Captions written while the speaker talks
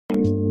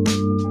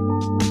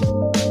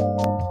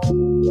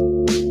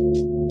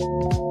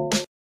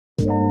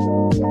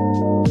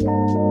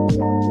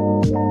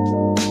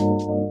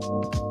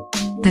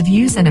The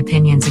views and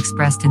opinions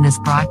expressed in this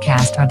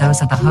broadcast are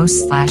those of the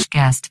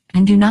host/guest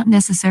and do not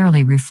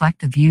necessarily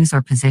reflect the views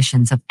or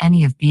positions of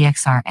any of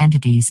BXR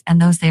entities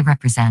and those they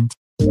represent.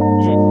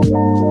 Yo,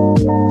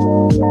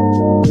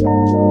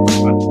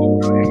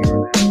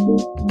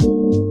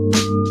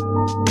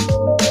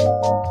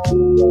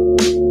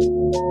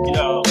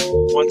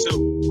 1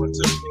 2 1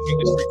 2. Kick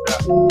this freak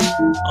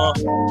out.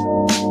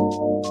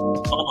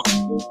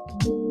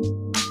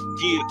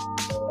 Yeah.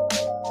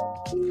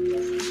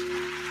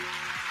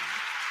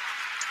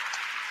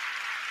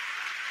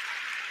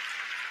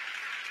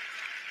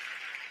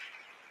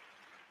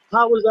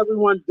 How is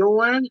everyone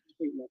doing?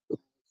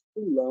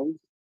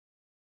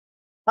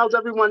 How's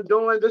everyone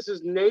doing? This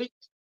is Nate,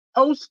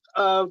 host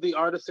of the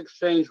Artist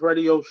Exchange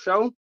Radio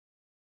Show.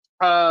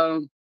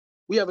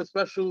 We have a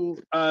special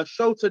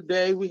show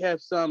today. We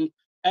have some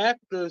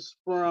actors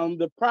from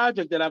the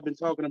project that I've been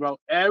talking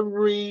about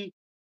every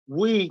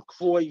week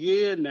for a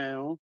year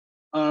now.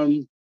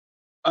 From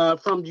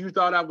You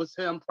Thought I Was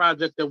Him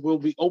project that will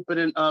be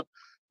opening up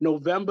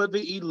November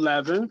the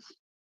 11th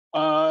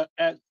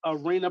at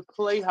Arena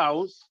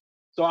Playhouse.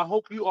 So I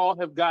hope you all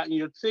have gotten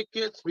your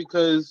tickets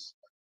because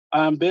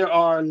there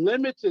are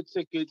limited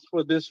tickets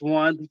for this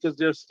one because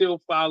they're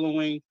still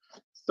following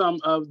some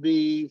of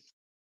the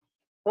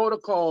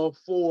protocol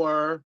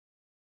for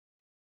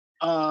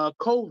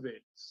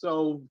COVID.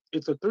 So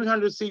it's a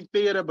 300-seat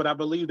theater, but I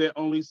believe they're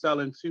only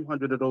selling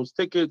 200 of those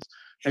tickets,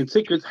 and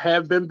tickets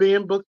have been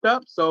being booked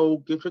up.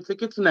 So get your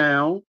tickets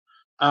now.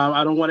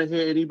 I don't want to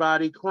hear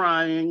anybody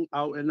crying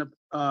out in the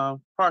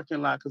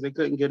parking lot because they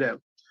couldn't get in.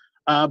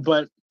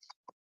 But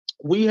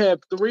we have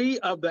 3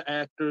 of the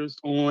actors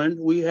on.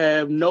 We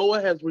have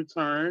Noah has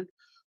returned.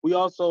 We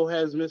also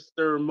has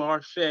Mr.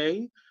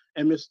 Marche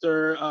and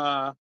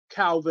Mr.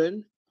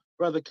 Calvin,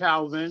 Brother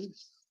Calvin,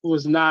 who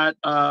is not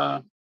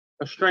a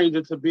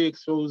stranger to Be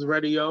Exposed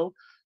Radio.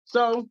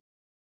 So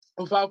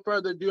without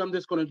further ado, I'm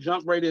just going to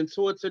jump right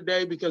into it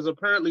today because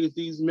apparently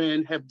these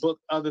men have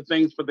booked other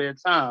things for their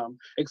time,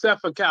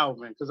 except for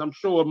Calvin, because I'm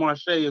sure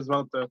Marche is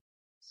about to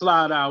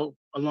slide out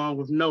along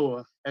with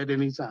Noah at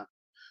any time.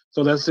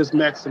 So let's just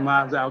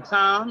maximize our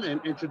time and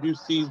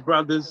introduce these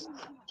brothers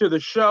to the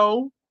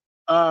show.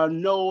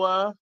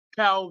 Noah,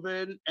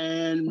 Calvin,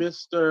 and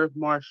Mr.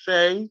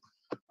 Marche.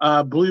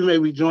 Blue may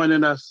be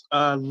joining us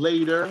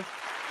later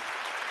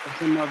at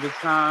some other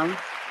time.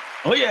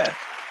 Oh, yeah.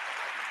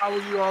 How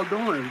are you all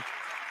doing?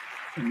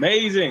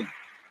 Amazing.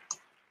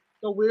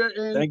 So we're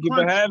in Thank you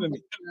for having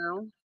me.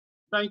 Now.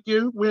 Thank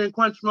you. We're in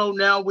crunch mode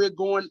now. We're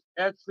going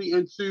actually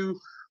into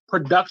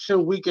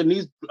production week, and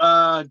these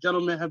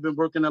gentlemen have been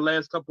working the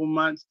last couple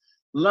months,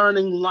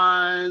 learning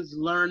lines,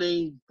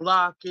 learning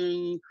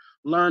blocking,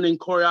 learning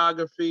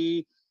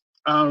choreography,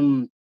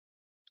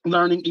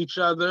 learning each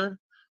other.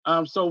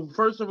 So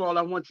first of all,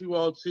 I want you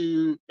all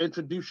to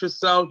introduce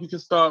yourself. You can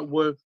start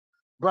with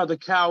Brother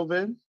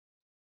Calvin.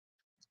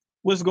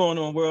 What's going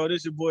on, world?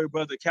 It's your boy,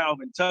 Brother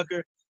Calvin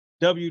Tucker,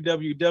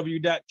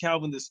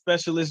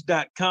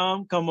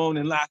 www.calvinthespecialist.com. Come on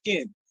and lock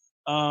in.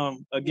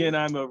 Again,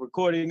 I'm a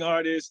recording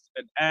artist,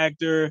 an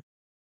actor,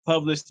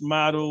 published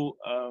model,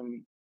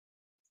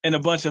 and a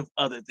bunch of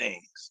other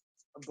things.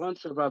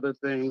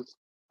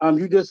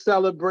 You just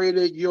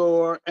celebrated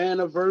your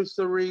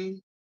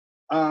anniversary.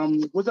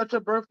 Was that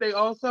your birthday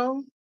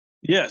also?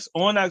 Yes,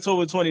 on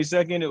October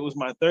 22nd, it was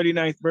my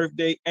 39th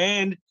birthday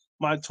and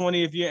my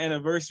 20th year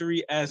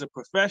anniversary as a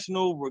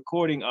professional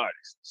recording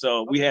artist.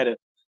 So we had it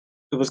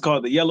was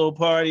called the Yellow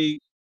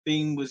Party.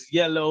 Theme was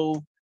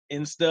yellow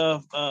and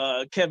stuff.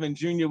 Kevin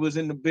Jr. was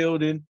in the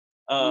building.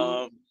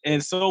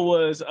 And so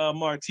was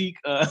Martique.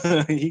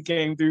 He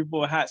came through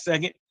for a hot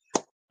second.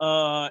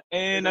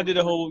 And I did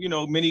a whole,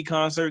 mini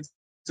concert,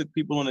 took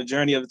people on a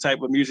journey of the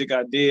type of music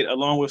I did,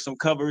 along with some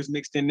covers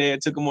mixed in there,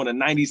 took them on a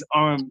 90s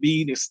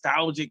R&B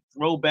nostalgic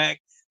throwback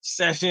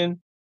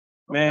session.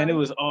 Man, It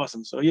was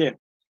awesome. So, yeah.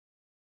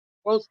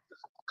 Well,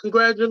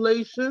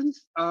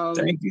 congratulations.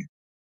 Thank you.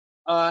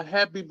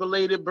 Happy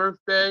belated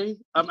birthday.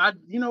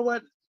 You know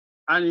what?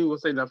 I didn't even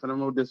say nothing. I'm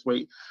going this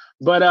way.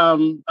 But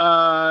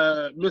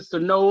Mr.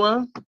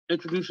 Noah,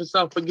 introduce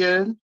yourself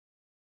again.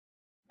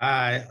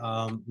 Hi,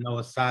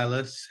 Noah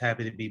Silas.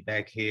 Happy to be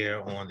back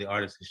here on the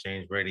Artist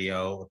Exchange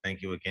Radio.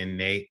 Thank you again,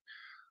 Nate.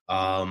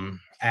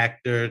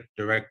 Actor,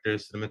 director,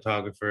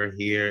 cinematographer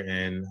here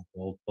in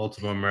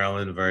Baltimore,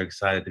 Maryland. Very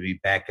excited to be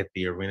back at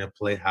the Arena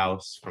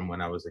Playhouse from when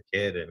I was a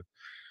kid and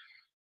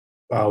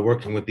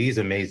working with these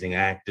amazing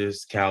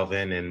actors,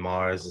 Calvin and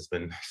Mars. It's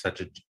been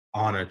such an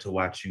honor to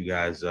watch you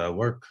guys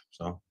work.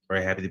 So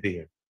very happy to be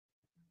here.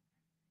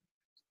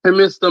 And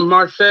Mr.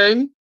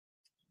 Marche.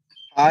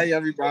 Hi,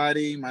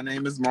 everybody. My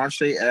name is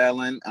Marche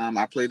Allen.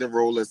 I play the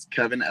role as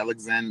Kevin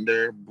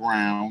Alexander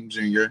Brown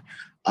Jr.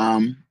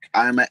 I'm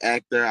an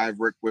actor. I've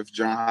worked with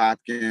John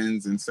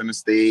Hopkins and Center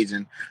Stage,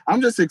 and I'm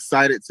just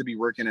excited to be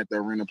working at the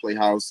Arena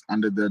Playhouse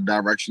under the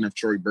direction of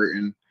Troy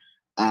Burton.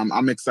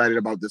 I'm excited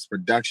about this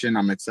production.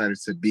 I'm excited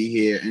to be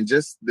here, and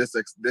just this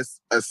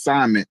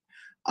assignment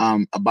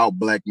about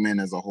Black men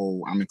as a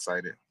whole. I'm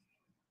excited.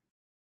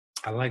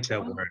 I like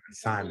that word,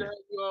 assignment.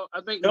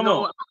 I think Come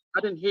Noah, on.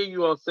 I didn't hear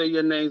you all say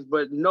your names,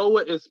 but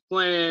Noah is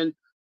playing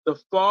the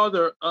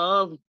father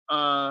of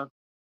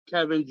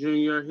Kevin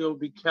Jr. He'll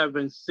be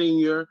Kevin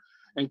Sr.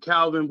 And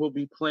Calvin will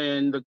be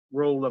playing the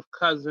role of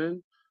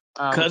cousin.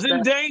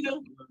 Cousin Dana.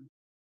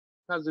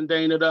 Cousin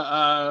Dana,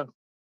 the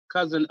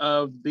cousin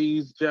of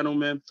these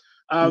gentlemen.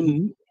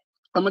 I'm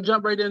gonna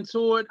jump right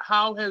into it.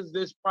 How has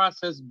this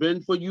process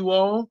been for you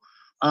all?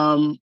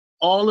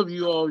 All of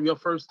you all, your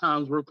first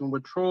times working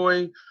with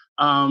Troy.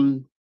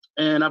 And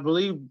I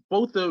believe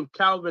both of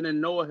Calvin and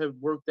Noah have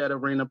worked at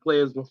Arena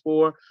Players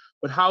before,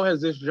 but how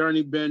has this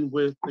journey been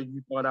with the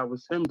You Thought I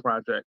Was Him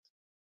project?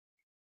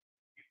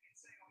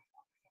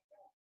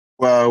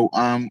 Well,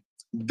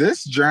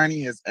 this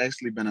journey has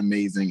actually been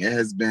amazing. It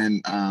has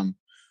been,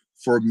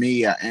 for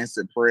me, an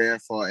answered prayer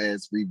for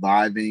as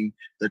reviving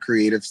the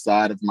creative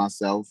side of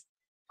myself.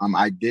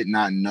 I did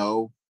not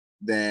know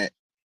that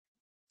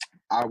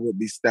I would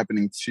be stepping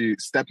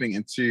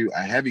into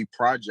a heavy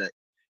project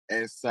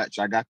as such.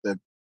 I got the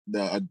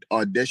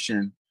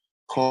audition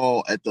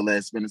call at the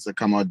last minute to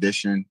come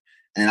audition,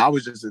 and I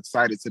was just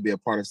excited to be a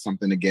part of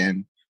something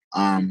again,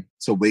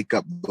 to wake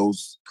up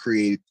those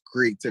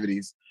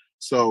creativities.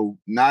 So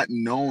not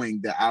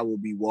knowing that I will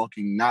be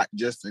walking not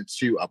just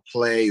into a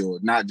play or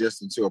not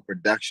just into a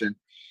production,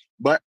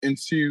 but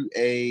into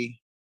a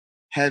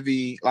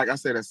heavy, like I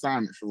said,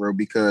 assignment for real,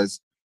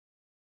 because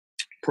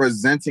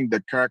presenting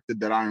the character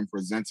that I am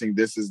presenting,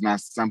 this is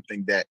not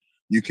something that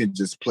you can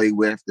just play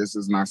with. This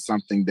is not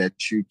something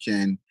that you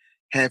can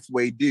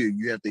halfway do.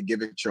 You have to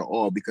give it your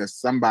all, because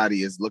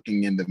somebody is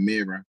looking in the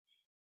mirror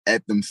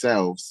at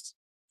themselves,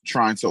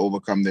 trying to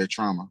overcome their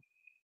trauma.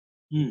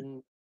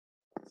 Oh.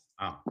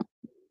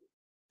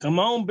 Come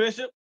on,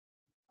 Bishop.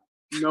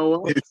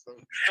 Noah.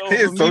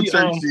 It's so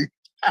churchy.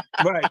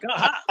 Right.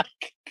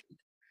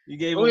 You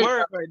gave a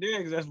word right there,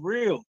 because that's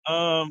real.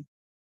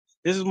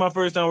 This is my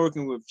first time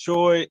working with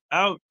Troy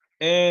out,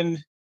 and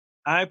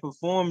I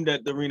performed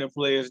at the Arena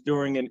Players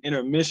during an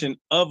intermission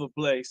of a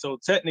play. So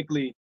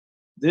technically,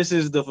 this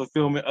is the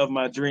fulfillment of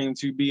my dream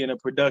to be in a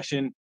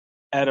production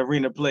at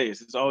Arena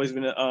Players. It's always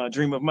been a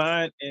dream of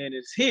mine, and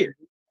it's here.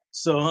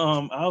 So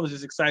I was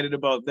just excited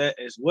about that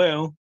as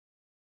well.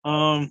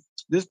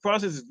 This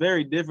process is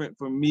very different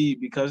for me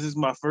because it's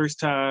my first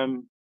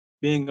time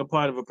being a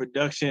part of a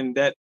production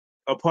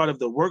a part of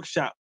the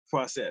workshop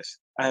process.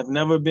 I have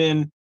never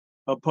been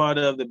a part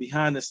of the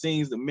behind the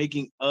scenes, the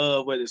making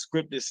of, where the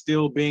script is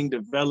still being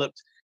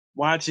developed,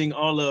 watching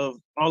all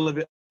of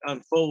it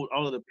unfold,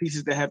 all of the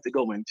pieces that have to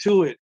go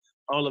into it,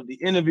 all of the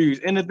interviews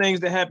and the things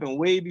that happened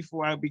way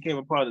before I became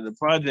a part of the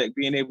project,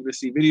 being able to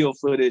see video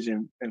footage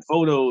and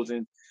photos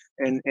and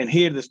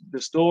hear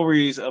the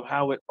stories of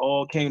how it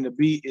all came to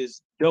be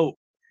is dope.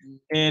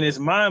 And it's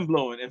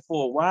mind-blowing. And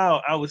for a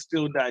while, I was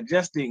still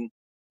digesting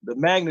the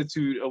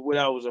magnitude of what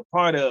I was a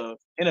part of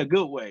in a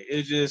good way.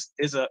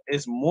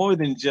 It's more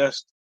than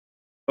just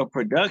a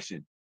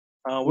production.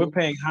 We're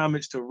paying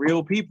homage to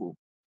real people.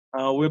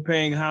 We're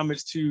paying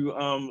homage to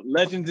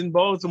legends in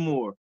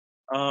Baltimore,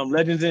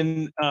 legends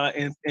in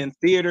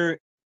theater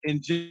in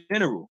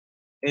general.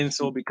 And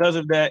so because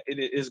of that, it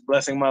is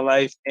blessing my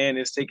life, and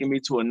it's taking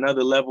me to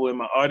another level in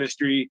my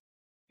artistry.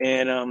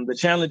 And the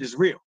challenge is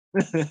real.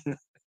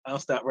 I'll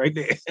stop right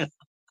there.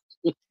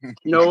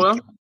 Noah?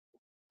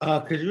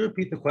 Could you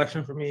repeat the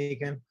question for me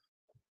again?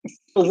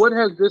 So what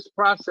has this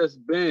process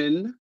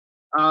been,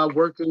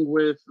 working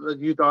with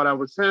You Thought I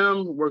Was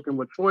Him, working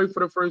with Troy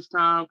for the first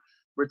time,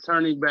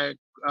 returning back?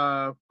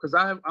 Because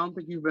I don't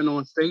think you've been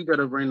on stage at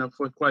Arena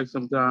for quite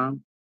some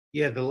time.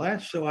 Yeah, the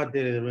last show I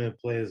did at Arena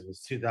Players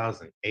was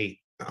 2008.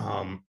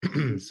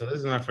 So this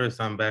is my first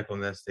time back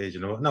on that stage.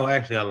 No,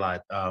 actually, I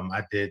lied.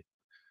 I did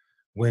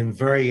when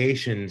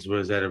Variations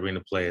was at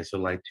Arena Players, so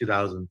like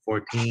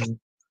 2014.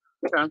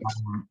 Okay.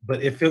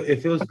 But it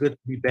feels good to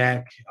be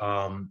back.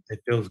 It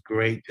feels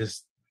great.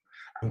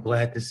 I'm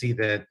glad to see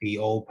that the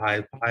old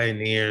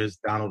pioneers,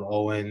 Donald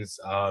Owens,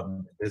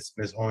 this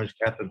Miss Orange,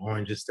 Catherine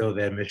Orange is still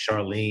there, Miss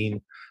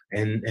Charlene,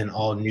 and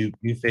all new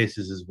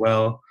faces as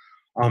well.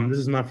 This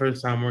is my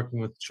first time working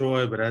with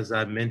Troy, but as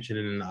I mentioned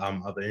in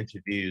other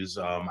interviews,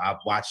 I've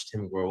watched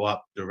him grow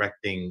up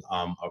directing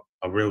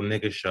a real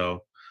nigga show.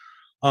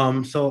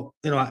 So,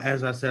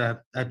 as I said,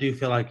 I do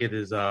feel like it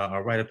is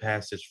a rite of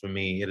passage for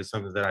me. It is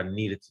something that I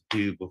needed to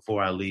do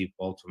before I leave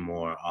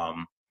Baltimore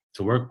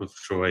to work with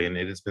Troy. And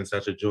it has been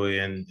such a joy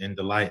and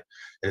delight.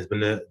 It has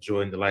been a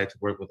joy and delight to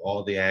work with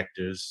all the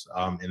actors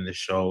in the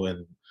show,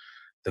 and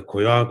the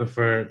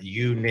choreographer,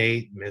 you,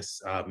 Nate,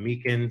 Miss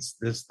Meekins.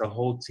 The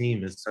whole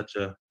team is such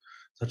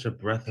a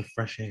breath of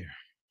fresh air.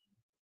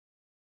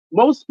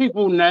 Most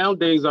people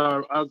nowadays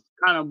are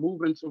kind of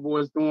moving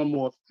towards doing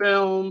more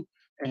film,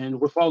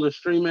 and with all the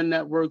streaming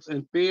networks,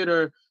 and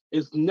theater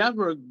is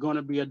never going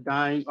to be a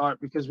dying art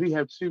because we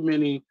have too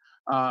many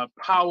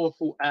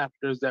powerful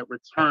actors that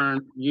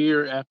return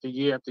year after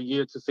year after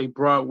year to say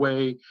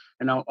Broadway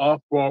and our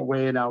off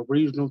Broadway and our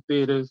regional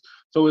theaters.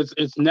 So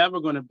it's never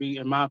going to be,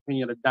 in my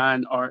opinion, a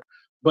dying art.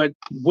 But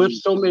with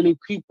so many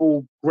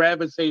people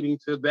gravitating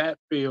to that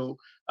field,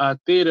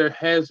 theater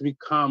has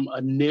become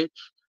a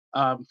niche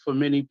for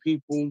many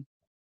people.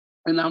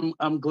 And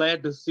I'm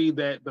glad to see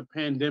that the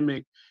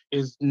pandemic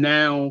is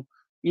now,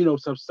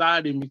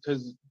 subsiding,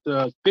 because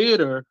the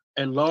theater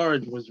at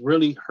large was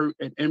really hurt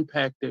and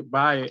impacted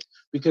by it.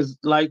 Because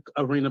like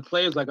arena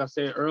players, like I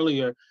said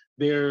earlier,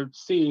 they're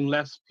seeing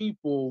less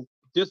people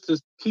just to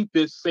keep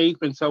it safe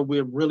until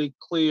we're really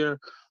clear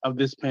of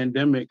this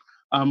pandemic.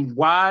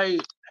 Why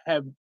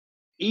have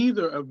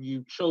either of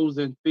you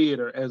chosen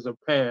theater as a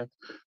path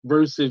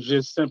versus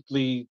just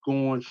simply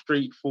going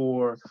straight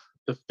for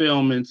the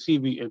film and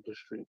TV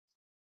industry?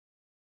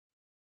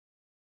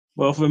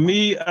 Well, for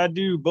me, I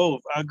do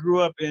both. I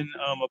grew up in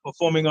a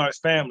performing arts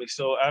family,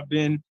 so I've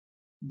been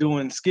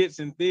doing skits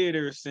in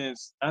theater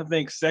since I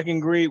think second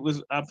grade.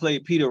 I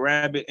played Peter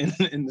Rabbit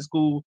in the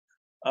school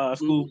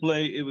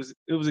play. It was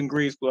in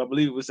grade school. I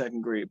believe it was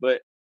second grade.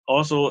 But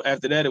also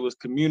after that, it was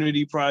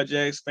community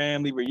projects,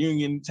 family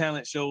reunion,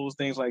 talent shows,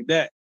 things like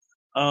that.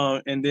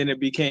 And then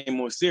it became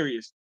more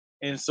serious.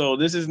 And so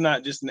this is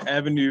not just an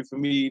avenue for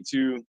me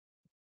to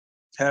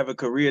have a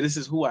career. This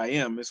is who I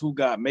am. It's who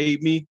God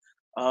made me.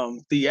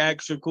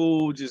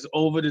 Theatrical, just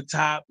over the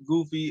top,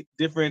 goofy,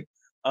 different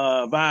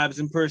vibes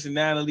and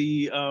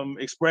personality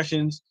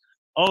expressions.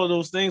 All of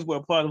those things were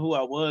a part of who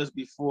I was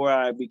before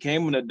I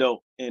became an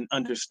adult and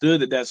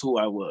understood that that's who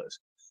I was.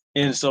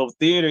 And so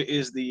theater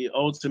is the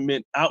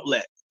ultimate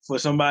outlet for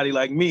somebody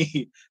like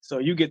me. So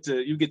you get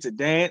to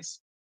dance,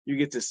 you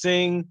get to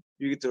sing,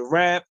 you get to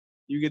rap,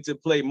 you get to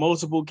play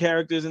multiple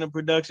characters in a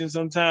production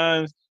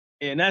sometimes,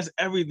 and that's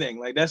everything.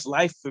 Like that's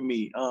life for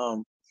me.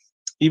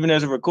 Even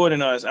as a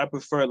recording artist, I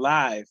prefer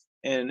live.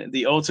 And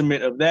the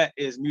ultimate of that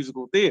is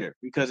musical theater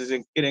because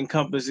it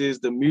encompasses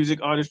the music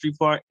artistry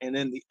part and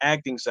then the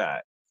acting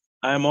side.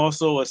 I'm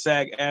also a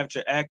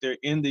SAG-AFTRA actor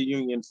in the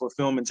union for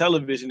film and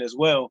television as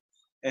well,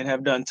 and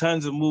have done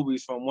tons of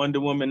movies from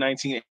Wonder Woman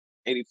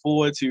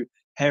 1984 to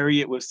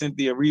Harriet with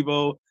Cynthia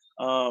Erivo,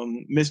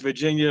 Miss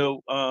Virginia,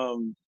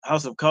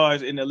 House of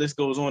Cards, and the list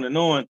goes on and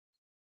on.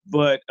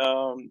 But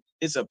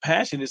it's a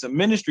passion, it's a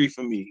ministry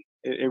for me.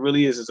 It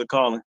really is. It's a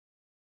calling.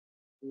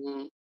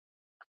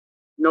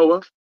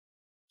 Noah?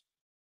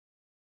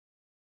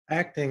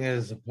 Acting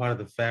is a part of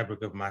the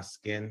fabric of my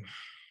skin.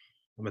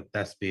 I'm a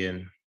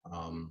thespian.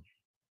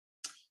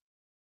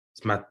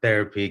 It's my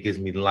therapy. It gives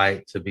me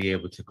light to be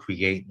able to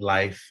create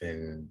life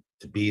and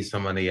to be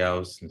somebody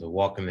else and to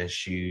walk in their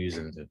shoes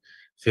and to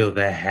feel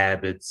their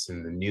habits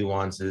and the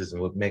nuances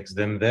and what makes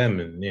them them.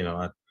 And,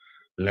 I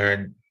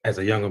learned as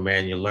a younger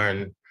man, you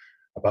learn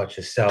about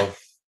yourself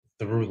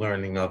through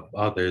learning of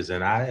others.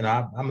 And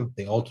I'm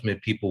the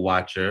ultimate people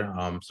watcher.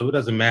 So it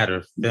doesn't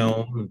matter,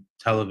 film,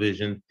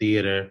 television,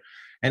 theater,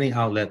 any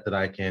outlet that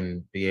I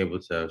can be able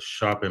to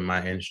sharpen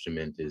my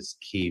instrument is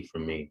key for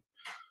me.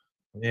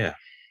 Yeah.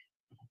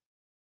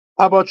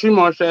 How about you,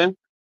 Marsha?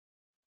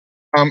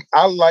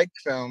 I like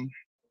film.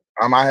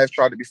 I have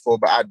tried it before,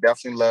 but I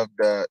definitely love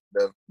the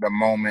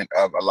moment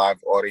of a live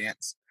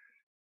audience.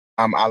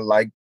 I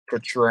like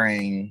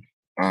portraying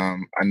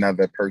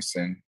another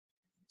person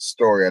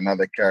story,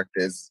 another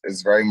character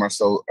is very much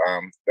so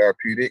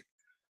therapeutic.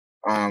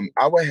 I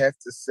would have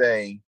to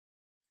say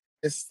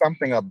it's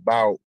something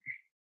about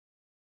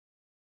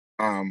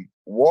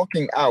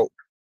walking out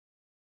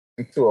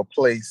into a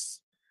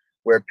place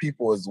where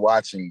people is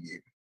watching you.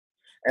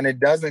 And it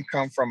doesn't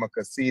come from a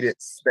conceited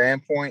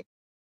standpoint,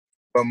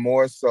 but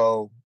more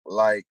so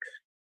like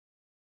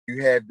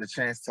you have the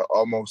chance to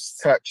almost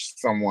touch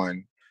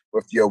someone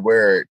with your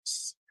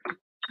words,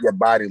 your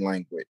body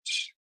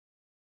language,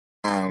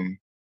 and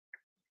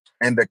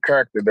the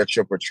character that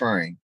you're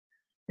portraying.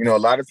 A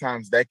lot of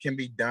times that can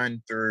be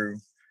done through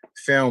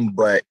film,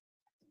 but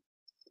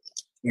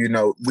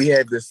we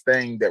have this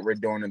thing that we're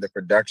doing in the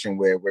production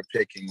where we're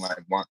picking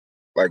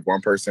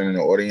one person in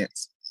the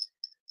audience,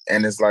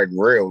 and it's like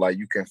real, like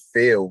you can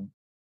feel,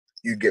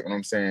 you get what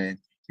I'm saying?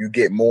 You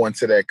get more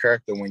into that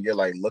character when you're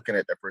like looking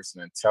at that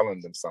person and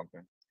telling them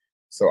something.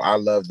 So I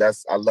love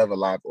a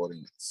live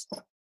audience.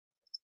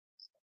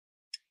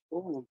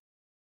 Ooh.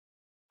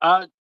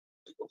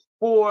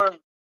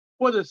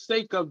 For the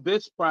sake of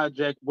this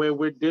project, where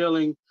we're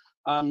dealing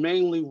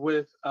mainly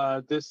with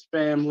this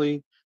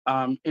family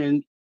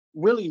and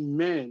really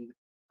men,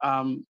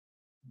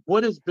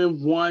 what has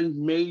been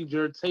one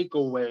major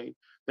takeaway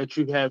that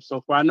you have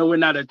so far? I know we're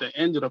not at the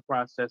end of the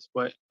process,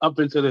 but up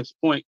until this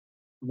point,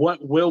 what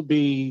will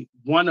be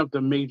one of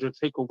the major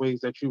takeaways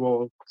that you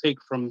all take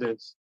from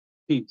this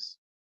piece?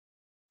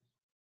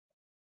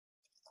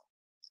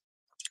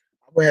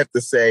 I would have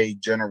to say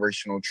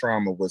generational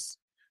trauma was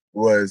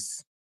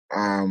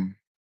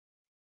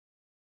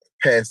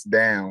passed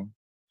down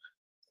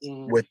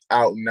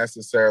without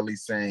necessarily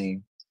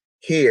saying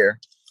here,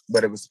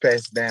 but it was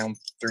passed down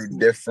through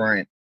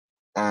different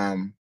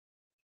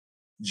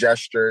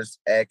gestures,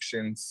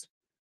 actions,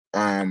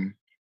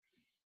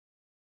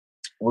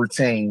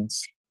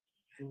 routines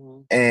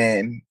Mhm.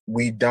 and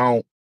we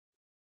don't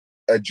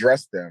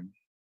address them,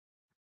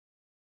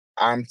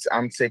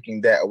 I'm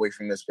taking that away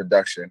from this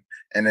production,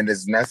 and it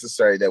is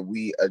necessary that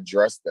we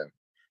address them,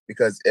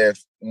 because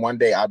if one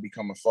day I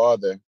become a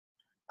father,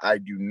 I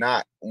do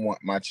not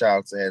want my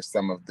child to have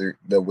some of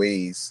the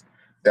ways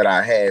that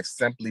I have,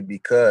 simply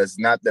because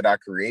not that I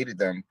created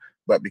them,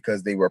 but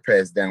because they were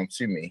passed down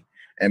to me.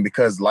 And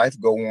because life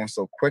go on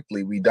so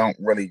quickly, we don't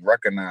really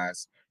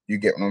recognize, you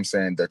get what I'm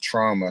saying, the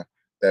trauma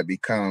that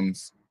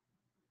becomes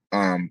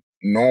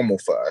normal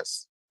for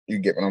us. You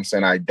get what I'm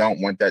saying? I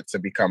don't want that to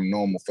become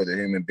normal for the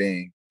human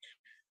being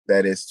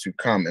that is to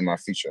come in my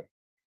future.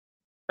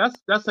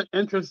 That's an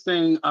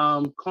interesting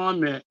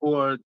comment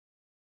or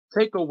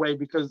takeaway,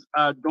 because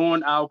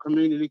during our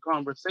community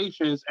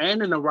conversations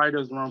and in the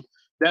writers' room,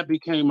 that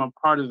became a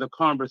part of the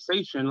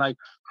conversation. Like,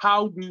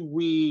 how do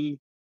we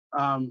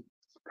um,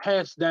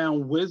 pass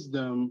down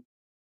wisdom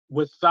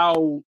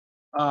without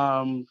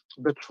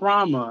the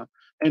trauma?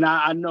 And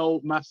I know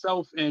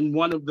myself and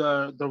one of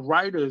the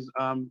writers,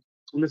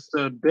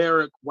 Mr.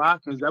 Derek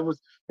Watkins, that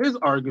was his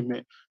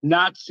argument,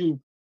 not to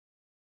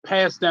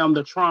pass down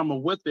the trauma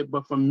with it.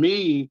 But for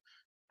me,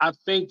 I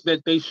think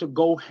that they should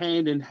go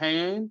hand in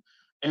hand,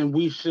 and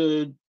we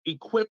should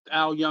equip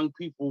our young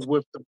people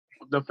with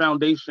the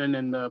foundation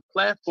and the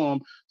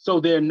platform, so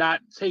they're not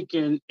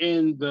taking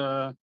in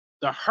the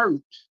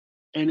hurt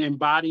and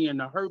embodying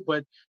the hurt.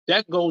 But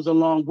that goes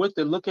along with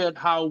it. Look at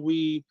how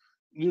we,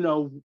 you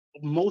know,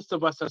 most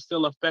of us are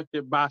still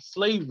affected by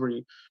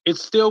slavery.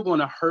 It's still going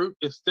to hurt.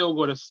 It's still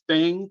going to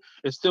sting.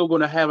 It's still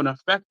going to have an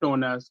effect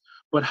on us.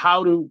 But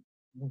how do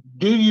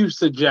you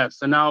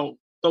suggest, and I'll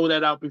throw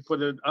that out before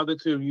the other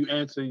two of you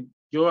answer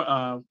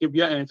your give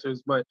your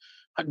answers, but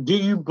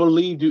do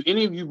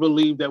any of you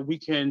believe that we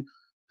can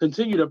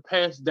continue to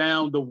pass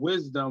down the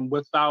wisdom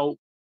without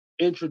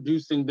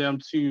introducing them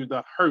to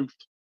the hurt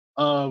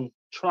of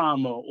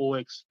trauma or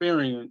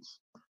experience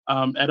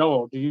at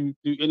all? Do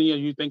any of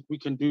you think we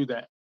can do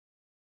that?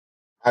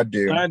 I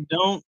do. I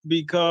don't,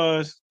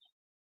 because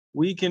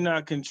we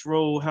cannot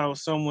control how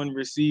someone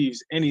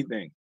receives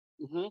anything.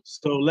 Mm-hmm.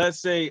 So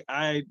let's say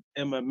I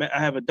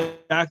have a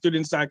doctorate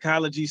in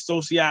psychology,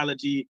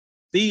 sociology,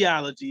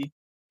 theology,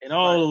 and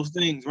all those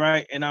things,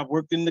 right? And I've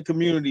worked in the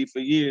community for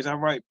years. I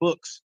write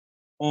books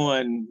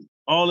on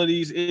all of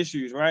these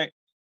issues, right?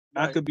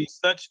 I could be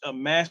such a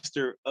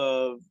master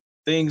of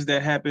things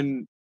that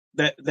happen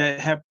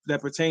that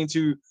pertain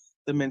to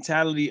the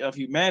mentality of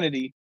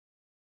humanity,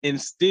 and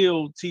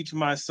still teach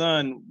my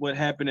son what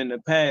happened in the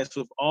past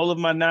with all of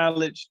my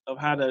knowledge of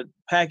how to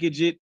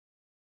package it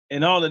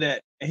and all of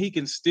that, and he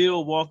can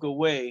still walk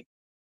away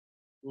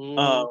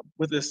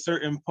with a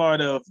certain part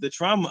of the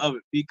trauma of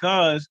it,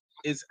 because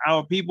it's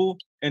our people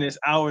and it's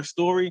our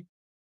story.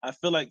 I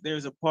feel like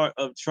there's a part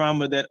of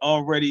trauma that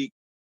already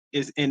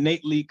is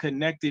innately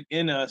connected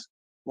in us.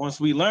 Once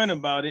we learn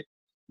about it,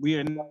 we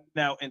are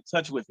now in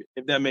touch with it,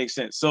 if that makes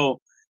sense. So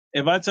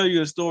if I tell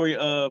you a story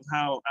of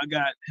how I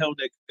got held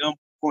at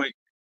gunpoint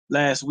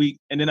last week,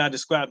 and then I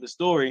describe the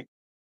story,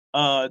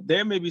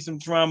 there may be some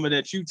trauma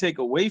that you take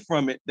away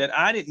from it that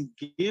I didn't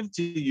give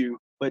to you,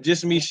 but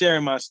just me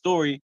sharing my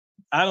story,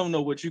 I don't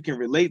know what you can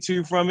relate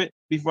to from it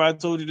before I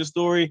told you the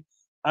story.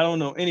 I don't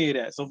know any of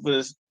that. So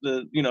for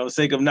the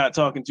sake of not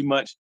talking too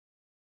much,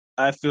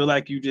 I feel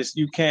like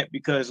you can't,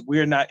 because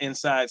we're not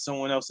inside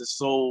someone else's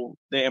soul,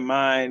 their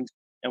mind,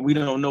 and we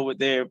don't know what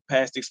their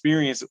past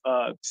experiences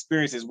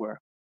were.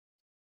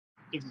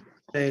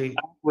 I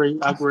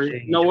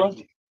agree. Noah?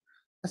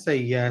 I say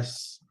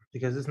yes,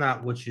 because it's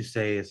not what you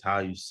say, it's how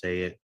you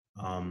say it.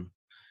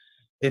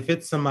 If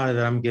it's somebody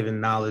that I'm giving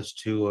knowledge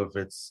to, or if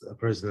it's a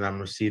person that I'm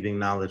receiving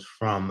knowledge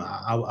from,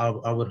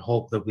 I would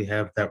hope that we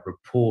have that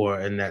rapport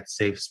and that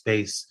safe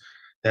space,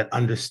 that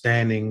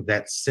understanding,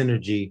 that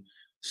synergy.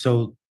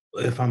 So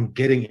if I'm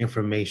getting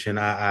information,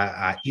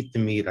 I eat the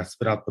meat, I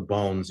spit out the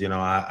bones,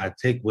 I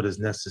take what is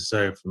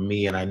necessary for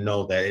me, and I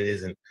know that it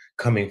isn't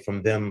coming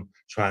from them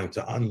trying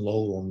to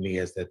unload on me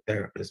as their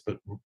therapist, but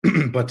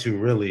but to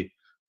really,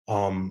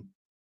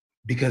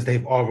 because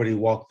they've already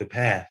walked the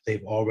path,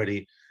 they've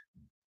already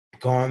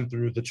gone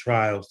through the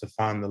trials to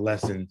find the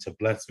lesson to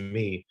bless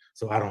me,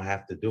 so I don't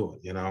have to do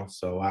it.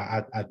 So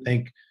I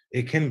think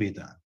it can be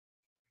done.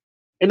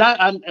 And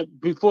I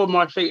before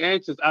Marche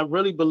answers, I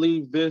really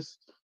believe this: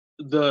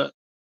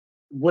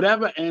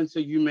 whatever answer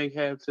you may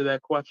have to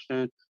that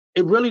question,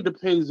 it really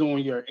depends on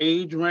your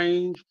age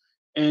range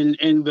and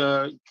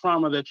the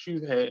trauma that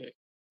you've had.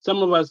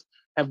 Some of us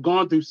have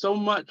gone through so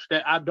much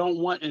that I don't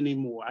want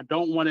anymore. I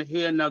don't want to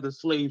hear another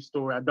slave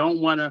story. I don't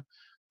want to,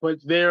 but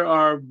there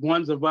are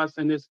ones of us,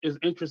 and it's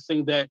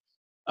interesting that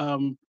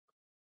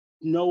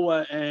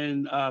Noah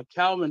and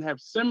Calvin have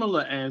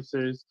similar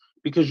answers,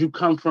 because you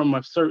come from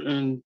a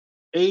certain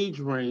age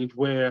range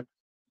where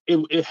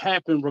it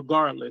happened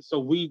regardless. So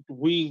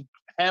we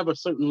have a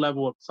certain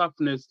level of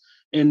toughness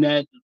in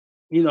that,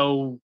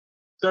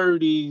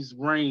 30s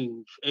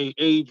range,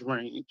 age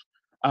range.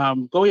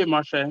 Go ahead,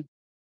 Marche.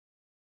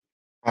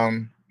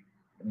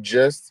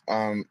 Just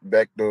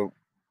back to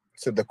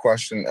to the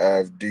question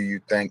of do you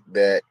think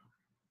that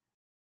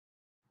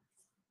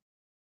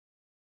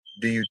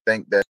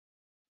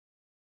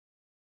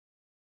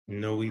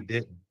No, he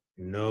didn't.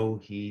 No,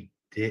 he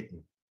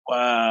didn't.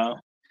 Wow.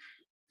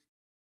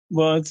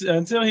 Well,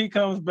 until he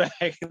comes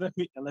back,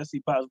 unless he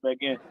pops back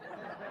in.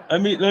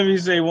 Let me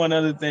say one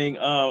other thing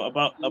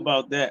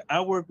about that.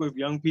 I work with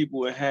young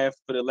people and have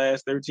for the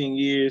last 13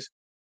 years.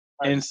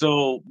 And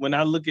so when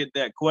I look at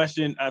that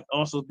question, I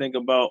also think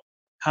about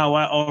how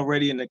I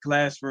already in the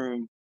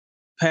classroom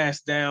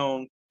pass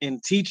down in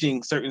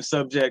teaching certain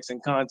subjects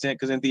and content.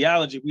 Because in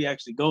theology, we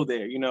actually go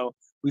there. You know,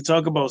 we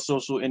talk about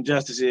social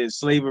injustices,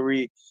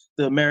 slavery,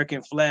 the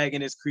American flag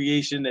and its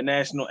creation, the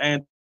national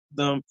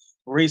anthem,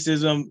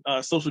 racism,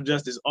 social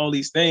justice, all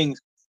these things.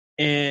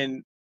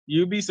 And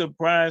you'd be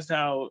surprised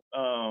how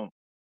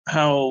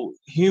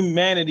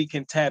humanity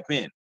can tap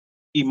in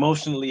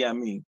emotionally. I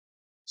mean,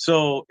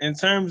 so in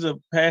terms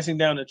of passing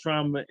down the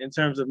trauma, in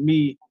terms of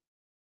me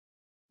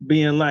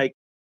being like,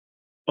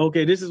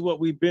 okay, this is what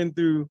we've been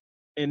through,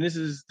 and this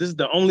is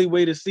the only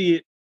way to see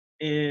it,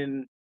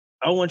 and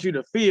I want you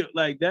to feel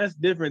like that's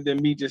different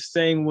than me just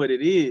saying what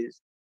it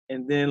is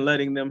and then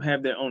letting them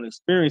have their own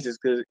experiences.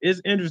 Because it's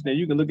interesting.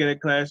 You can look at a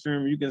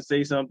classroom, you can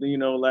say something, you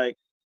know, like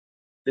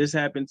this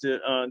happened to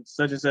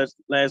such and such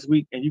last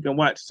week, and you can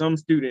watch some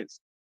students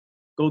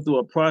go through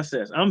a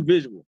process. I'm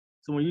visual.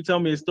 So when you tell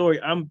me a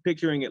story, I'm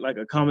picturing it like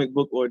a comic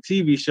book or a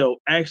TV show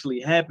actually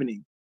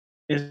happening.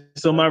 And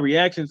so my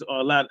reactions are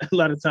a lot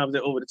of times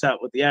they're over the top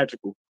or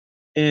theatrical.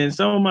 And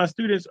some of my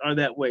students are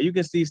that way. You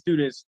can see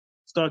students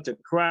start to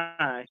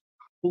cry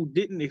who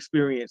didn't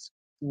experience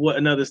what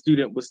another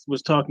student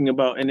was talking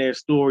about in their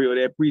story or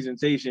their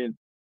presentation.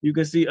 You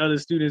can see other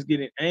students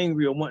getting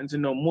angry or wanting to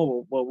know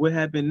more. Well, what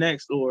happened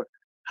next? Or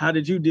how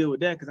did you deal with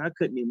that? Because I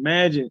couldn't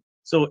imagine.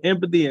 So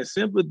empathy and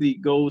sympathy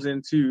goes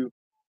into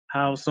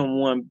how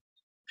someone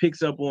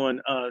picks up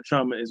on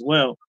trauma as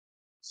well.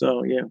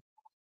 So yeah.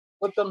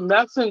 But the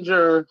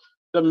messenger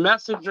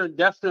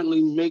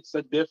definitely makes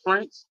a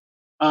difference.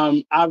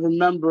 I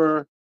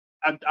remember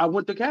I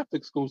went to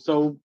Catholic school,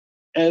 so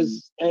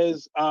as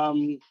I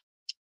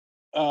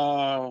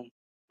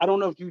don't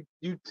know if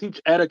you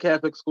teach at a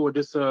Catholic school or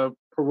just a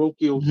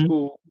parochial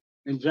school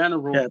in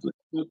general. Catholic.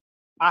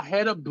 I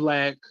had a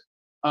Black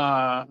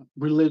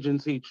religion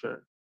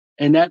teacher,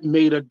 and that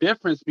made a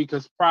difference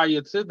because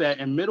prior to that,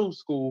 in middle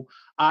school,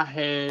 I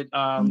had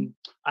a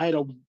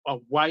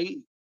white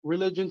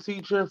religion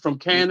teacher from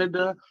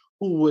Canada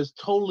who was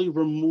totally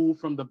removed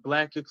from the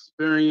Black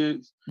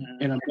experience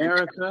in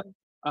America.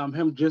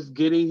 Him just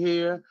getting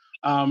here.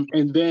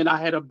 And then I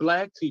had a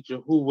Black teacher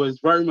who was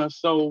very much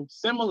so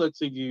similar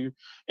to you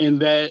in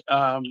that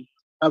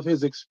of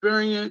his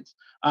experience.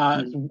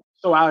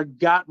 So I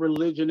got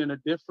religion in a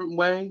different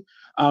way.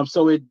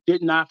 So it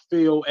did not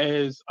feel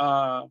as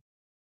I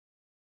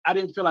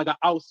didn't feel like an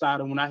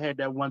outsider when I had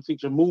that one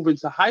teacher. Moving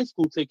to high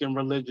school, taking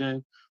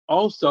religion,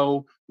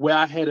 also where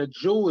I had a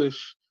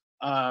Jewish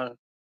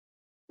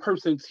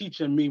person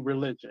teaching me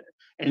religion,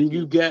 and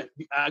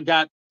I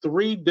got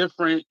 3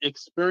 different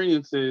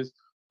experiences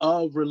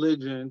of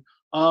religion,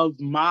 of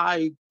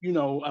my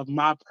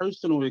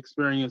personal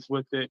experience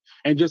with it,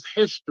 and just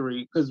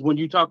history. Because when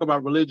you talk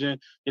about religion,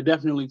 you're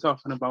definitely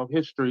talking about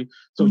history.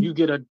 So you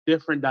get a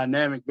different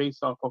dynamic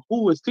based off of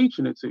who is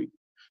teaching it to you.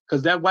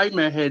 Because that white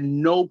man had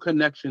no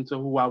connection to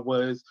who I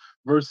was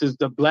versus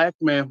the Black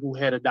man who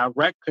had a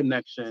direct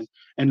connection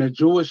and the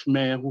Jewish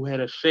man who had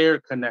a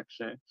shared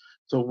connection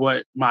to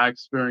what my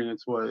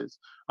experience was.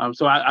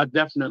 So I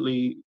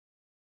definitely,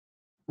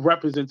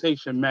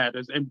 representation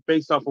matters, and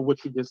based off of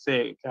what you just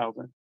said,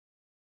 Calvin.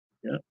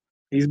 Yeah,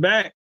 he's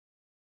back.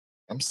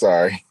 I'm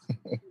sorry.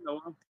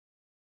 Oh,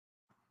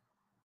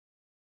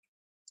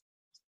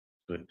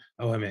 wait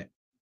a minute.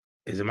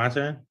 Is it my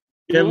turn?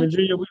 Kevin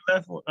Jr., we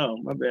left one. Oh,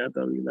 my bad. I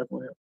thought we left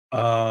one.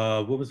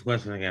 What was the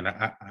question again?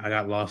 I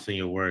got lost in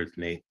your words,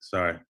 Nate.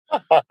 Sorry.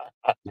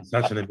 You're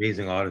such an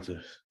amazing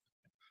auditor.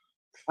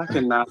 I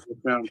cannot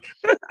with them.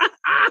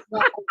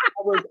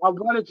 I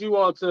wanted you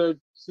all to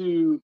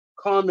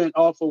comment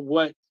off of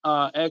what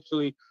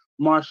actually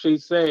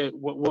Marsha said,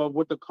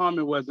 what the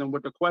comment was and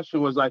what the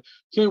question was like.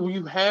 Can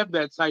you have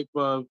that type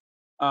of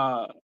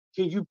can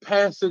you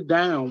pass it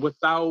down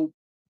without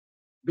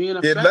being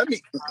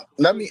affected?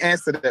 Let me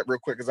answer that real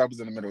quick because I was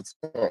in the middle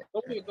of talk.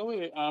 Go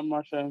ahead,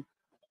 Marsha.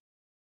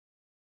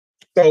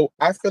 So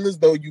I feel as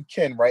though you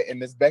can, right?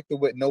 And it's back to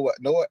what Noah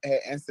had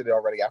answered it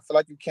already. I feel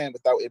like you can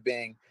without it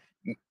being,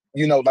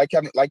 like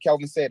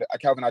Calvin said,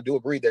 Calvin, I do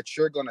agree that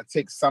you're gonna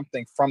take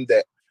something from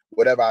that,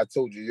 whatever I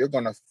told you, you're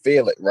gonna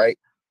feel it, right?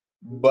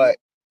 But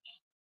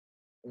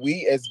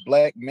we as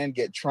Black men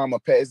get trauma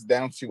passed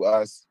down to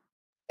us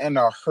in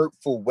a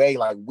hurtful way,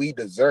 like we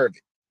deserve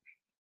it.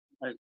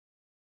 Right.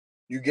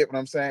 You get what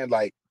I'm saying?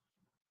 Like,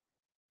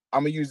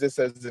 I'm gonna use this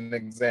as an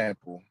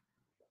example.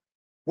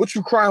 What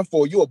you crying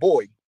for? You a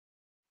boy.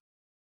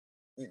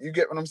 You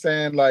get what I'm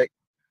saying? Like,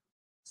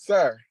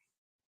 sir,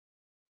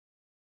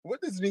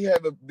 what does me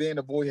being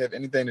a boy have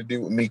anything to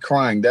do with me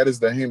crying? That is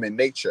the human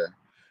nature.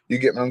 You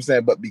get what I'm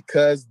saying? But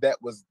because that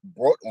was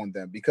brought on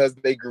them, because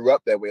they grew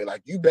up that way,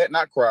 like, you bet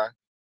not cry.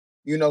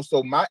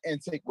 So my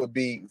intake would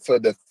be for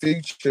the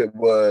future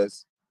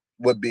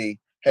would be,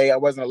 hey, I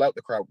wasn't allowed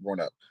to cry growing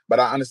up, but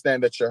I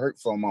understand that you're hurt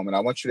for a moment. I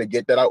want you to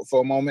get that out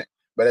for a moment.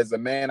 But as a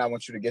man, I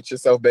want you to get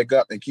yourself back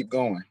up and keep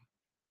going.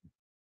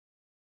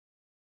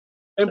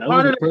 And that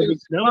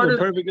was a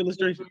perfect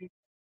illustration.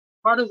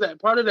 Part of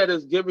that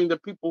is giving the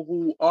people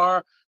who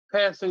are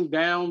passing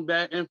down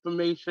that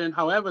information,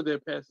 however they're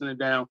passing it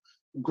down,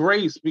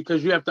 grace,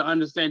 because you have to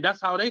understand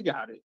that's how they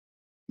got it.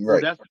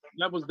 Right. So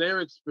that was their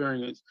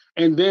experience.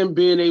 And then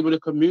being able to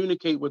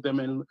communicate with them,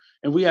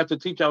 and we have to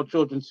teach our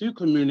children to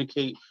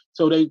communicate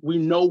so we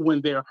know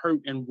when they're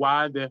hurt and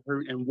why they're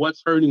hurt and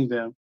what's hurting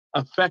them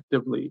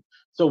effectively.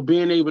 So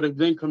being able to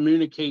then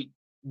communicate,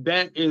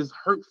 that is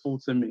hurtful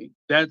to me.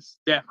 That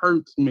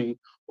hurts me,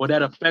 or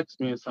that affects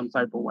me in some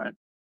type of way.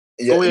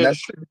 Yeah, and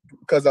that's true,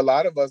 because a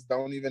lot of us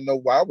don't even know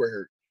why we're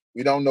hurt.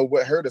 We don't know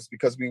what hurt us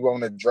because we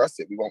won't address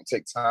it. We won't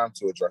take time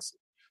to address it.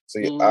 So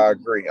yeah, I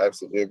agree. I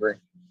absolutely agree.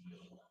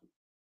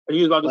 Are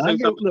you about to say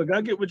something? Look,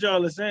 I get what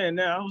y'all are saying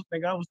now.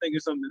 I was thinking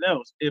something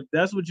else. If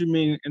that's what you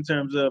mean in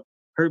terms of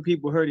hurt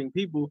people hurting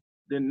people,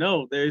 then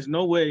no, there is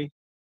no way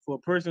for a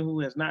person who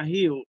has not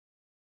healed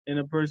and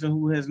a person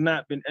who has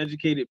not been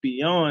educated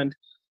beyond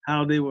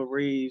how they were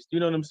raised, you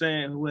know what I'm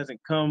saying, who hasn't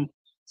come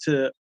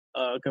to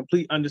a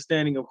complete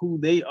understanding of who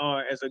they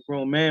are as a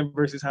grown man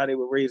versus how they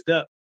were raised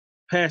up,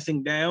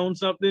 passing down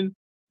something.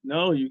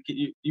 No,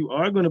 you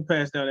are going to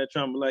pass down that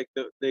trauma. Like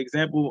the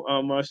example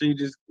Marsha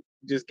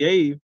just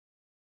gave,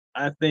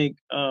 I think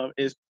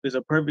is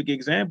a perfect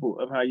example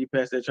of how you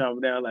pass that trauma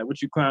down. Like,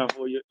 what you crying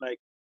for?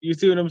 You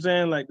see what I'm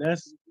saying? Like,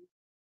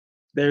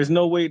 there's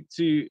no way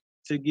to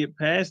get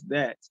past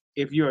that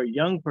if you're a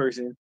young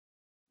person.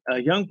 A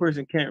young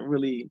person can't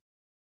really,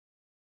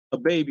 a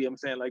baby, I'm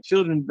saying, like,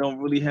 children don't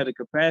really have the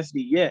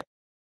capacity yet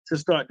to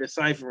start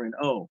deciphering,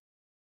 oh,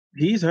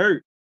 he's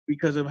hurt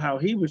because of how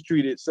he was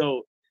treated.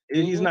 So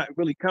he's not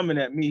really coming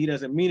at me. He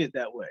doesn't mean it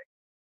that way.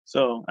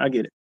 So I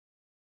get it.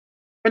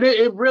 And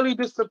it really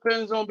just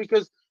depends on,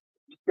 because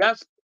I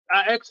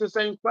asked the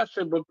same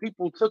question, but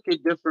people took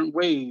it different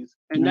ways.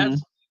 And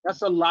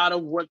that's a lot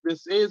of what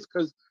this is,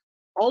 because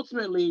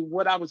ultimately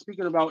what I was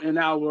speaking about in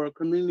our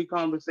community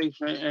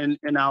conversation and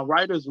in our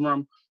writers'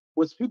 room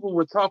was people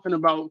were talking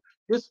about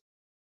just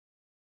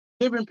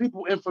giving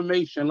people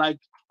information, like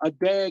a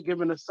dad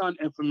giving a son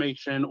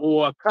information,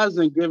 or a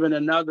cousin giving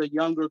another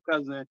younger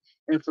cousin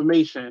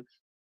information.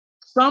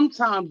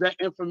 Sometimes that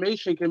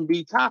information can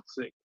be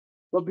toxic,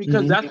 but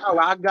because that's how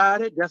I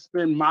got it, that's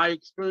been my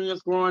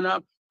experience growing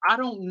up, I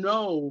don't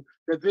know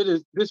that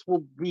this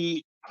will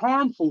be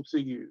harmful to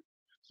you.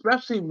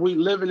 Especially we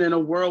living in a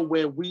world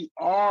where we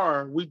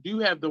do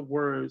have the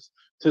words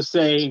to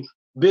say,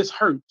 this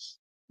hurts,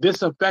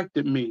 this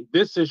affected me,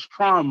 this is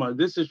trauma,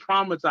 this is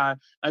traumatized.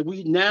 Like,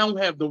 we now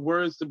have the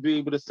words to be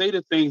able to say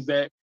the things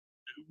that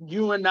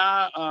you and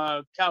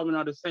I, Calvin,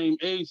 are the same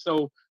age.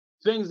 So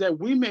things that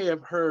we may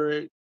have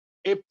heard,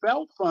 it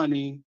felt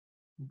funny,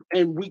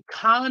 and we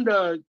kind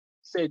of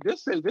said,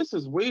 this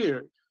is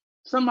weird.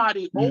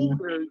 Somebody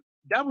older,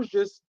 that was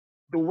just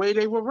the way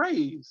they were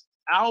raised.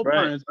 Our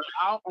parents,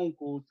 our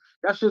uncles,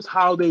 that's just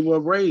how they were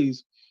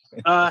raised.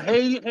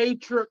 Hey,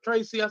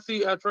 Tracy, I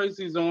see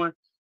Tracy's on.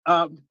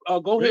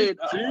 Go ahead,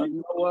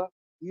 Noah.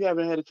 You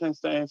haven't had a chance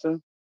to answer.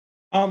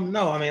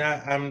 No, I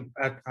mean,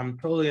 I'm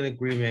totally in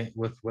agreement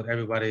with what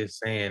everybody is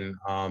saying.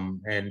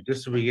 And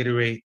just to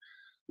reiterate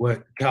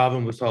what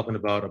Calvin was talking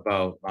about,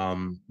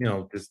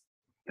 just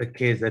the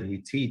kids that he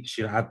teach.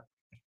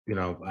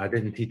 I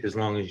didn't teach as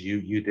long as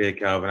you did,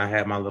 Calvin. I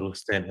had my little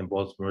stint in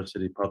Baltimore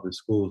City Public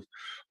Schools,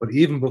 but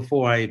even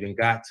before I even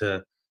got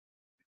to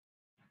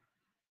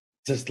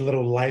just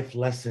little life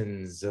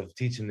lessons of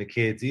teaching the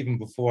kids, even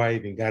before I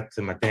even got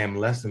to my damn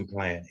lesson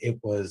plan,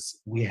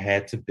 we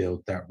had to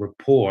build that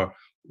rapport.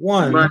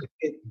 One,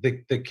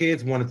 the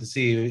kids wanted to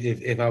see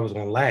if I was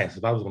going to last,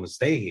 if I was going to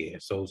stay here.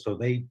 So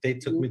they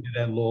took me to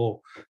that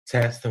little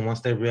test, and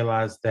once they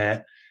realized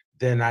that,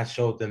 then I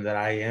showed them that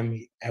I am,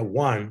 at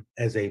one,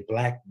 as a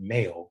Black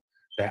male,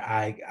 that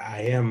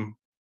I am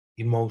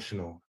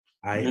emotional.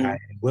 I am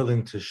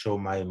willing to show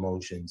my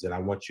emotions, and I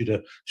want you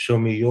to show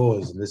me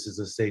yours, and this is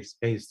a safe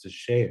space to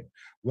share.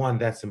 One,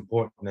 that's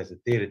important as a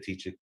theater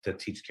teacher to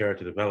teach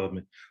character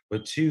development.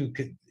 But two,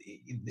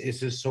 it's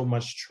just so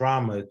much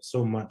trauma,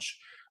 so much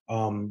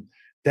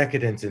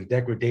decadence and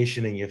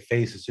degradation in your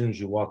face as soon as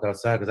you walk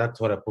outside. Because I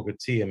taught at Booker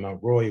T and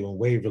Mount Royal and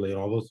Waverly and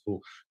all those cool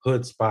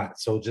hood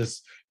spots. So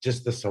just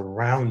the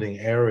surrounding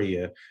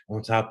area,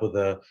 on top of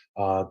the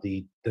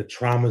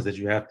traumas that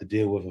you have to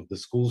deal with of the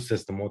school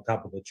system, on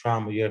top of the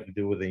trauma you have to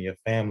deal with in your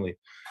family,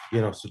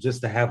 so just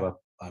to have a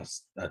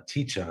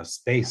teacher, a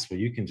space where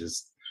you can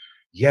just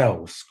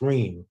yell,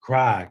 scream,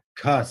 cry,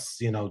 cuss,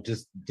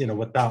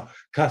 without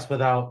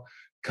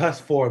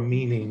cuss for a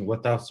meaning,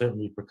 without certain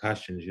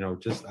repercussions,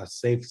 just a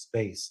safe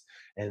space.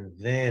 And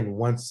then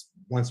once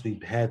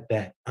we've had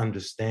that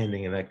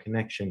understanding and that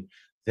connection,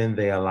 then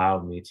they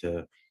allowed me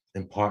to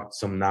impart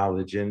some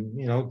knowledge.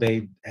 And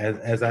they,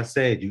 as I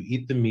said, you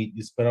eat the meat,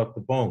 you spit out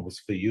the bone. What's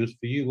for you is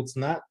for you. What's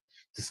not,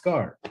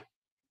 discard.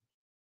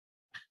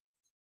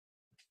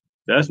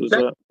 That's what's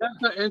up.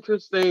 That's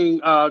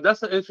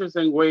an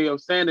interesting way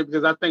of saying it,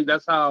 because I think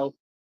that's how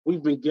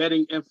we've been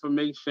getting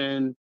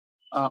information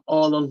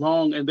all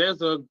along. And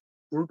there's a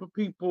group of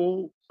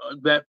people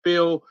that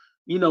feel,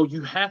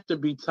 you have to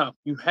be tough.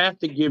 You have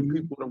to give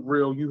people the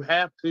real. You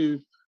have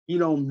to,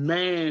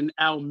 man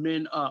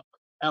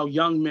our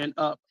young men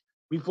up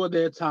before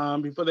their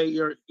time, before they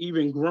are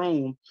even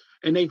grown.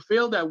 And they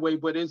feel that way,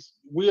 but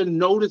we're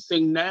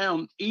noticing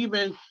now,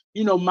 even,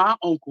 my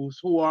uncles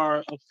who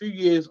are a few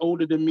years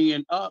older than me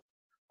and up,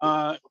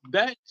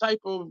 that type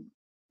of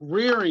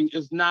rearing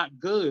is not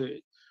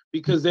good,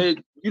 because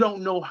you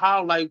don't know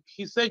how, like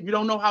he said, you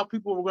don't know how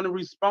people are going to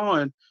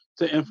respond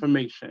to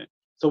information.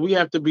 So we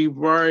have to be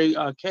very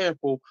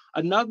careful.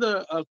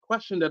 Another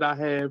question that I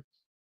have,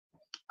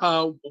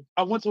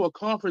 I went to a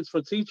conference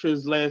for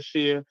teachers last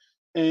year,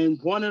 and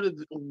one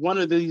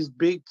of these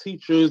big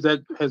teachers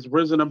that has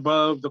risen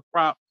above the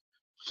crop,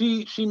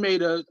 she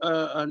made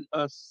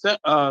a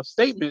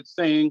statement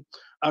saying,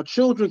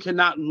 children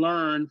cannot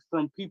learn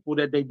from people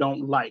that they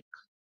don't like.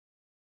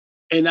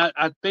 And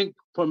I think,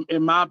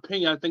 in my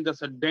opinion, I think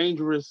that's a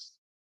dangerous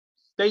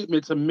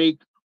statement to make,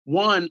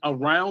 one,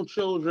 around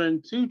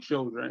children, to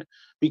children,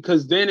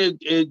 because then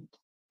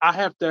I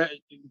have to,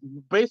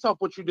 based off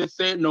what you just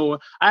said, Noah,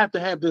 I have to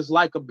have this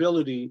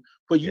likability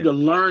for you to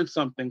learn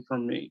something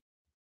from me.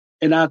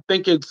 And I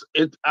think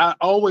I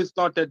always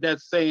thought that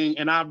saying,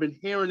 and I've been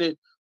hearing it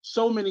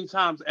so many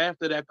times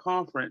after that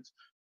conference,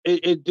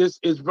 it just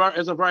is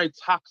a very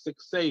toxic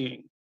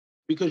saying,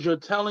 because you're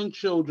telling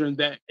children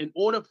that in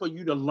order for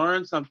you to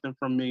learn something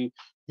from me,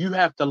 you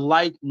have to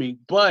like me,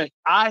 but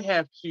I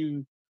have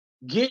to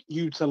get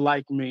you to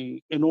like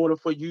me in order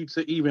for you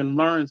to even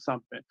learn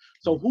something.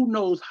 So who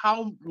knows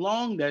how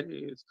long that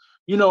is?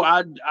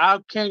 I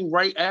came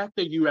right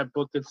after you at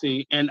Booker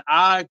T, and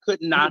I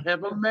could not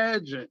have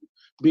imagined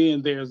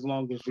being there as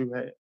long as you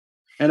had.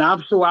 And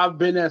I'm sure I've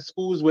been at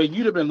schools where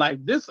you'd have been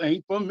like, this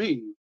ain't for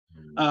me.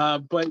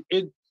 But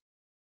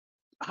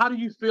how do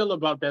you feel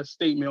about that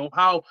statement?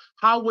 How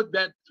would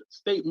that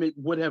statement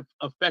would have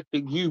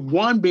affected you,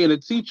 one, being a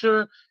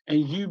teacher,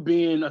 and you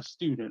being a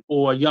student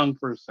or a young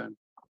person?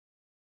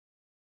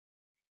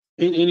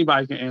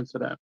 Anybody can answer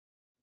that.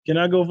 Can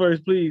I go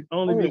first, please?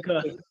 Only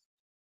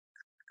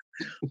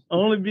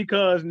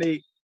because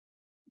Nate.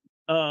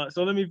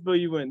 So let me fill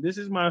you in. This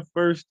is my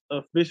first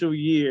official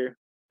year,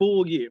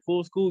 full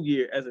school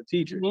year as a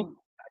teacher.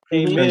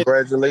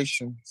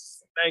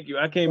 Congratulations. Thank you.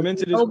 I came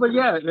into this.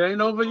 It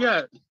ain't over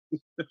yet.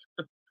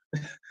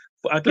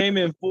 I came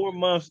in 4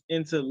 months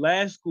into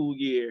last school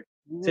year,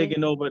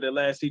 taking over the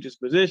last teacher's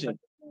position.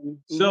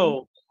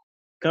 So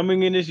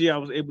coming in this year, I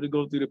was able to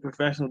go through the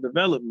professional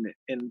development.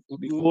 And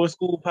before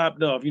school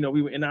popped off,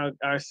 we were in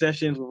our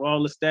sessions with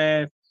all the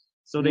staff.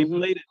 So they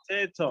played a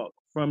TED Talk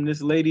from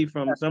this lady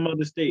from some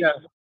other state. Yeah.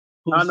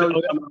 I know.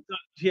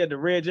 She had the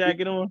red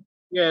jacket on.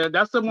 Yeah,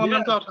 that's the one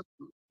I'm talking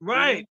about.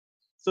 Right.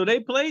 So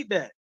they played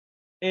that.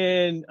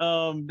 And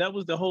that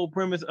was the whole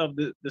premise of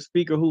the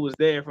speaker who was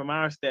there from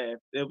our staff.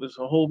 It was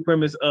the whole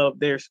premise of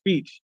their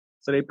speech.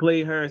 So they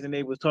played hers, and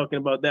they was talking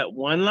about that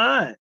one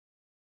line.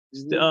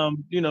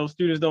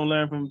 Students don't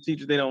learn from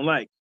teachers they don't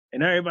like.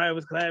 And everybody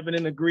was clapping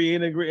and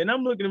agreeing. And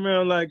I'm looking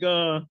around like,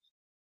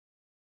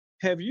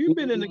 have you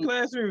been in the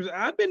classrooms?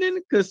 I've been in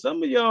it, because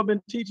some of y'all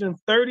been teaching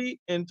 30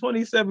 and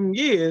 27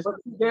 years. But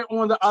they're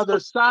on the other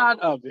side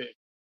of it.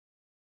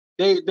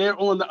 They're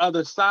on the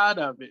other side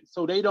of it.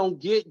 So they don't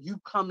get you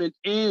coming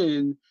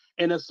in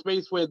a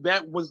space where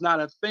that was not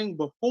a thing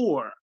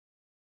before.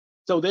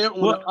 So they're on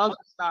the other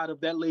side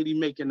of that lady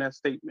making that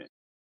statement.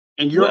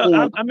 And you're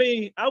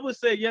I would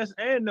say yes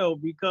and no,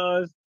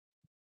 because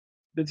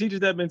the teachers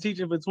that have been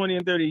teaching for 20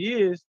 and 30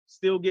 years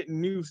still getting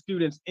new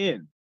students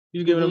in.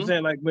 You get what I'm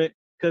saying? Like,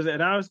 because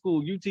at our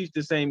school, you teach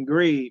the same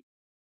grade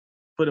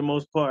for the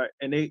most part,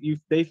 and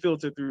they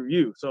filter through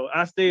you. So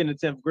I stay in the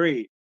 10th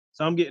grade.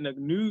 So I'm getting a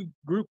new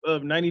group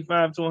of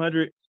 95 to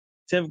 100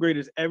 10th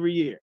graders every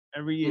year.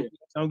 So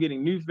I'm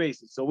getting new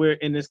faces. So we're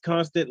in this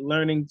constant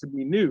learning to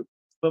be new.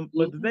 But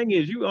the thing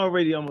is, you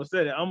already almost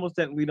said it. I almost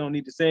technically don't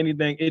need to say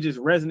anything. It just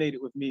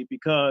resonated with me,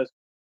 because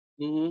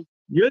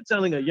you're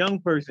telling a young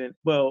person,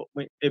 well,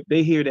 if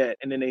they hear that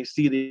and then they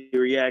see the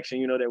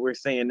reaction, that we're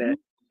saying that,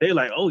 they're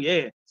like, oh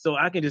yeah. So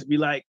I can just be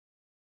like,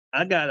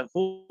 I got a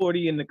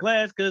 40 in the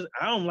class because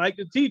I don't like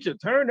the teacher.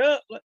 Turn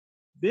up.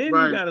 Then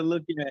you got to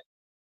look at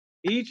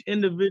each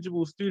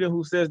individual student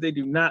who says they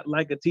do not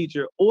like a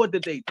teacher, or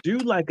that they do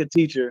like a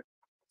teacher,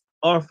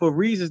 are for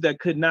reasons that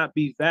could not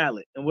be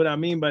valid. And what I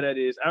mean by that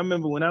is, I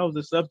remember when I was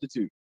a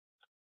substitute,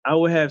 I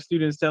would have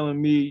students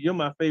telling me, you're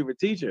my favorite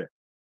teacher.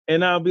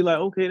 And I'll be like,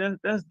 okay,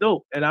 that's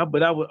dope.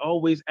 But I would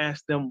always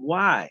ask them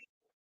why.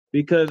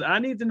 Because I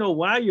need to know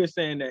why you're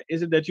saying that.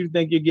 Is it that you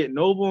think you're getting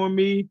over on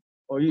me?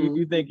 Or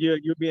you think you're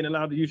being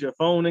allowed to use your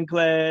phone in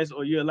class,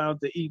 or you're allowed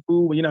to eat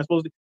food when you're not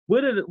supposed to?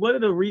 What are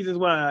the reasons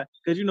why?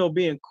 Because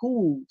being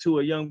cool to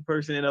a young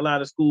person in a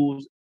lot of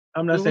schools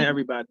I'm not saying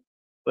everybody,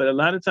 but a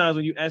lot of times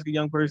when you ask a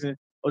young person,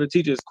 or the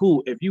teacher is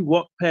cool, if you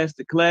walk past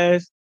the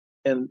class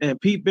and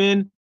peep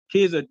in,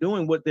 kids are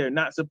doing what they're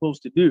not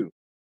supposed to do.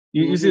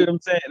 You see what I'm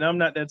saying? And I'm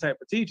not that type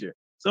of teacher.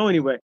 So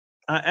anyway,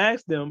 I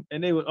asked them,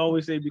 and they would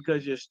always say,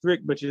 because you're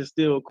strict, but you're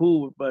still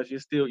cool with us, you're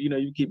still,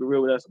 you keep it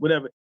real with us,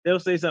 whatever. They'll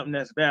say something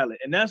that's valid.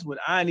 And that's what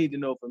I need to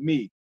know for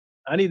me.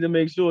 I need to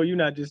make sure you're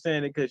not just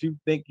saying it because you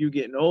think you're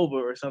getting over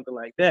or something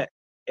like that.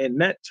 And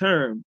that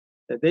term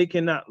that they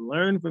cannot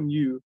learn from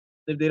you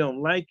if they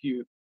don't like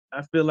you,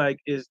 I feel like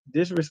is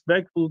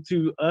disrespectful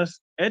to us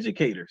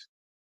educators,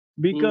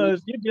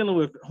 because you're dealing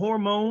with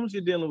hormones,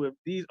 you're dealing with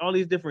all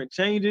these different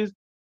changes,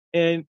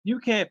 and you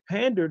can't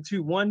pander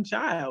to one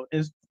child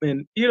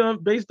and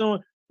based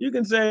on, you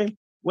can say,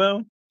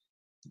 well,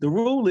 the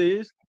rule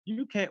is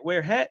you can't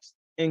wear hats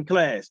in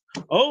class.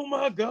 Oh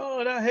my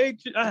God, I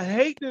hate you. I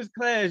hate this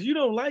class. You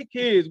don't like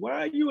kids.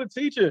 Why are you a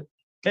teacher?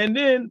 And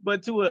then,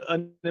 but to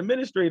an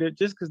administrator,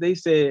 just because they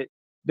said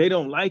they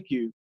don't like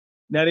you,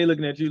 now they're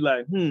looking at you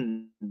like,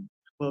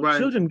 well,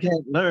 children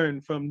can't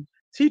learn from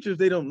teachers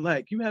they don't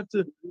like. You have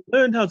to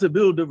learn how to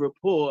build a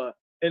rapport.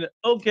 And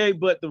okay,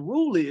 but the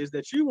rule is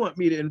that you want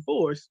me to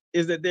enforce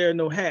is that there are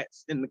no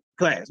hats in the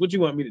class. What you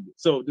want me to do?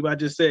 So do I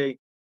just say,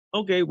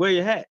 okay, wear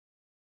your hat?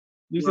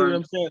 You see what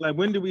I'm saying? Like,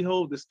 when do we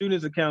hold the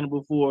students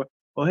accountable for,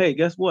 oh, hey,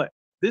 guess what?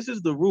 This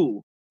is the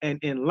rule. And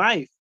in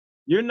life,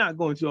 you're not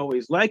going to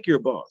always like your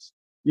boss.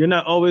 You're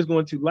not always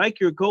going to like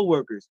your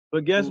coworkers.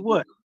 But guess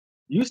what?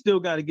 You still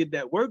got to get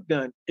that work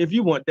done if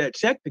you want that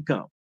check to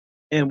come.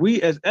 And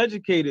we as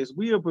educators,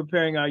 we are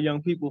preparing our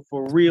young people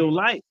for real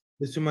life.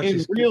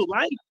 In real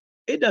life,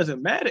 it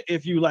doesn't matter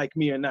if you like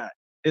me or not,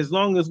 as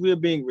long as we're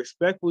being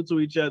respectful to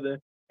each other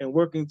and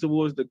working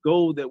towards the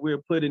goal that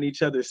we're putting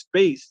each other's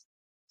space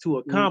to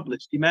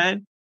accomplish,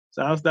 man.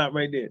 So I'll stop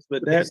right there.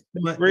 But that's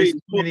great.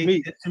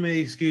 Too many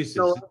excuses.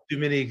 Too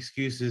many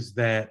excuses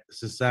that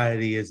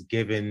society has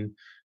given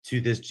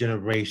to this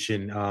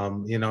generation.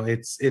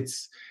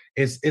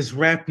 It's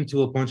wrapped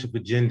into a bunch of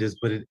agendas,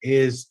 but it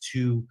is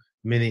too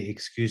many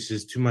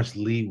excuses, too much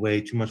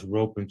leeway, too much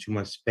rope, and too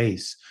much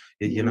space.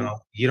 You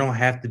don't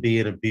have to be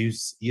an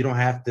abuse. You don't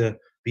have to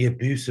be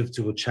abusive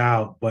to a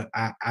child. But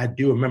I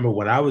do remember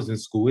when I was in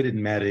school, it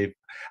didn't matter if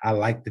I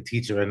liked the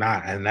teacher or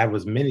not. And that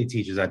was many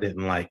teachers I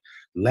didn't like.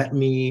 Let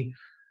me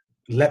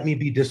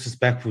be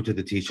disrespectful to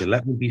the teacher.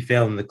 Let me be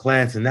failing the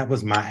class. And that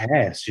was my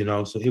ass,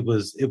 So it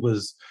was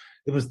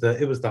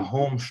the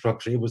home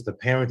structure. It was the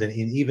parent, and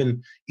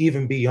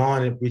even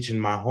beyond it reaching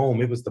my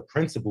home, it was the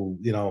principal,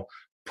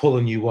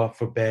 pulling you up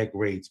for bad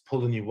grades,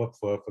 pulling you up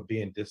for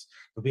being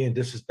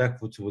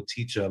disrespectful to a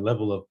teacher, a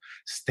level of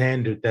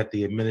standard that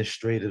the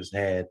administrators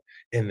had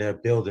in their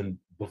building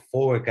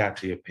before it got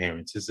to your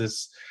parents.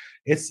 It's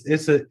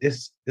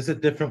a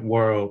different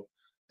world.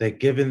 They're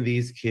giving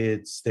these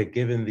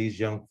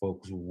young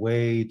folks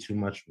way too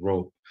much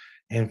rope.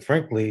 And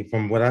frankly,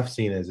 from what I've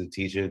seen as a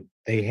teacher,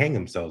 they hang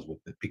themselves with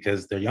it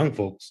because they're young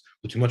folks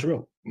with too much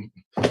rope.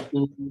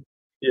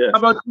 Yeah. How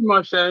about you,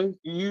 Marsha?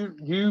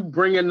 You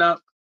bringing up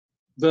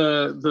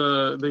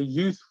the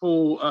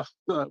youthful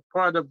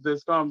part of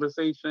this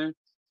conversation.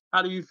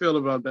 How do you feel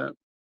about that?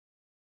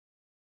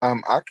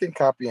 I can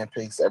copy and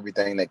paste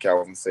everything that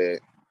Calvin said.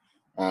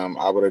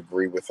 I would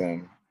agree with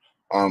him.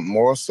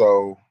 More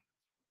so,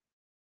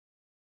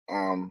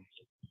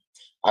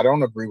 I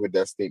don't agree with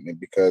that statement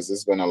because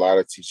there's been a lot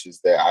of teachers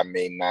that I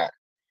may not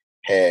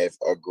have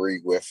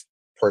agreed with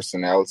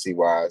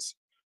personality-wise,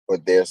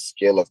 but their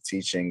skill of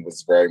teaching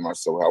was very much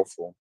so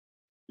helpful.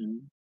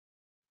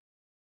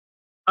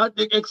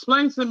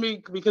 Explain to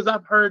me, because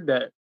I've heard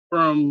that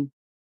from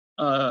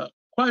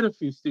quite a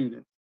few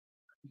students.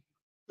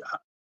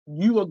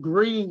 You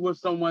agreeing with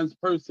someone's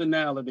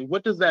personality,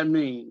 what does that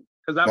mean?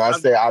 Because I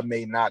say I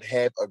may not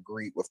have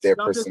agreed with their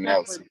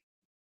personality.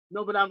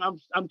 No, but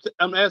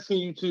I'm asking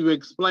you to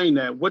explain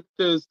that. What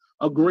does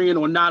agreeing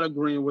or not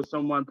agreeing with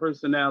someone's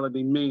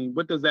personality mean?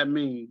 What does that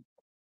mean?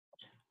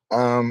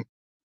 Well,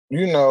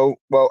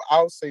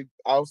 I'll say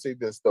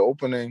this: the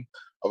opening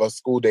of a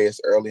school day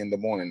is early in the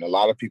morning. A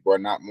lot of people are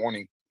not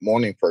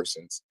morning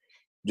persons.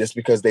 Just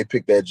because they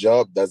pick that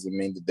job doesn't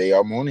mean that they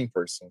are morning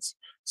persons.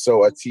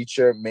 So a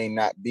teacher may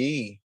not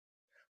be,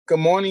 good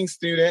morning,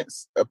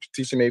 students. A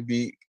teacher may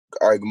be,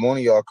 all right, good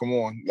morning, y'all. Come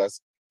on,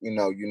 let's,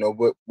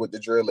 what the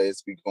drill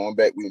is. We going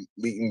back, we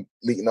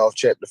leading off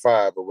chapter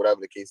 5 or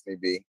whatever the case may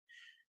be.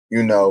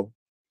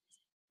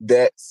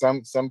 That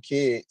some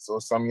kids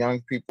or some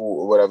young people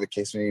or whatever the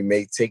case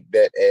may take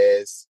that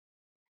as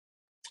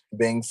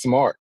being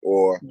smart,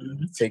 or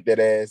take that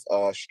as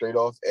a straight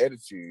off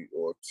attitude,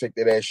 or take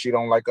that as she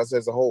don't like us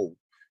as a whole.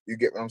 You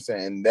get what I'm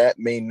saying? That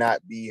may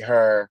not be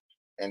her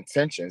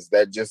intentions.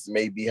 That just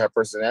may be her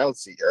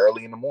personality.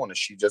 Early in the morning,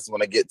 she just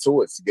want to get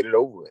to it, to get it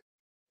over with.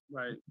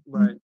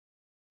 Right.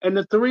 And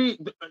the three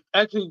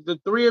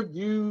of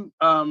you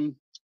kind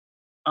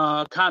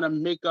of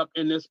make up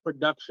in this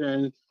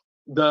production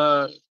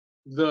the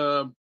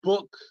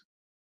book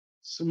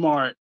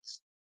smart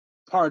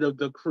part of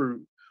the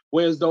crew.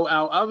 Whereas though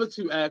our other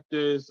two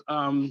actors,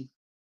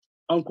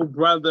 Uncle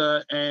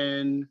Brother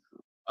and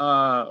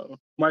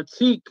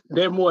Martique,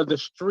 they're more the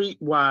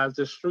street-wise,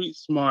 the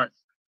street-smart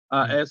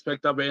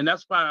aspect of it. And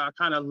that's why I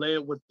kind of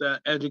led with the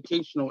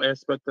educational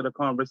aspect of the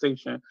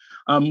conversation.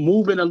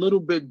 Moving a little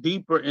bit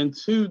deeper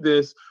into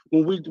this,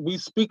 when we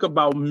speak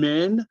about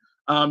men,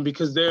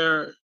 because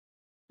the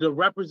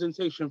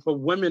representation for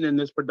women in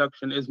this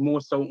production is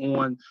more so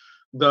on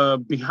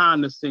the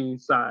behind the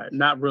scenes side,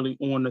 not really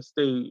on the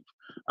stage.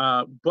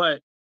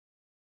 But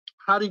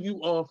how do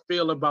you all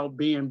feel about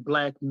being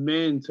Black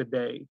men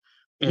today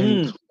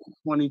in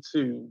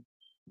 2022?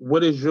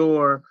 What is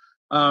your,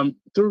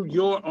 through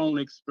your own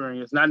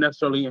experience, not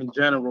necessarily in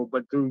general,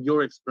 but through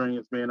your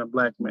experience being a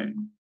Black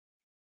man?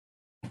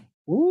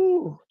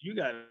 Ooh, you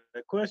got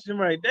a question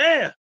right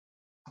there.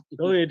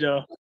 Go ahead,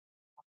 y'all.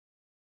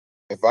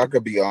 If I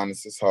could be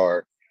honest, it's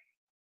hard.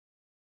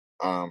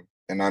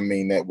 And I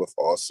mean that with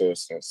all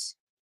seriousness.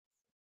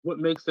 What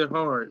makes it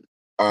hard?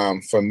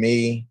 For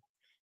me,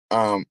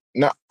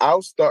 now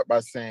I'll start by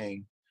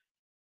saying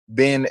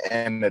being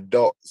an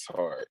adult is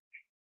hard.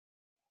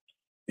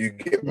 You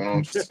get what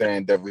I'm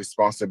saying? The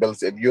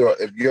responsibility. If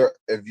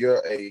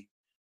you're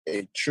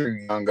a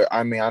true younger,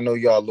 I mean, I know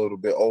y'all a little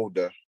bit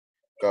older.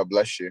 God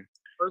bless you.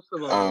 First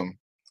of all,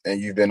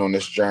 and you've been on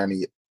this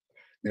journey.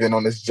 You've been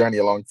on this journey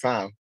a long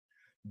time.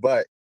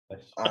 But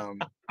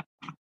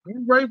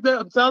you right there,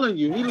 I'm telling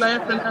you, he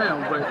laughing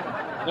now, but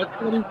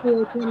that's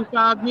 24,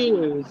 25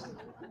 years.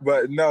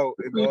 But no,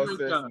 in all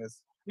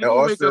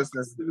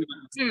seriousness,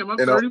 damn, I'm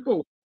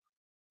 34.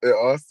 In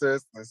all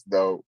seriousness,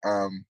 though,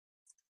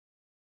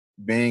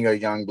 being a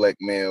young Black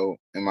male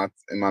in my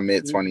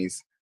mid-20s,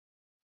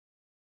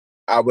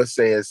 I would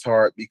say it's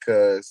hard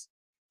because,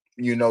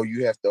 you know,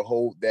 you have to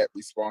hold that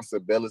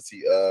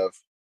responsibility of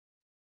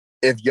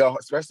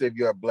especially if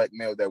you're a Black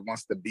male that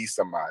wants to be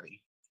somebody,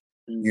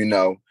 you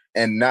know,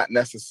 and not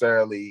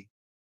necessarily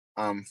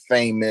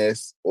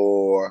famous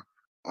or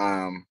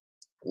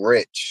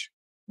rich,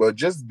 but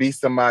just be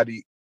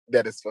somebody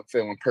that is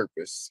fulfilling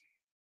purpose.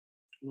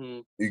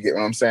 You get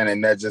what I'm saying?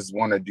 And that just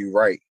want to do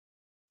right.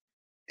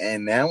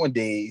 And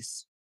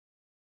nowadays,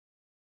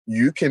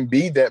 you can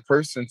be that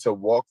person to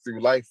walk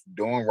through life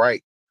doing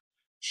right,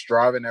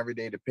 striving every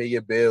day to pay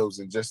your bills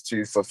and just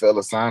to fulfill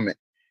assignment.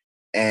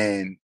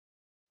 And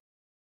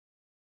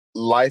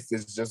life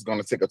is just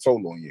going to take a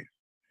toll on you,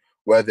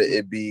 whether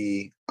it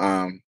be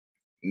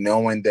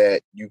knowing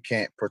that you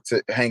can't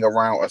hang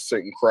around a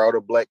certain crowd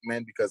of Black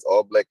men because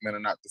all Black men are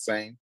not the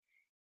same.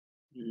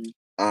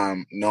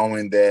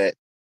 Knowing that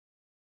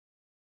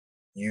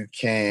you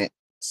can't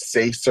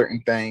say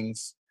certain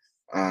things.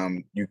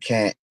 You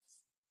can't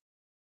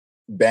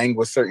bang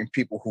with certain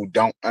people who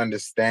don't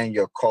understand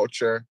your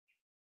culture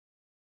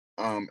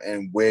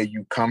and where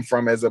you come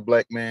from as a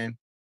Black man.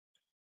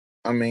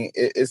 I mean,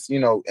 it's, you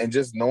know, and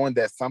just knowing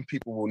that some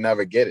people will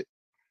never get it.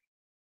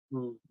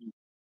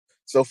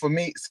 So for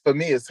me,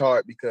 it's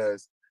hard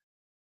because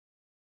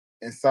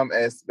in some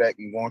aspect,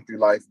 I'm going through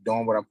life,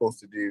 doing what I'm supposed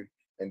to do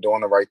and doing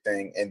the right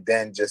thing. And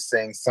then just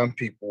saying some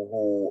people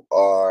who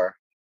are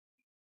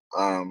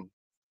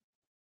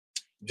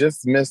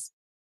just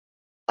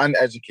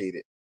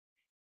uneducated,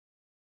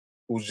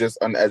 who's just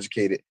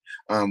uneducated,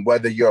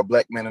 whether you're a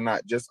Black man or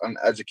not, just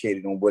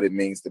uneducated on what it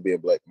means to be a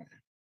Black man.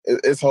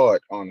 It's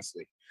hard,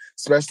 honestly,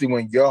 especially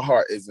when your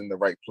heart is in the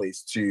right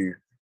place to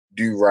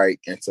do right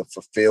and to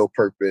fulfill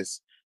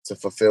purpose, to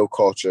fulfill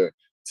culture,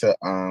 to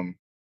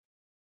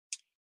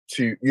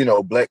you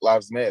know, Black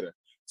Lives Matter,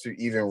 to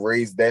even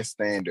raise that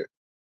standard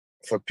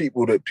for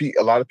people that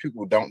a lot of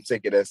people don't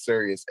take it as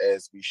serious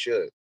as we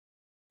should.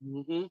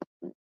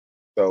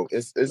 So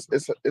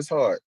it's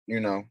hard, you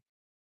know.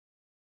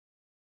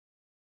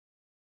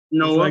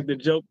 No, it's like the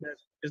joke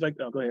it's like,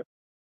 go ahead.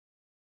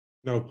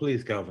 No,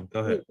 please, Calvin, go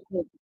ahead.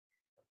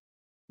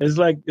 It's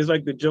like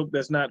the joke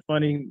that's not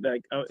funny.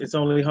 Like it's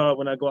only hard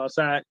when I go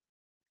outside.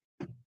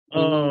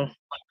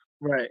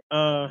 Right.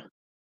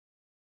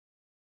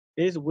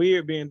 It's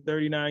weird being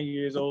 39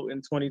 years old in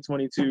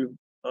 2022.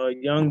 A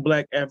young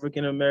Black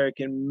African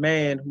American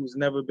man who's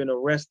never been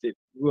arrested,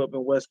 grew up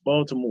in West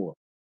Baltimore.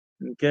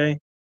 Okay.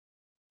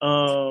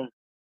 To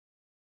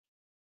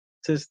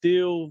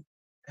still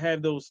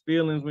have those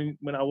feelings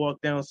when I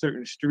walk down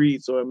certain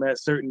streets or I'm at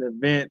certain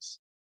events,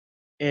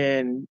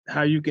 and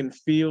how you can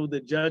feel the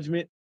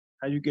judgment,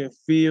 how you can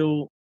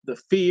feel the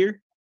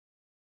fear.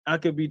 I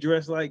could be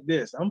dressed like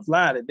this. I'm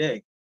fly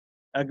today.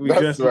 I could be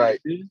dressed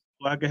like this,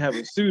 or I could have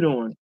a suit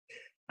on.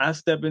 I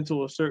step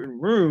into a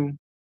certain room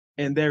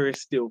and there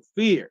is still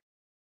fear.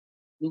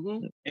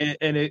 And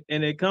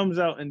it comes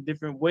out in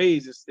different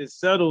ways. It's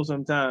subtle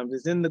sometimes.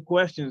 It's in the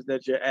questions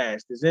that you're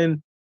asked. It's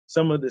in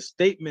some of the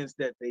statements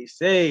that they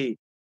say.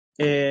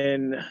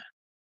 And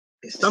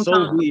it's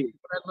sometimes so weird.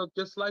 That look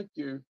just like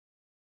you.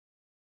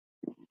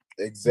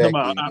 Exactly.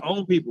 About our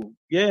own people.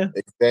 Yeah.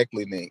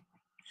 Exactly, Nate.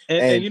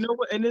 And you know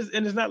what? And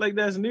it's not like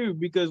that's new,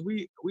 because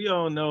we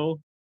all know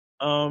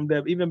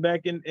that even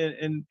back in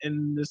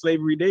the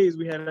slavery days,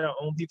 we had our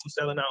own people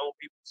selling our own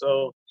people.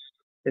 So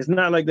it's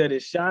not like that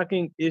it's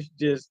shocking. It's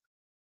just,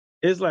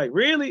 it's like,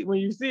 really, when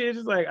you see it, it's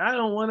just like, I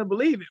don't want to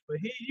believe it, but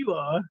here you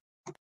are.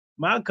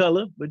 my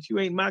color, but you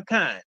ain't my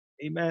kind.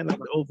 Amen. Like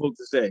the old folks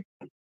would say.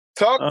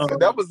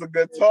 That was a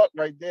good talk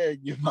right there.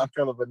 You're my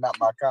color, but not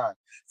my kind.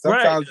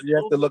 Sometimes you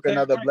have to look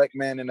another black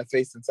man in the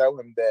face and tell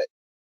him that,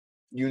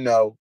 you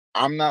know,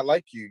 I'm not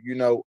like you. You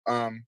know,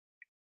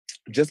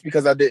 just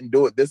because I didn't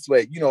do it this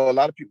way. You know, a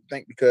lot of people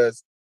think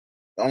because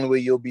the only way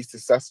you'll be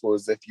successful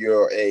is if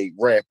you're a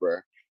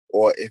rapper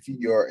or if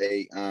you're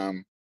a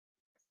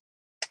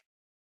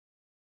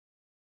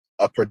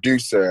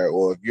producer,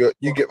 or if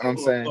you get what I'm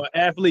saying? Or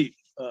athlete,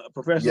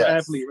 professional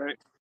athlete, right?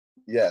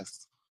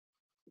 Yes.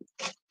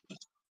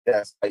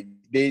 Yes. Like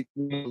a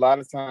lot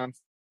of times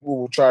people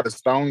will try to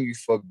stone you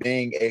for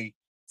being a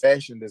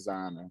fashion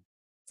designer,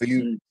 for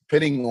you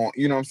putting on,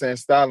 you know what I'm saying,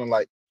 styling.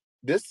 Like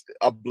this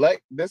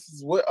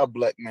is what a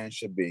black man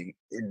should be.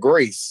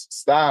 Grace,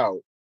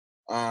 style,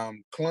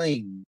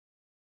 clean.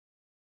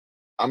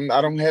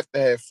 I don't have to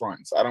have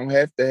fronts. I don't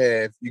have to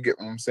have, you get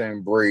what I'm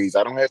saying, braids.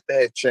 I don't have to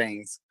have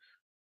chains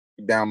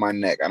down my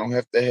neck. I don't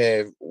have to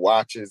have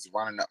watches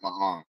running up my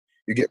arm.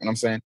 You get what I'm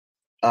saying?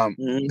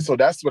 So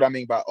that's what I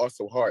mean by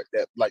also heart,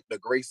 that like the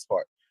grace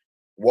part,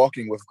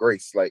 walking with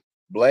grace. Like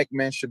black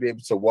men should be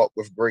able to walk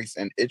with grace,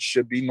 and it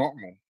should be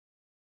normal.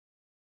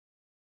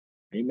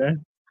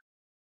 Amen.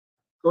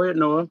 Go ahead,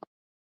 Noah.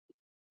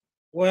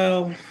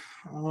 Well,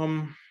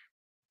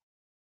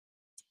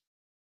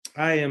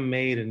 I am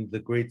made in the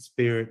great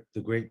spirit,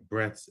 the great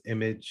breath's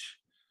image.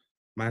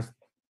 My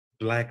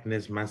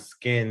blackness, my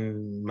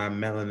skin, my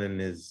melanin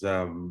is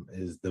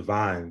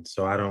divine.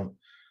 So I don't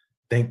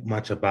think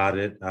much about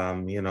it.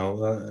 You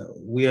know,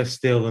 we are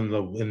still in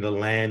the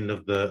land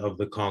of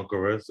the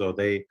conqueror. So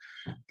the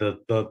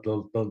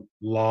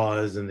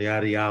laws and the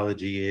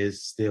ideology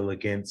is still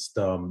against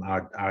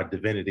our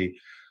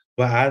divinity.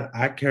 But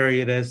I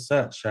carry it as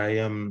such. I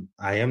am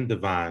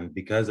divine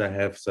because I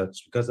have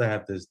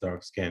this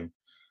dark skin.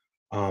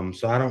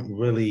 So I don't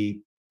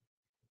really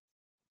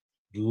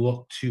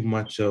look too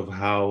much of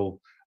how,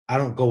 I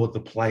don't go with the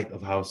plight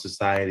of how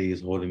society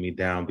is holding me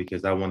down,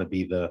 because I want to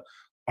be the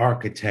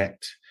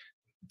architect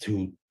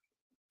to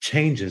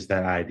changes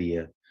that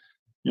idea,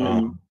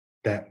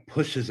 that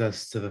pushes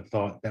us to the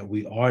thought that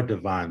we are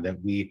divine,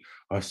 that we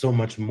are so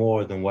much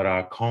more than what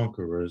our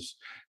conquerors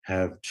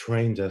have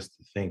trained us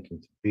to think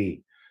and to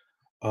be.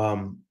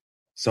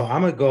 So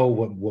I'm gonna go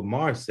what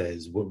Mars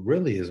says. What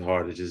really is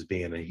hard is just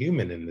being a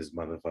human in this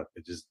motherfucker,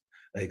 just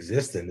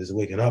existing, just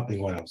waking up and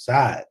going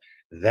outside.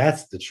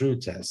 That's the true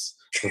test.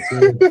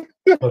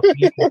 But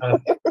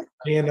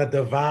being a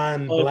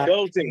divine black,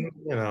 you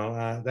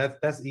know,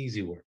 that's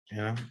easy work. You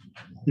know.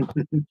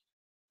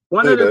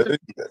 One of the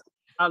things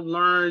I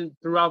learned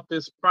throughout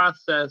this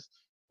process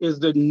is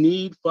the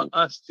need for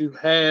us to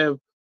have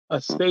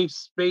a safe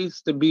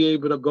space to be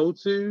able to go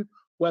to,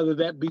 whether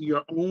that be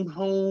your own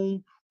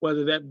home,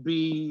 whether that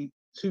be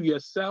to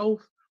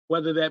yourself,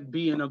 whether that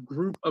be in a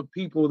group of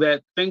people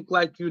that think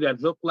like you, that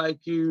look like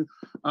you,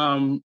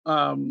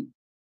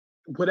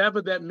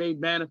 whatever that may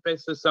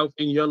manifest itself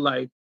in your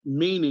life,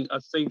 meaning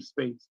a safe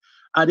space.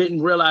 I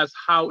didn't realize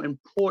how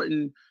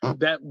important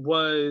that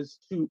was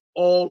to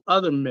all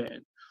other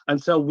men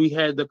until we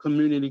had the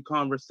community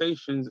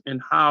conversations,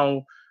 and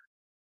how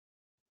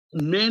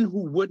men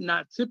who would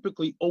not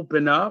typically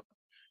open up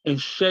and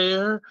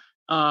share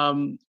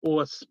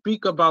or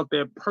speak about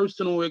their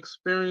personal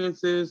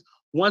experiences.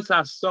 Once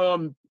I saw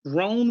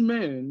grown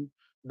men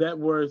that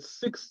were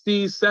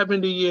 60,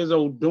 70 years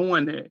old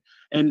doing it,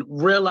 and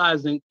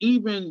realizing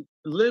even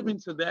living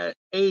to that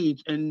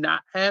age and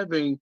not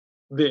having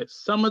this.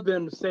 Some of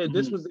them said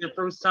this was their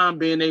first time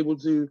being able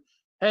to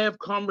have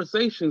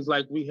conversations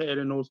like we had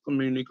in those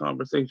community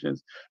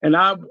conversations. And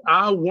I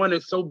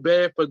wanted so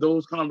bad for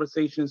those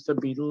conversations to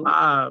be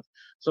live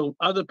so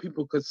other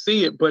people could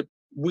see it, but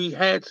we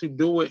had to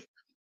do it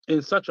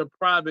in such a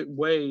private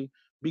way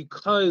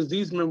because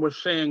these men were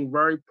sharing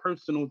very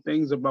personal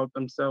things about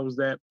themselves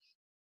that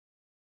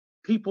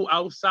people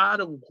outside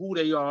of who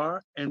they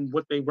are and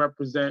what they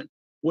represent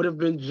would have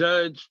been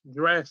judged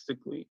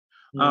drastically.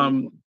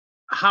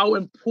 How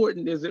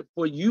important is it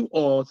for you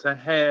all to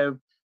have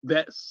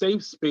that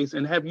safe space,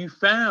 and have you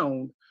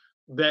found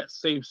that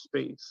safe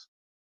space?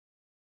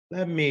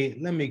 Let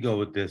me go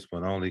with this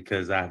one only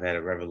because I've had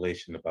a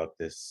revelation about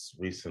this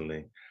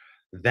recently.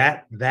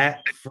 That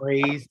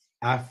phrase,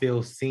 "I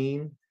feel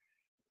seen,"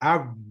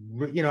 I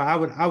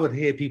would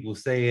hear people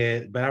say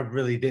it, but I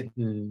really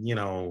didn't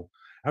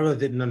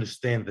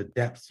understand the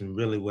depths and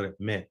really what it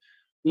meant.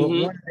 But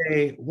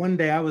one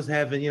day I was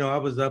having, I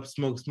was up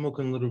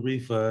smoking a little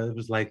reefer. It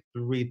was like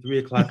 3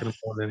 o'clock in the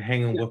morning,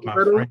 hanging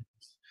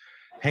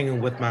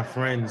with my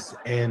friends,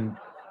 and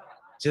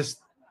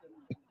just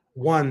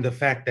the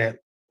fact that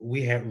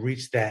we had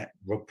reached that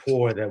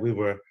rapport, that we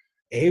were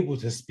able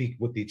to speak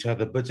with each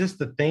other, but just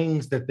the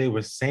things that they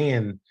were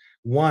saying,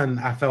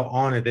 I felt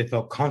honored. They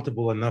felt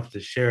comfortable enough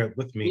to share it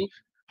with me.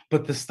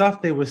 But the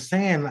stuff they were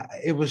saying,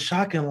 it was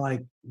shocking.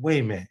 Like, wait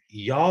a minute,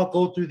 y'all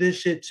go through this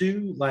shit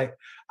too? Like,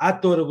 I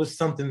thought it was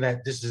something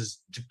that this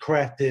is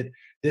crafted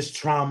this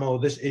trauma or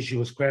this issue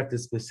was crafted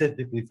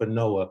specifically for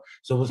Noah.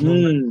 So it was no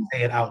way to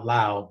say it out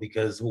loud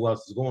because who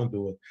else is going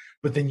through it?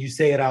 But then you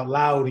say it out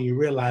loud and you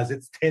realize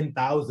it's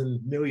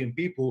 10,000 million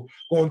people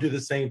going through the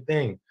same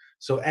thing.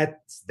 So at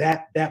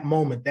that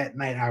moment, that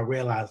night, I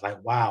realized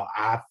like, wow,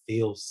 I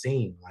feel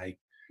seen. Like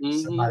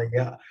somebody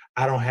else,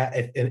 I don't have,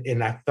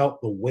 and I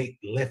felt the weight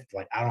lift.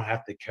 Like I don't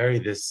have to carry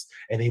this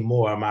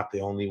anymore. I'm not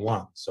the only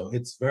one. So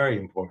it's very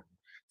important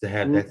to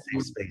have that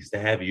safe space, to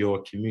have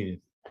your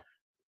community.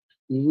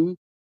 You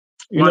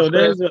know,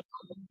 there's a.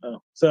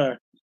 Oh, sorry.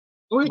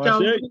 Go ahead,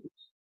 Calvin.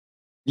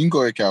 You can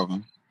go ahead,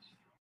 Calvin.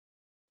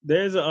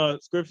 There's a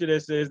scripture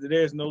that says that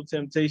there's no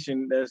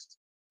temptation that's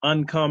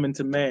uncommon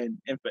to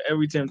man, and for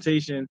every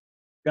temptation,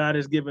 God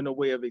has given a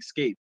way of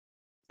escape.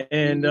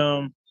 And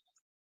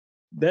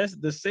that's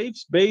the safe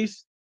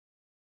space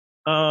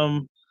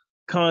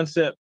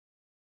concept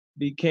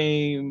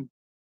became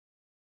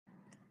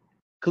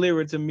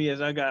clearer to me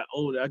as I got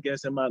older. I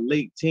guess in my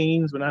late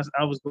teens, when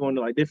I was going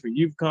to like different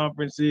youth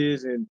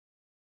conferences and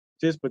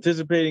just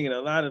participating in a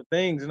lot of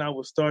things, and I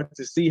would start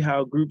to see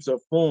how groups are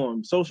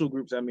formed, social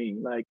groups. I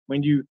mean, like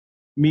when you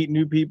meet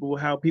new people,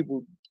 how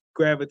people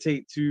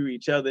gravitate to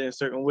each other in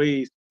certain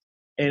ways.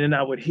 And then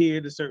I would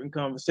hear the certain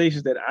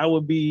conversations that I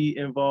would be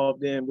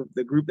involved in with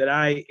the group that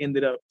I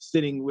ended up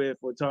sitting with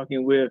or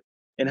talking with,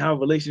 and how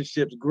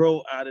relationships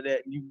grow out of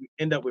that. You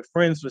end up with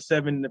friends for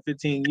 7 to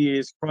 15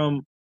 years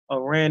from a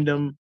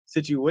random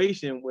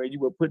situation where you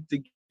were put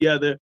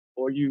together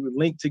or you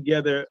linked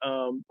together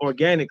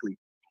organically.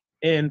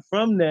 And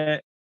from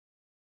that,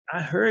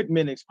 I heard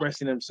men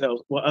expressing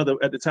themselves, well,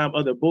 at the time,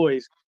 other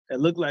boys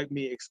that looked like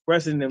me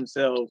expressing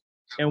themselves.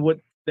 And what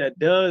that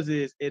does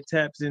is it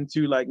taps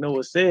into, like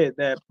Noah said,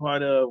 that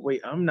part of,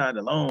 wait, I'm not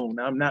alone.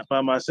 I'm not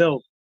by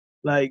myself.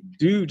 Like,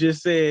 dude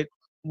just said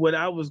what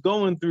I was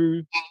going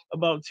through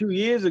about 2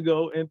 years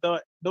ago and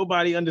thought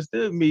nobody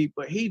understood me,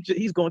 but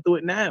he's going through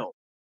it now.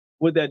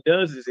 What that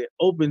does is it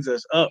opens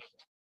us up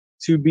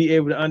to be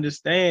able to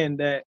understand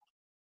that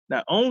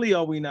not only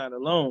are we not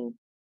alone,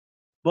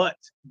 but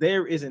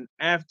there is an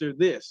after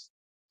this.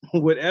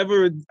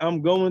 Whatever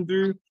I'm going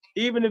through,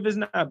 even if it's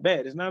not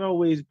bad, it's not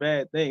always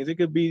bad things. It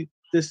could be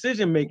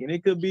decision making.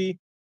 It could be,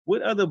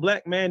 what other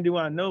Black man do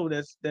I know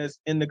that's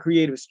in the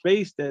creative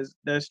space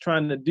that's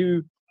trying to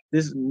do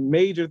this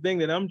major thing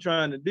that I'm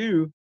trying to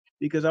do,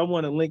 because I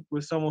want to link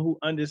with someone who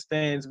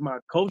understands my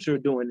culture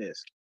doing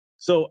this.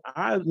 So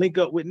I link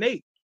up with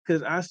Nate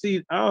because I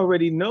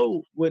already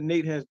know what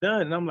Nate has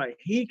done, and I'm like,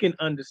 he can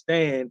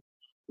understand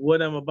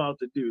what I'm about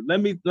to do.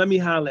 Let me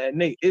holler at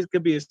Nate. It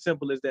could be as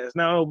simple as that. It's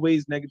not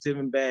always negative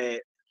and bad.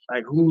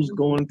 Like who's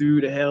going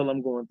through the hell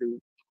I'm going through.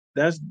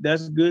 That's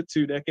good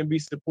too. That can be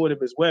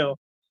supportive as well.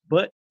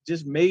 But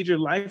just major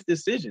life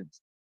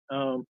decisions.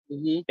 And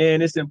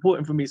it's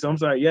important for me. So I'm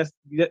sorry. Yes,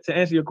 to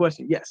answer your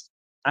question, yes,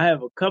 I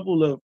have a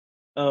couple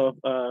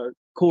of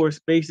core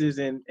spaces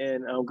and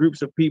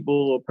groups of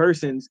people or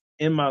persons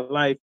in my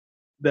life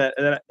that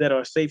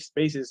are safe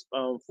spaces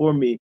for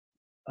me.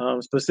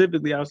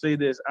 Specifically, I'll say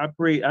this: I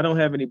pray. I don't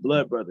have any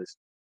blood brothers,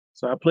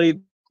 so I pray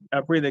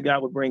that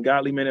God would bring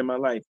godly men in my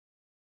life.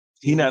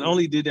 He not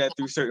only did that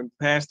through certain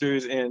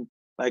pastors and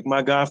like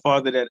my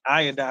godfather that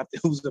I adopted,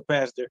 who's a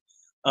pastor,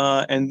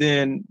 and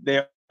then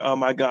there are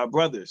my god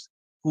brothers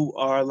who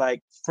are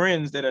like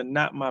friends that are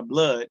not my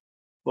blood,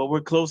 but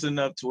we're close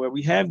enough to where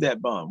we have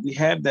that bond, we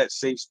have that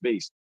safe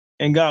space,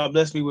 and God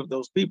bless me with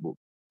those people.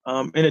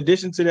 In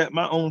addition to that,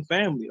 my own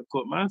family, of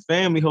course, my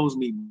family holds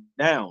me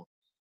down.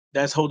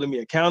 That's holding me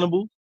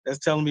accountable. That's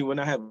telling me when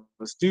I have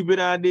a stupid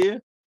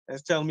idea.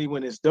 That's telling me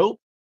when it's dope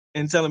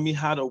and telling me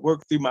how to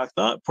work through my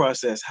thought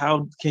process.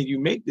 How can you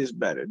make this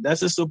better?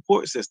 That's a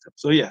support system.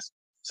 So yes,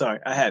 sorry,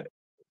 I have it.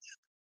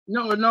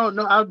 No.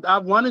 I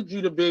wanted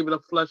you to be able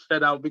to flesh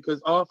that out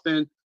because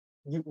often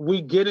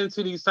we get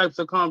into these types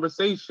of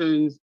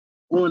conversations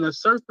on a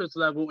surface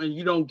level and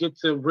you don't get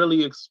to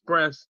really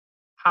express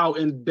how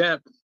in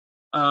depth,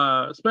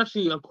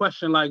 especially a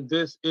question like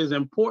this is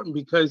important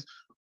because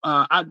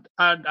I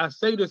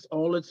say this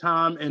all the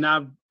time, and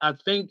I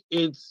think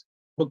it's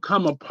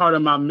become a part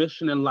of my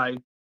mission in life.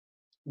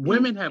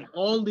 Women have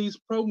all these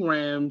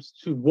programs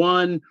to,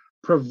 one,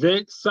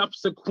 prevent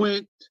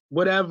subsequent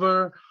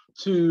whatever,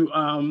 to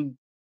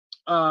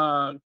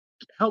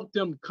help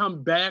them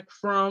come back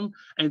from.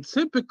 And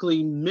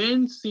typically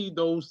men see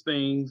those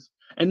things,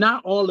 and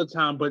not all the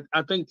time, but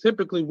I think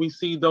typically we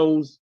see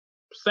those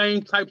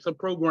same types of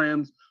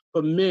programs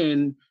for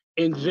men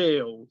in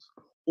jails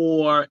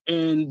or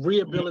in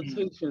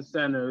rehabilitation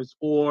centers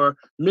or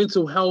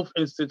mental health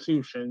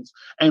institutions,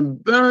 and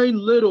very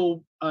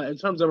little in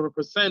terms of a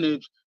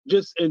percentage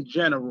just in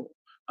general.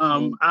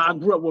 I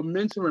grew up with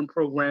mentoring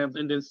programs,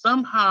 and then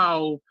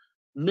somehow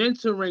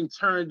mentoring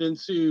turned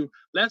into,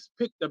 let's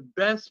pick the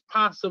best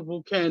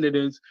possible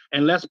candidates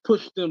and let's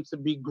push them to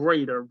be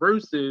greater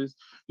versus,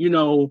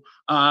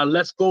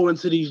 let's go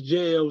into these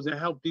jails and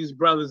help these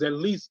brothers at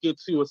least get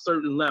to a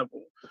certain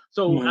level.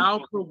 So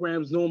our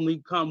programs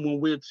normally come when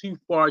we're too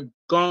far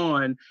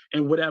gone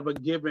in whatever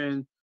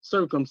given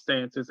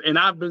circumstances. And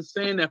I've been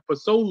saying that for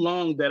so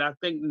long that I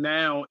think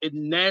now it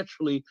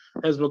naturally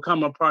has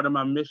become a part of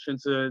my mission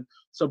to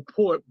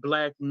support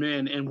Black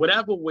men in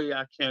whatever way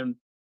I can.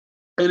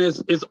 And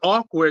it's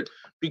awkward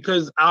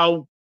because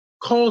I'll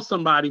call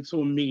somebody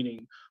to a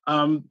meeting.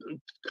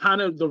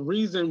 Kind of the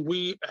reason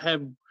we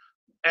have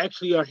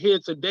actually are here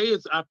today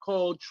is I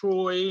called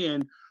Troy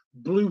and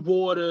Blue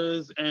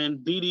Waters and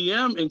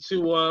DDM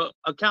into a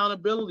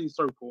accountability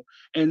circle.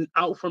 And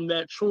out from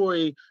that,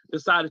 Troy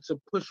decided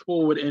to push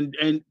forward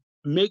and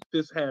make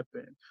this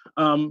happen.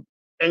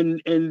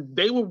 And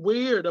they were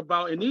weird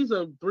about, and these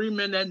are three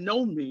men that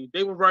know me.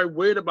 They were very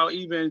weird about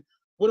even,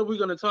 what are we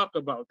going to talk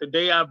about? The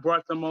day I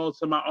brought them all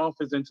to my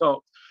office and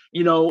talked,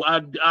 you know,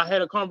 I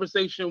had a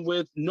conversation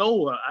with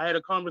Noah. I had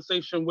a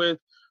conversation with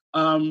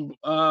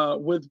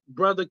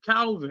Brother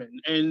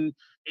Calvin. And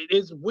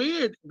it's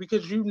weird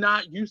because you're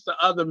not used to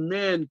other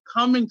men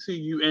coming to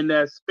you in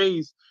that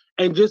space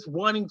and just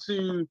wanting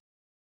to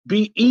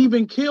be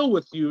even keel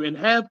with you and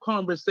have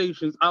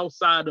conversations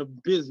outside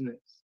of business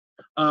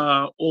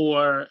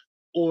or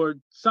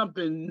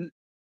something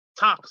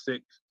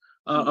toxic,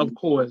 of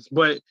course.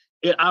 But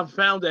I've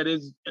found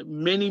that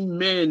many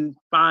men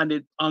find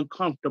it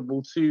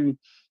uncomfortable to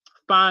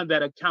find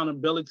that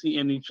accountability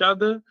in each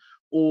other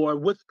or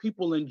with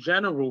people in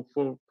general,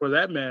 for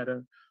that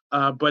matter.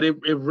 But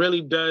it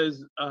really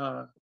does.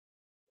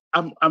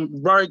 I'm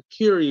very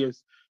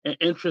curious and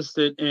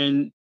interested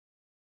in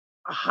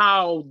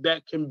how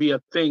that can be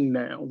a thing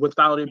now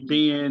without it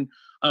being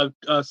a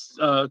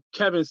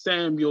Kevin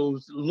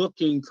Samuels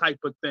looking type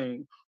of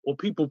thing, or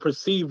people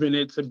perceiving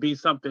it to be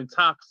something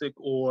toxic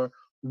or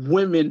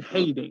women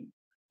hating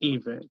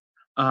even.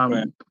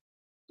 Right.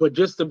 But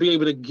just to be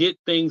able to get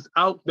things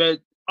out that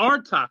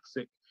are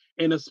toxic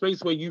in a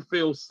space where you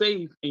feel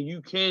safe and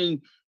you can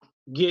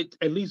get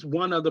at least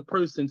one other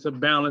person to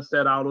balance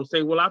that out or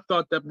say, well, I've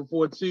thought that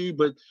before too,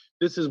 but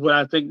this is what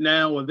I think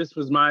now, or this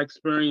was my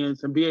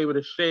experience, and be able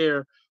to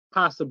share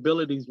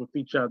possibilities with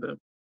each other.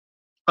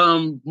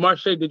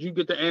 Marche, did you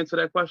get to answer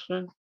that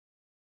question?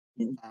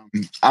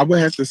 I would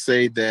have to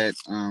say that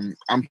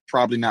I'm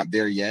probably not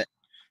there yet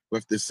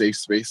with the safe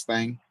space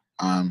thing.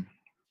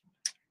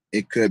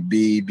 It could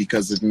be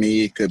because of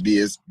me. It could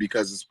be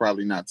because it's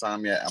probably not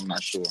time yet. I'm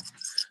not sure,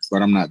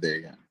 but I'm not there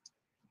yet.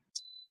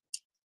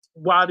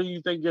 Why do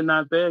you think you're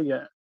not there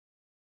yet?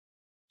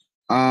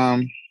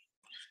 I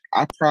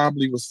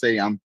probably would say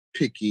I'm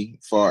picky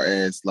as far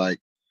as like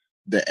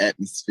the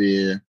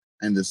atmosphere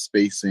and the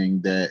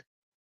spacing that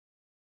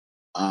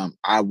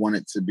I want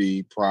it to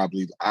be.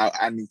 Probably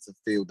I need to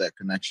feel that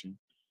connection.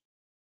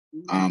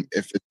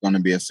 If it's going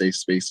to be a safe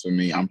space for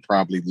me, I'm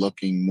probably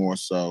looking more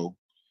so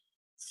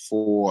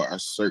for a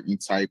certain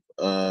type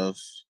of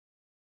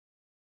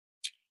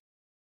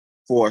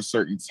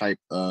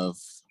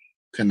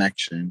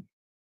connection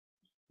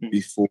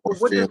before.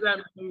 What does that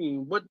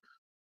mean? What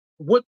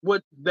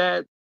would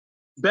that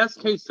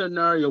best case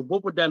scenario?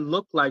 What would that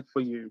look like for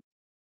you?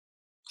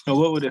 And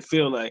what would it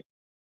feel like?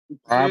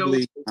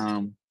 Probably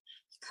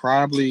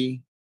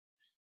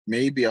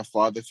maybe a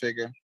father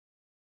figure.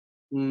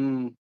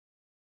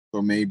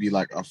 So maybe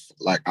like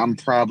I'm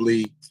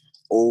probably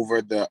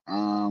over the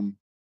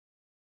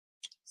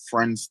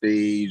friend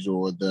stage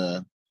or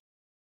the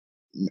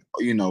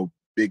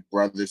big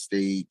brother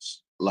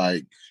stage,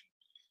 like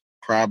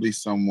probably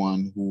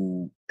someone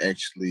who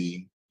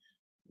actually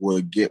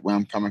would get where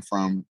I'm coming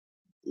from,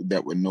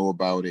 that would know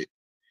about it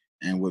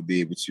and would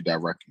be able to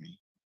direct me.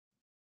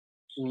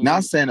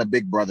 Not saying a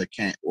big brother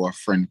can't or a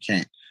friend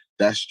can't.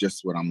 That's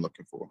just what I'm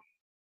looking for.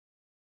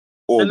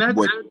 And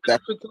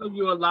that should tell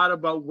you a lot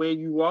about where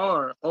you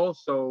are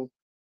also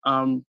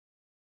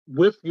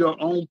with your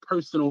own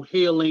personal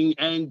healing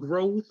and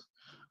growth.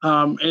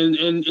 And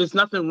it's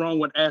nothing wrong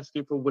with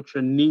asking for what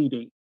you're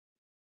needing.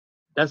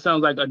 That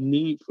sounds like a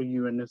need for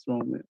you in this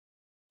moment.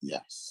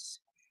 Yes.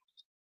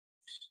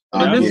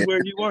 This is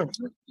where you are.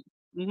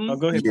 Oh,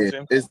 go ahead,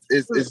 yeah,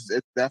 it's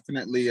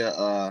definitely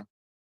a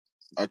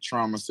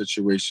trauma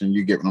situation.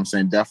 You get what I'm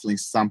saying? Definitely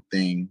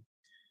something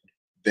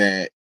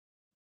that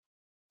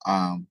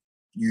I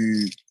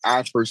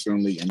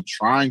personally am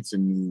trying to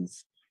move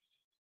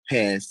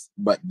past,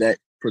 but that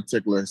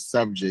particular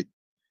subject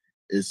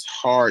is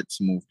hard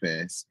to move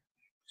past,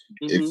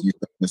 if you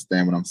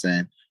understand what I'm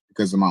saying,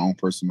 because of my own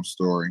personal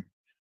story.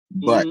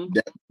 But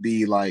that would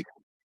be like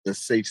the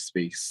safe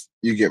space.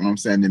 You get what I'm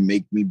saying? To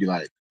make me be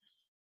like,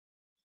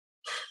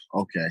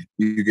 okay,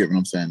 you get what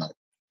I'm saying? Like,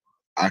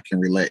 I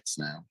can relax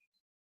now.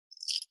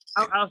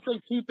 I'll say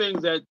two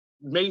things that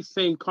may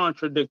seem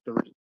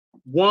contradictory.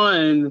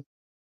 One,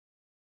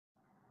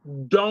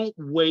 don't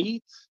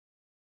wait.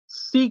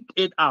 Seek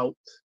it out.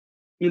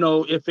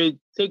 If it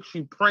takes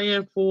you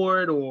praying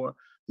for it or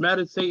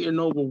meditating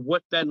over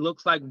what that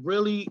looks like,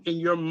 really in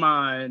your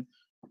mind,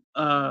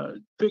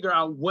 figure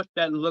out what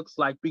that looks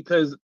like.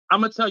 Because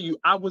I'm going to tell you,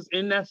 I was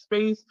in that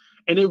space,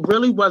 and it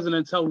really wasn't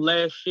until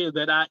last year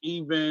that I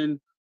even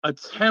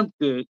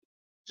attempted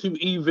to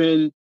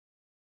even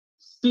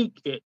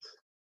seek it.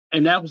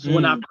 And that was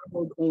when I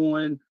called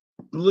on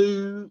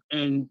Blue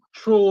and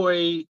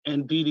Troy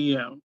and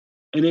DDM.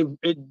 And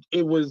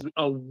it was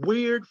a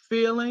weird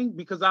feeling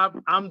because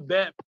I'm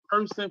that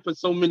person for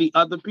so many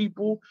other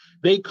people.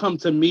 They come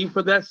to me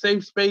for that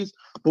safe space.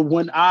 But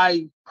when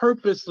I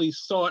purposely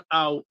sought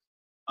out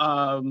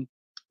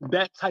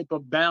that type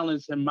of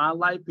balance in my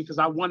life, because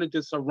I wanted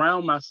to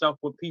surround myself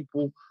with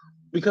people,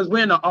 because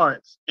we're in the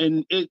arts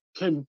and it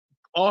can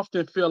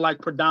often feel like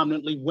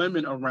predominantly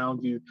women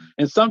around you.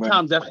 And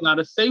sometimes that's not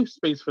a safe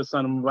space for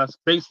some of us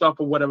based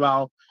off of what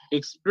our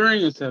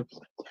experiences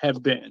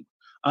have been.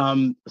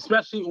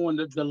 Especially on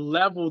the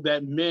level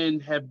that men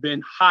have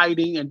been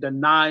hiding and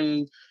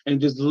denying and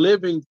just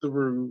living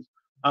through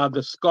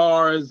the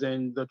scars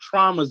and the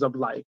traumas of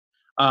life.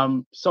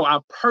 So I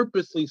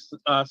purposely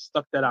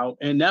stuck that out.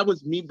 And that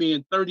was me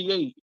being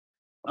 38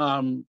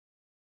 for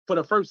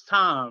the first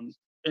time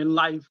in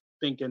life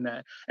thinking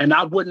that. And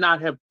I would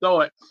not have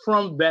thought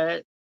from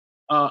that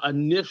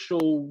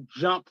initial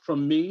jump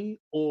from me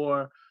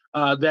or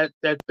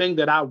that thing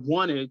that I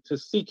wanted to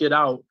seek it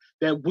out,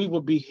 that we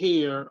would be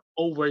here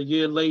over a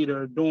year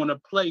later doing a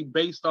play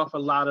based off a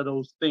lot of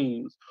those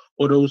themes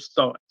or those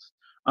thoughts.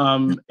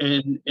 And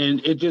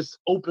it just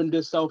opened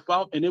itself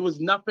up, and it was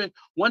nothing.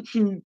 Once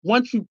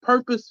you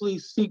purposely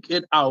seek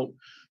it out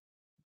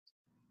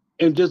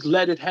and just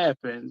let it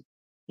happen,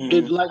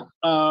 it like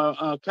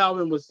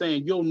Calvin was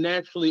saying, you'll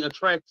naturally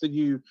attract to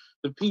you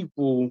the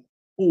people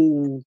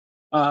who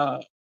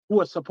are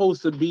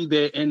supposed to be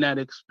there in that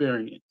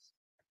experience.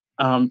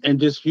 And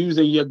just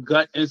using your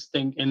gut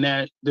instinct and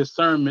that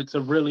discernment to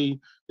really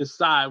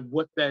decide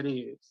what that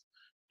is.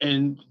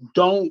 And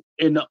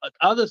and the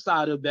other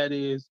side of that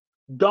is,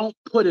 don't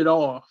put it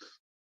off.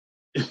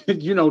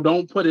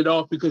 Don't put it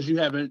off because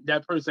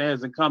that person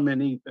hasn't come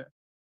in either.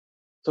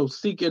 So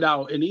seek it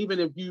out. And even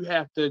if you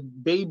have to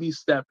baby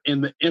step in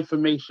the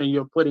information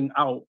you're putting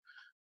out,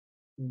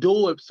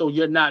 do it so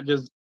you're not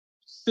just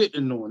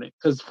sitting on it.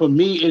 Because for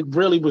me, it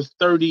really was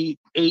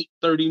 38,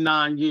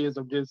 39 years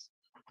of just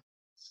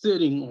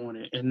sitting on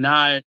it and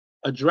not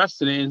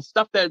addressing it. And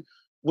stuff that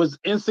was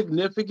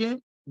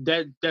insignificant,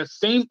 that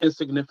seemed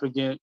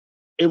insignificant,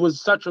 it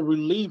was such a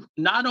relief,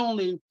 not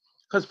only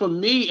because for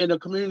me in the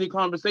community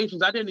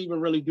conversations, I didn't even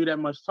really do that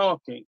much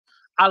talking.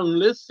 I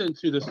listened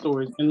to the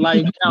stories. And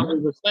like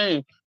Calvin was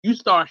saying, you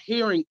start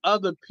hearing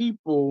other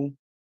people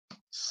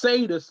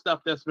say the stuff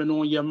that's been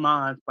on your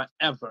mind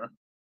forever.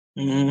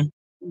 Mm-hmm.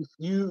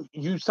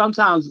 You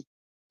sometimes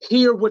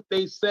hear what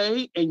they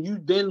say and you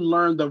then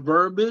learn the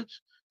verbiage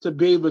to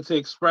be able to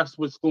express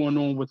what's going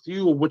on with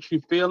you or what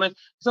you're feeling.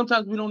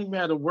 Sometimes we don't even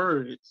have the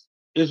words.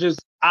 It's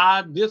just,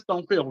 this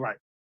don't feel right.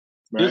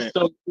 This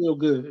don't feel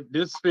good.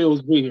 This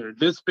feels weird.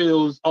 This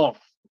feels off.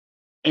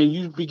 And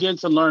you begin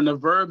to learn the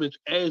verbiage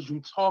as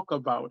you talk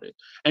about it.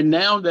 And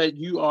now that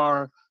you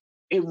are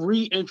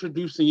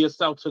reintroducing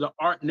yourself to the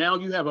art, now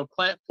you have a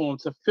platform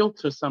to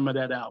filter some of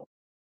that out.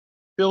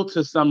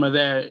 Filter some of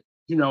that,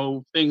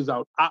 things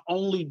out. I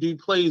only do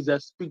plays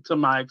that speak to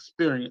my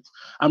experience.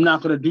 I'm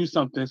not going to do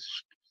something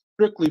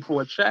strictly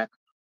for a check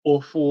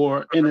or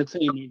for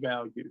entertainment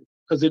value,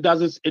 because it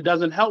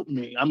doesn't help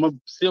me. I'm gonna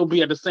still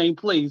be at the same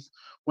place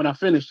when I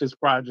finish this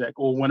project,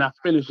 or when I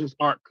finish this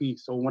art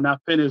piece, or when I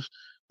finish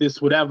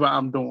this whatever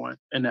I'm doing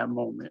in that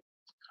moment.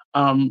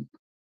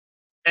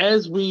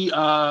 As we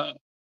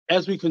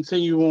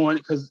continue on,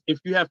 because if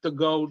you have to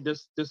go,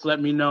 just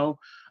let me know.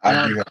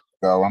 I do have to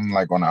go. I'm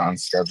like on an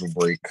unscheduled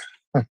break.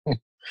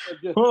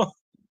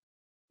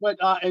 But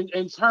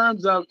in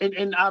terms of,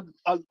 and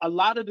a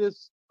lot of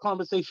this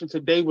conversation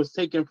today was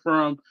taken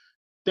from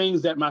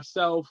things that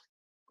myself,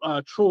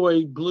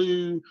 Troy,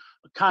 Blue,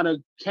 kind of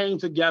came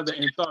together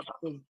and thought.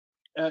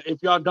 If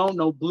y'all don't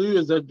know, Blue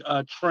is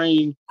a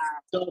trained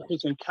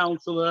therapist and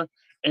counselor,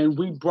 and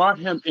we brought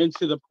him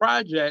into the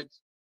project.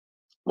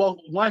 Well,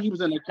 one, he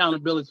was in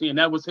accountability, and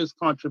that was his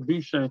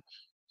contribution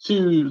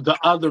to the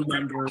other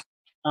members.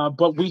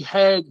 But we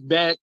had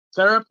that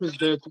therapist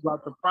there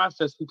throughout the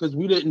process because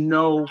we didn't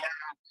know,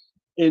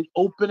 in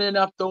opening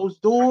up those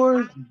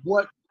doors,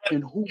 what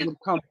and who would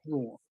come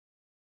through.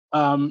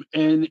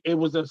 And it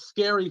was a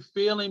scary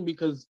feeling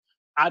because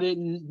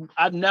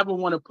I'd never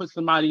want to put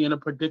somebody in a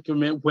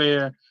predicament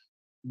where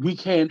we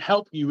can't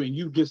help you and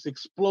you just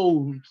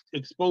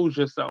expose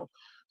yourself.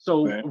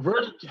 So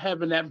really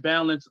having that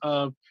balance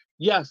of,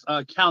 yes,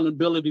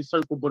 accountability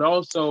circle, but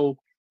also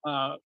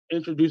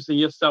introducing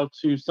yourself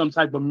to some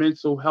type of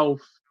mental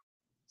health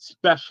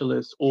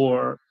specialist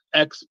or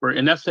expert.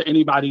 And that's to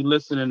anybody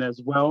listening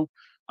as well.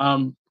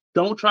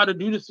 Don't try to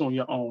do this on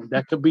your own.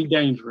 That could be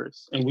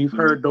dangerous. And we've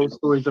heard those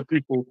stories of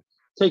people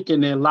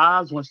taking their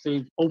lives once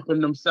they've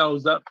opened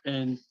themselves up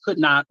and could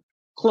not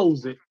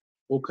close it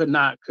or could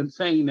not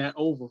contain that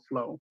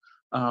overflow.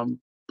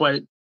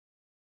 But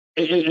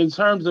in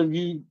terms of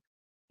you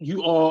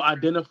all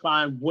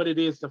identifying what it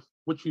is,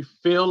 what you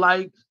feel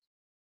like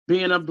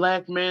being a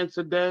Black man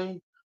today,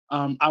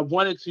 I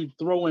wanted to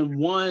throw in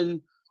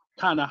one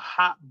kind of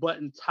hot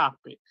button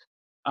topic.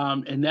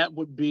 And that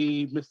would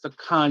be Mr.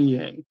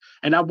 Kanye.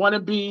 And I want to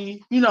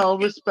be,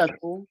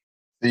 respectful.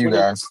 See you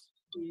guys.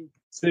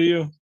 See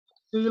you.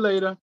 See you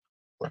later.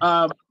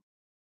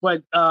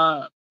 But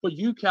for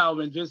you,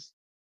 Calvin, just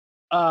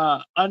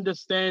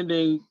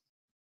understanding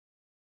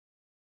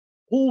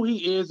who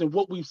he is and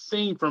what we've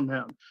seen from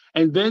him,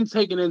 and then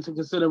taking into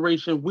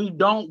consideration, we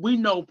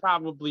know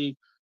probably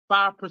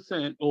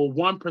 5% or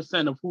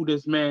 1% of who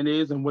this man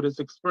is and what his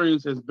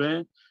experience has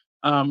been.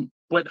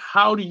 But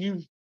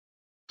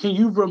can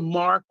you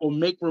remark or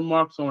make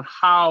remarks on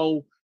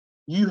how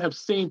you have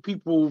seen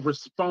people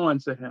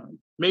respond to him?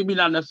 Maybe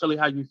not necessarily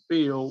how you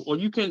feel, or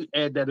you can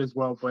add that as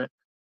well, but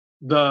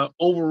the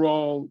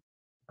overall,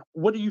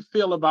 what do you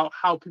feel about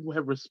how people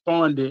have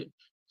responded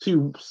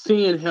to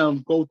seeing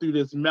him go through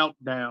this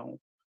meltdown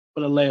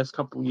for the last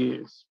couple of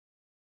years?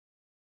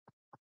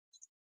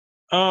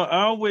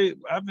 I've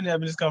been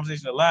having this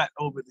conversation a lot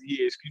over the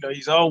years.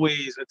 He's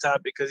always a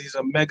topic because he's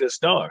a mega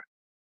star.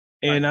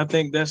 And I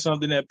think that's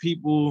something that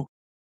people,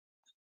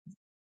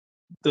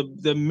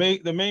 the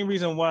main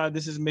reason why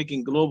this is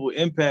making global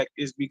impact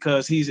is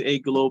because he's a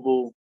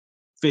global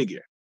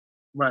figure.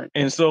 Right.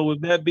 And so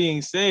with that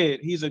being said,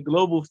 he's a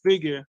global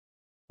figure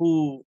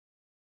who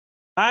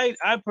I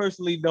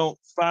personally don't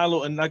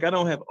follow, and like I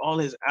don't have all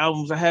his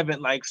albums. I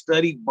haven't like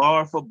studied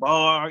bar for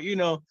bar,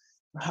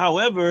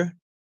 However,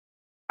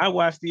 I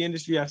watch the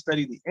industry, I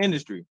study the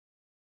industry.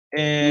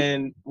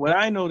 And what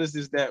I noticed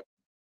is that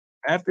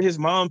after his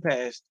mom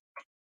passed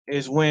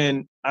is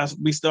when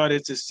we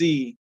started to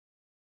see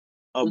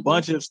a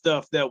bunch of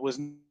stuff that was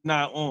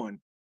not on.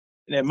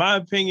 And in my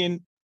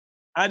opinion,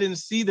 I didn't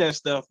see that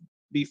stuff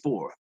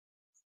before.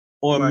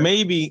 Or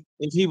maybe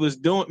if he was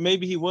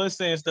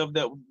saying stuff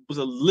that was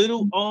a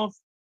little off,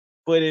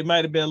 but it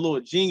might have been a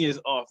little genius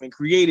off and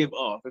creative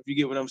off, if you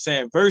get what I'm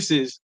saying,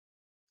 versus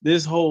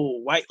this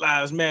whole White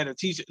Lives Matter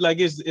t-shirt. Like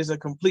it's a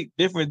complete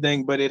different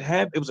thing, but it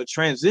was a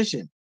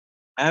transition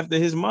after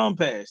his mom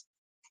passed.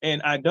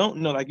 And I don't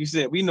know, like you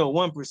said, we know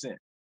 1%.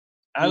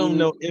 I don't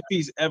know if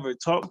he's ever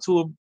talked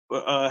to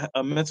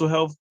a mental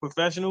health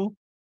professional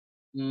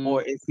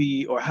or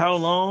how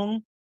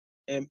long.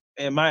 And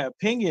in my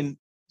opinion,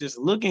 just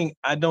looking,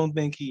 I don't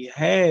think he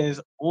has,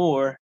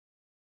 or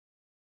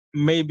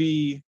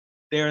maybe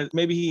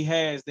he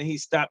has, then he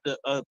stopped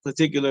a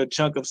particular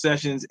chunk of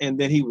sessions and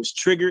then he was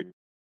triggered.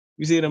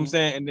 You see what I'm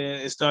saying? And then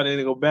it started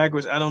to go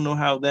backwards. I don't know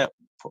how that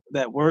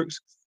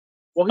works.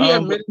 Well, he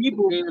admitted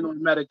people being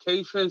on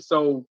medication.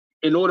 So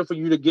in order for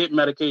you to get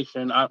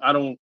medication, I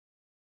don't,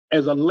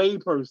 as a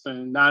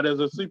layperson, not as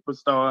a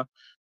superstar,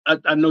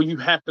 I know you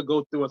have to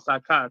go through a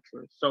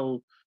psychiatrist.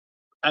 So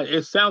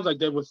it sounds like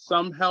there was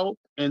some help,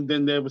 and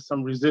then there was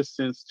some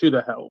resistance to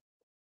the help.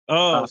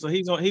 Oh, so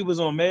he was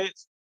on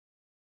meds?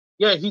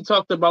 Yeah, he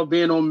talked about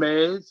being on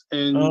meds,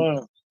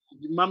 and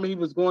remember he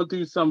was going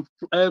through some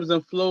ebbs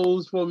and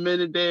flows for a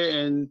minute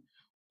there, and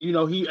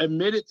he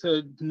admitted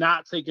to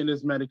not taking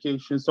his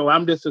medication. So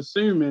I'm just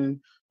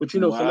assuming, but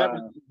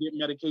celebrities get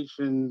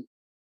medication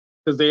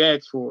because they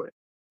ask for it,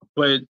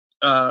 but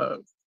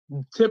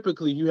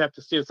typically you have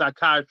to see a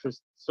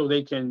psychiatrist so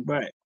they can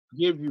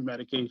give you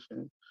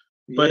medication.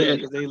 But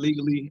they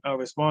legally are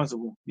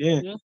responsible.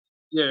 Yeah.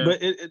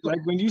 But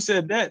like when you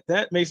said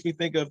that makes me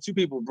think of two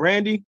people: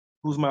 Brandy,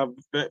 who's my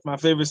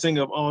favorite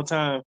singer of all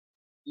time,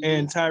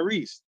 and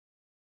Tyrese,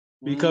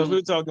 because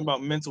we're talking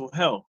about mental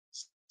health.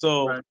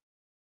 So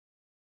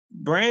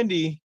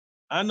Brandy,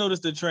 I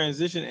noticed the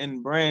transition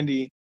in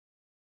Brandy.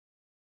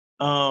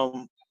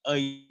 A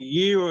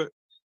year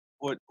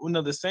or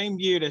the same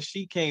year that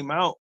she came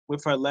out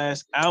with her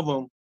last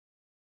album,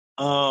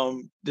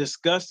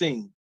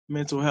 discussing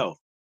mental health.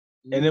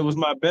 And it was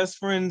my best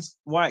friend's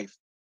wife.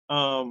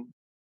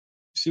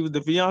 She was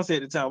the fiance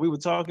at the time. We were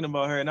talking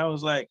about her, and I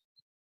was like,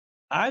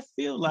 I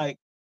feel like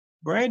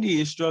Brandy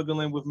is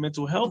struggling with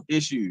mental health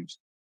issues.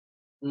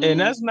 And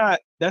that's not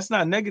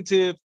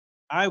negative.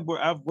 I've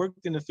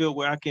worked in the field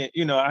where I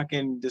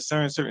can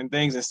discern certain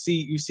things and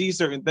see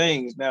certain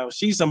things. Now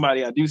she's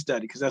somebody I do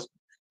study because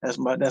that's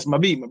my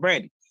beat, my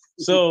Brandy.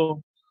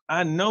 So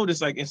I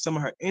noticed like in some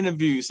of her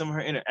interviews, some of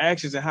her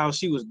interactions, and how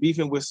she was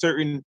beefing with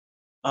certain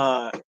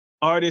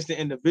artists and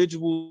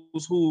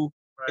individuals who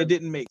it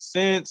didn't make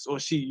sense, or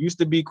she used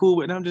to be cool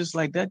with. And I'm just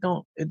like,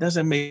 it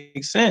doesn't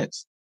make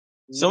sense.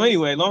 So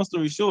anyway, long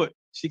story short,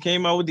 she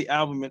came out with the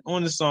album, and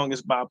on the song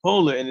is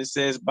Bipolar, and it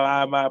says,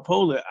 "Bye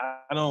bipolar,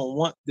 I don't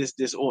want this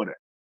disorder."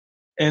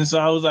 And so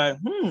I was like,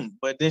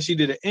 But then she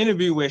did an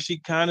interview where she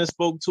kind of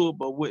spoke to it,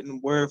 but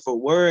wouldn't word for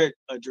word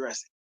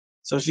address it.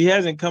 So she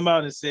hasn't come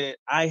out and said,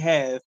 I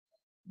have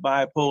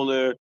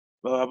bipolar,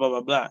 blah, blah,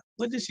 blah, blah.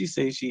 What did she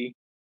say?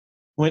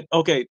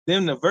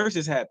 Then the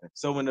verses happened.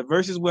 So when the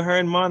verses with her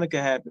and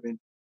Monica happened,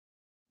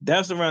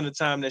 that's around the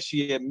time that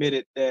she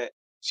admitted that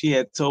she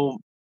had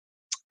told,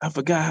 I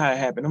forgot how it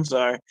happened. I'm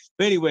sorry.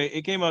 But anyway,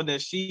 it came out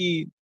that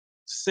she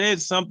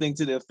said something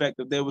to the effect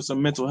that there was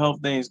some mental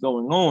health things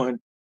going on.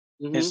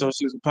 And so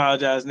she was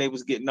apologizing. They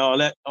was getting all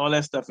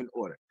that stuff in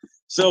order.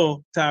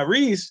 So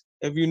Tyrese,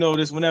 if you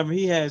notice, whenever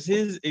he has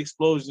his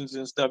explosions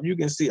and stuff, you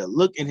can see a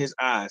look in his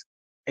eyes.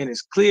 And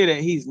it's clear that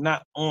he's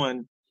not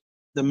on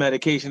the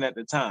medication at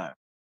the time.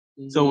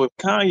 So with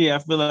Kanye, I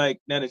feel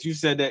like now that you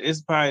said that,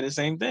 it's probably the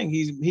same thing.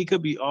 He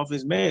could be off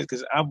his meds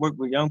because I've worked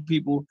with young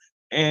people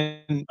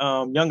and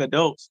young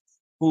adults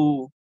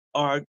who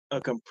are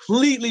a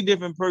completely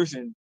different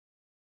person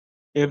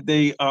if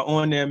they are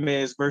on their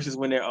meds versus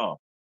when they're off.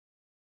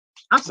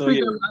 I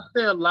say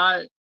a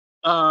lot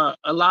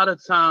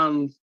of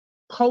times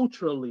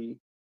culturally,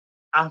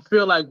 I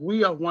feel like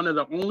we are one of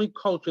the only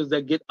cultures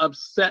that get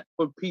upset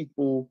for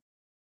people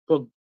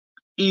for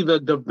either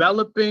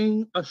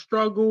developing a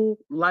struggle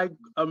like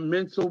a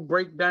mental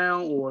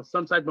breakdown or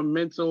some type of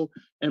mental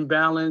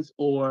imbalance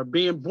or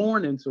being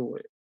born into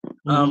it.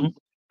 And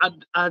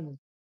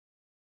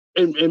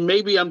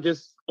maybe I'm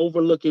just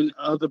overlooking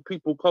other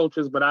people's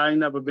cultures, but I ain't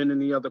never been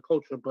in any other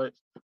culture but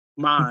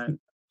mine.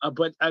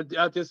 But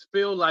I just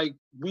feel like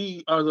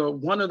we are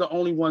one of the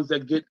only ones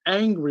that get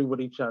angry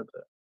with each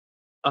other.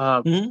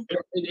 And,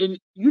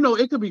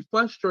 it could be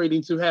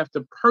frustrating to have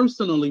to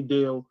personally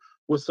deal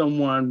with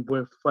someone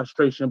with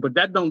frustration, but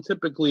that don't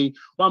typically,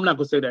 well, I'm not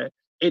going to say that.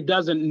 It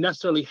doesn't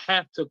necessarily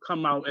have to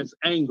come out as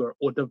anger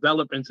or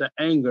develop into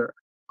anger,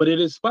 but it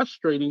is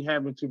frustrating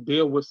having to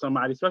deal with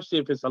somebody, especially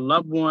if it's a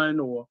loved one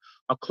or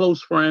a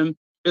close friend.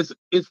 It's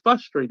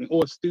frustrating,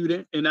 or a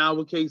student in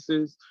our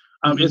cases.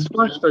 It's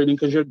frustrating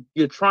because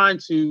you're trying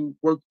to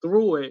work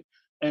through it,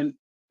 and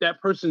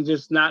that person's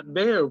just not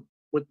there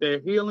with their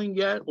healing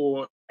yet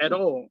or at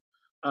all.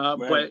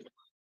 But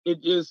it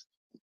is,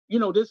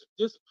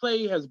 this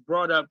play has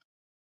brought up.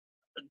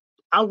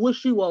 I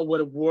wish you all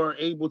were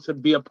able to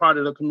be a part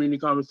of the community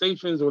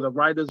conversations or the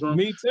writers' room.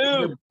 Me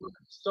too.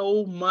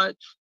 So much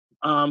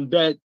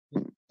that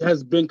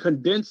has been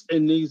condensed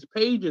in these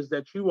pages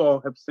that you all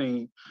have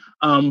seen.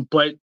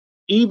 But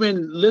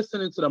even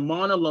listening to the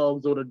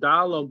monologues or the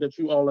dialogue that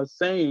you all are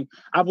saying,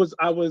 it was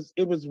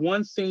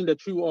one scene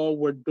that you all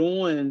were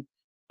doing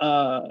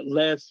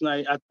last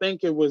night. I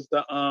think it was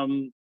the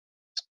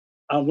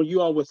when you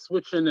all were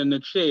switching in the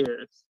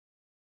chairs.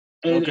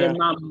 And in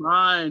my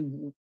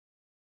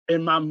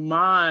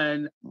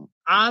mind,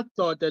 I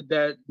thought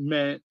that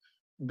meant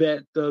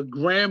that the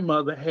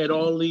grandmother had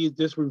all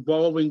this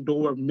revolving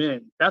door of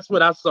men. That's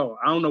what I saw.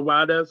 I don't know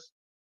why that's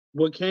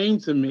what came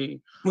to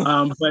me.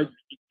 But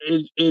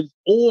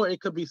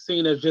it could be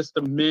seen as just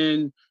the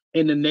men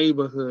in the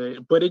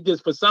neighborhood. But it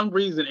just, for some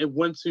reason, it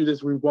went to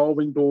this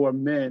revolving door of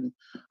men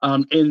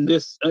in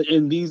these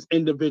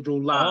individual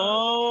lives.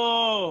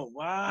 Oh,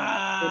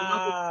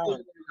 wow.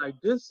 Like,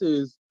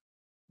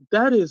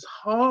 that is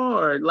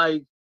hard.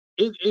 Like,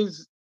 it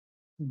is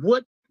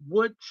what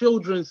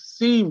children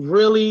see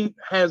really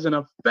has an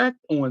effect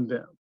on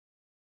them.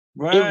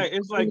 Right.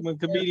 It's like when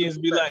comedians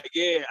be like,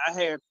 yeah, I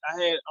had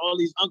all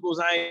these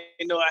uncles I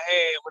didn't know I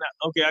had.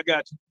 Okay, I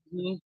got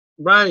you.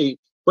 Right.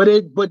 But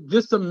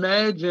just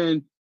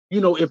imagine,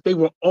 if they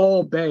were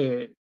all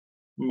bad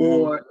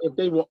or if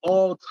they were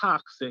all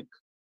toxic.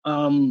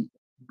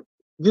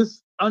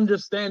 Just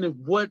understanding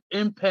what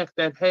impact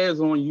that has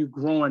on you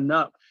growing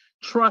up.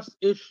 Trust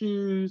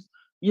issues,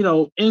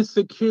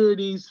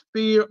 insecurities,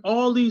 fear,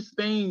 all these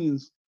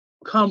things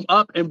come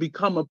up and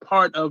become a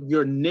part of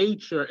your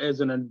nature as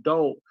an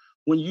adult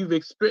when you've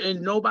experienced,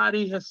 and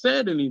nobody has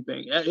said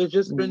anything. It's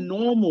just been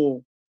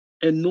normal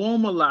and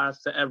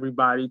normalized to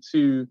everybody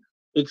to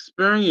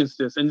experience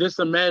this. And just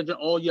imagine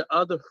all your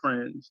other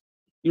friends.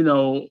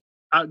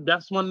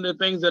 That's one of the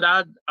things that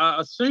I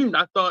assumed.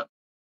 I thought,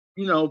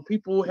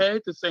 people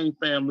had the same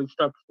family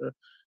structure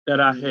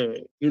that I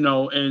had,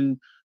 and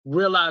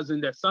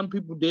realizing that some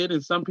people did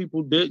and some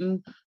people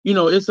didn't,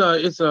 it's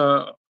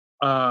a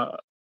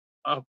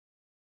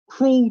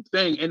cruel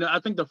thing. And I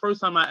think the first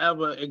time I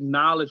ever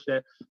acknowledged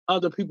that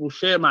other people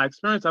shared my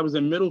experience, I was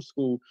in middle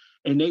school,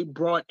 and they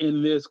brought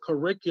in this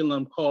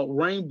curriculum called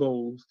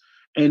Rainbows,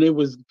 and it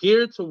was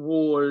geared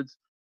towards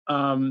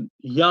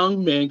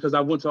young men, because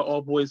I went to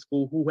all boys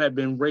school, who had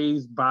been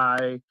raised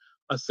by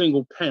a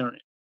single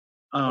parent.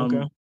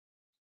 Okay.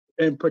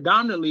 And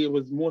predominantly it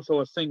was more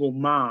so a single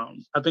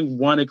mom. I think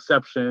one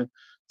exception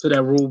to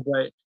that rule,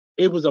 but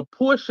it was a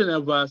portion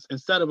of us,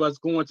 instead of us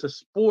going to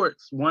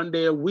sports one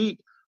day a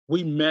week,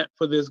 we met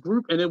for this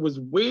group. And it was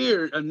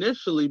weird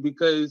initially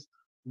because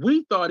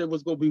we thought it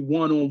was going to be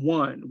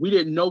one-on-one. We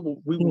didn't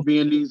know we would be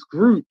in these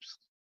groups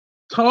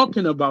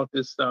talking about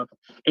this stuff.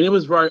 And it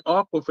was very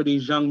awkward for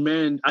these young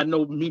men, I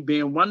know me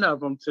being one of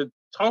them, to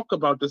talk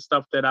about the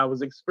stuff that I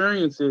was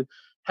experiencing,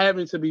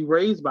 having to be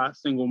raised by a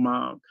single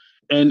mom.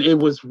 And it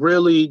was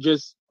really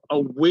just a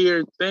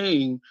weird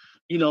thing,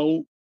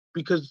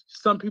 because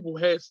some people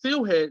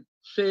still had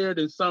shared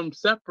in some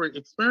separate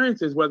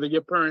experiences, whether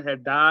your parent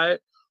had died,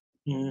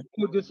 or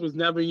this was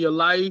never in your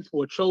life,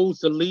 or chose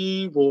to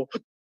leave, or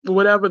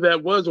whatever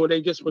that was, or they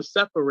just were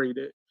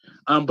separated.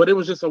 But it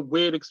was just a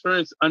weird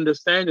experience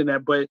understanding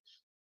that. But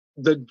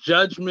the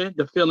judgment,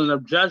 the feeling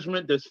of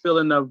judgment, this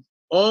feeling of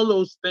all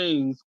those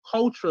things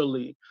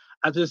culturally,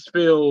 I just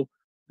feel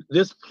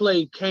this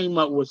play came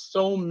up with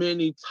so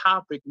many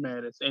topic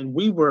matters, and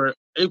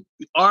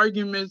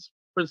arguments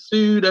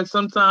pursued at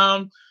some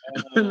time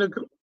in the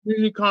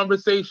community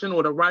conversation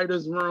or the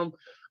writer's room.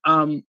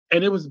 And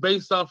it was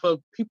based off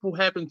of people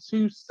having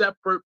two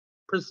separate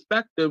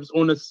perspectives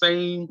on the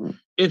same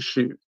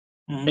issue.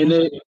 Mhm. And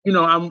it, you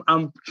know,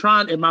 I'm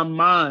trying in my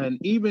mind,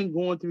 even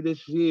going through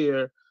this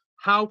year,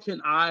 what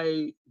can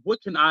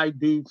I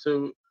do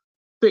to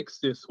fix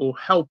this or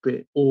help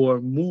it or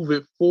move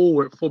it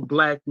forward for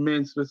Black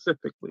men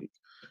specifically?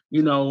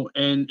 You know,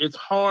 and it's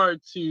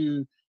hard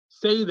to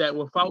say that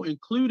without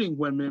including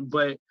women,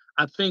 but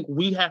I think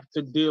we have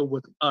to deal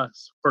with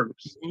us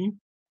first Mhm.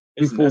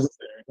 It's before we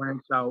necessary.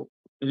 branch out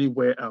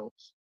anywhere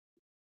else.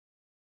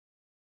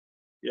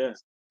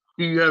 Yes.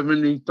 Do you have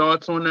any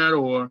thoughts on that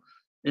or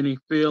any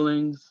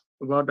feelings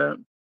about that?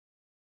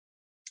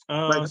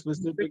 Like,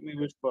 Specifically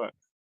which part?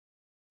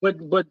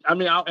 but I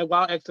mean, I'll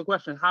ask the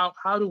question: How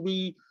do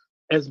we,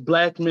 as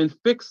Black men,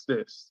 fix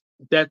this?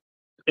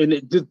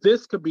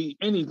 This could be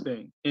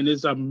anything, and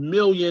it's a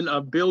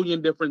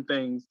billion different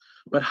things.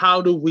 But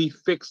how do we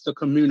fix the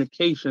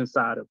communication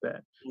side of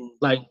that?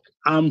 Like,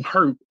 I'm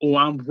hurt, or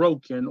I'm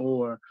broken,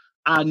 or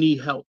I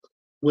need help,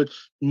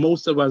 which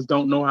most of us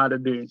don't know how to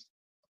do.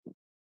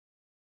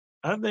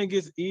 I think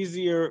it's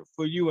easier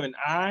for you and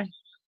I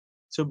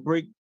to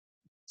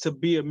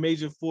be a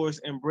major force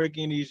in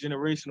breaking these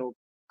generational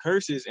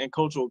curses and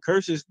cultural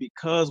curses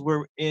because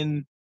we're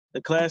in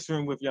the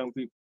classroom with young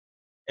people.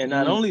 And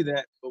not only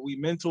that, but we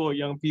mentor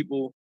young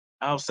people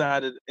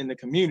outside in the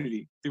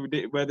community through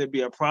whether it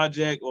be a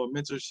project or a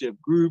mentorship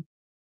group,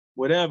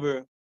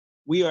 whatever.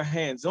 We are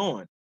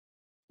hands-on.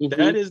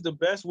 That is the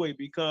best way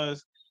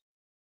because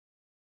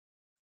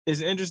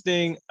it's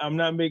interesting. I'm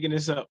not making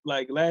this up.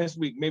 Like last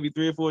week, maybe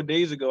 3 or 4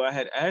 days ago, I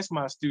had asked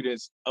my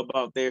students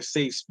about their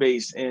safe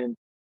space and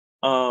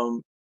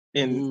who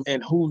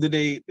did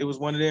it was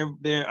one of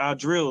our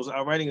drills,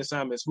 our writing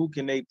assignments. Who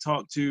can they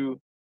talk to?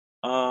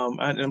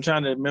 I'm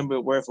trying to remember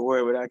word for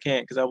word, but I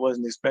can't because I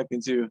wasn't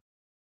expecting to.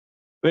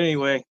 But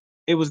anyway,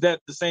 it was the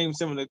same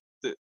similar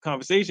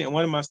conversation. And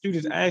one of my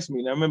students asked me,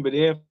 and I remember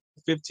they're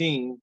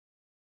 15,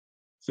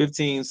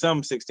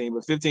 some 16,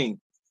 but 15.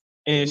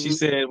 And she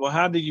said, well,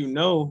 how do you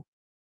know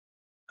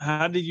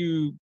how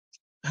to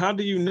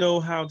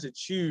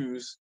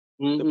choose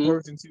the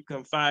person to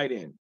confide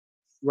in?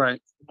 Right.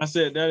 I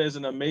said, that is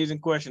an amazing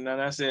question. And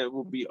I said, it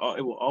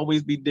will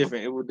always be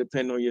different. It will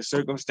depend on your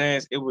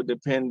circumstance. It will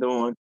depend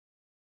on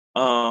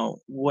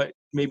what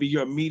maybe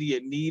your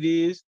immediate need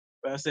is.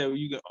 But I said, well,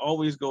 you can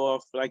always go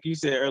off, like you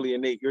said earlier,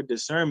 Nate, your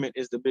discernment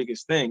is the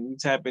biggest thing. You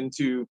tap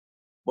into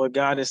what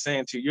God is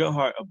saying to your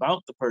heart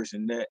about the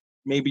person that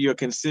maybe you're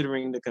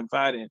considering to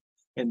confide in.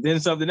 And then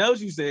something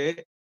else you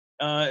said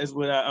is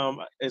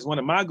one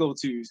of my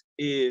go-tos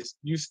is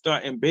you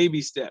start in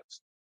baby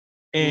steps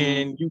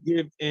and you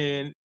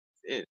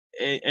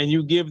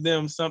give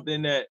them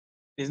something that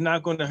is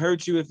not going to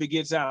hurt you if it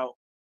gets out,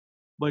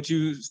 but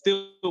you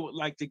still would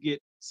like to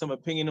get some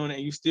opinion on it,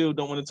 and you still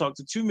don't want to talk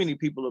to too many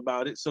people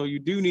about it. So you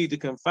do need to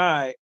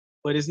confide,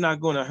 but it's not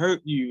going to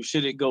hurt you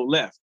should it go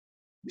left.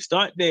 You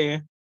start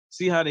there,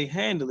 see how they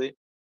handle it,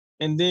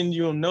 and then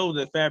you'll know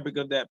the fabric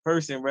of that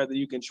person, whether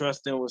you can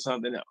trust them with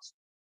something else.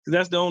 Because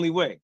that's the only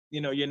way.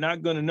 You know, you're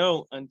not going to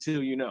know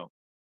until you know.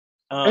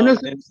 And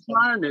it's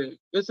learning.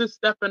 It's just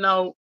stepping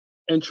out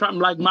and trying.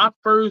 Like my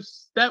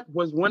first step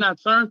was when I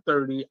turned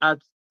 30, I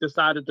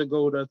decided to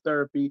go to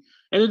therapy,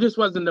 and it just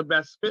wasn't the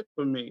best fit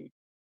for me.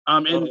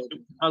 And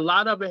a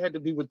lot of it had to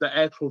do with the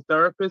actual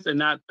therapist and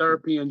not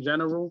therapy in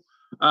general.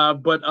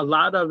 But a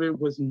lot of it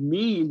was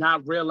me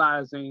not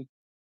realizing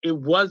it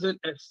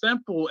wasn't as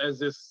simple as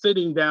just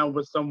sitting down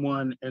with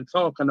someone and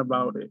talking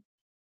about it,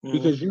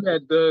 because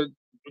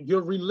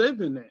you're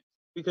reliving it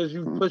because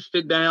you pushed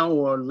it down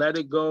or let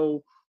it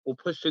go or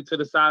pushed it to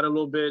the side a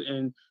little bit,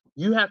 and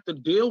you have to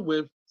deal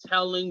with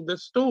telling the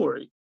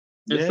story.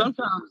 And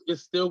sometimes it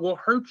still will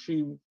hurt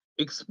you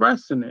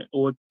expressing it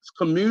or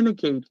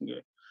communicating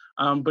it.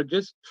 But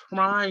just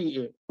trying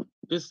it,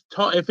 just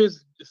talk. If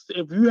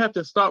you have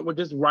to start with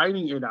just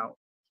writing it out,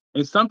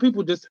 and some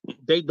people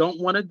they don't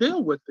want to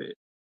deal with it,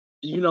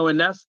 you know, and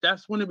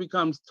that's when it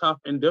becomes tough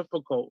and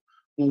difficult,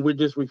 when we're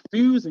just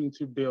refusing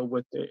to deal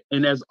with it.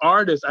 And as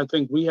artists, I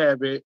think we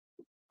have it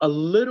a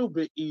little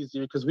bit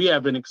easier because we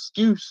have an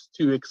excuse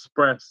to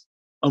express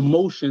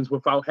emotions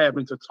without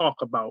having to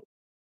talk about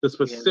the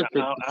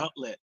specific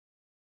outlet.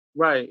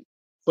 Right.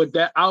 But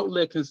that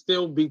outlet can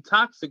still be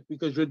toxic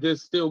because you're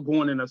just still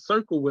going in a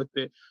circle with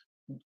it.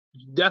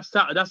 That's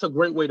a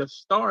great way to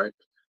start,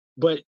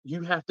 but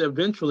you have to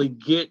eventually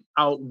get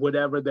out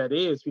whatever that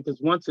is, because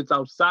once it's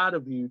outside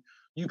of you,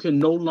 you can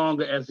no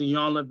longer, as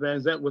Iyanla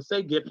Vanzant would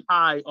say, get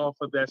high off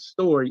of that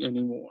story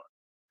anymore.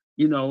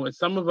 You know, and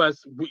some of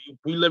us, we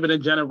live in a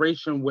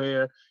generation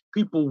where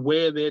people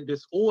wear their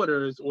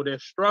disorders or their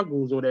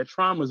struggles or their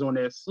traumas on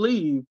their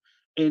sleeve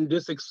and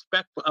just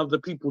expect for other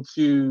people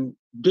to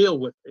deal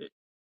with it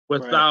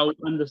without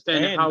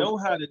understanding and know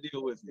how to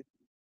deal with it.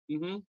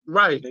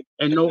 Right,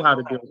 and know how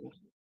to deal with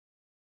it.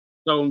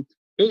 So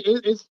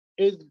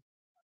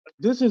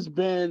this has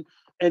been,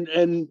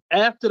 and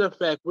after the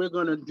fact, we're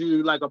gonna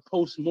do like a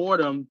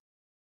postmortem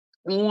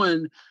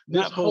on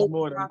this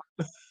postmortem.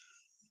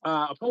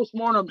 A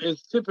postmortem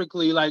is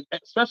typically like,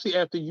 especially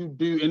after you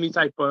do any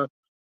type of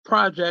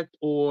project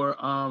or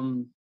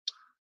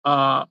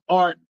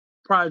art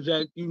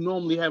project, you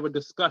normally have a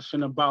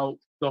discussion about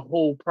the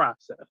whole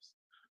process.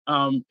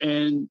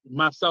 And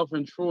myself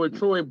and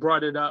Troy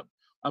brought it up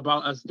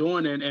about us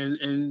doing it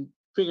and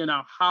figuring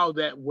out how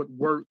that would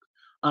work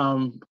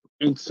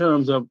in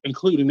terms of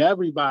including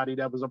everybody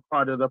that was a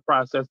part of the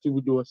process. Do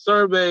we do a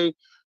survey?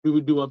 Do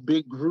we do a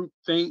big group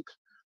think?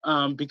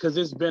 Because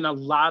there's been a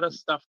lot of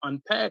stuff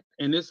unpacked.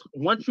 And this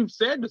once you've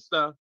said the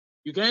stuff,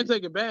 you can't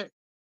take it back.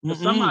 But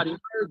somebody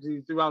heard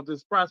you throughout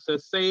this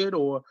process say it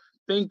or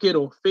think it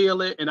or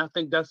feel it. And I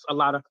think that's a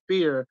lot of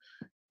fear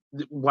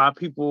why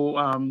people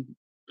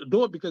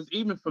do it, because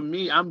even for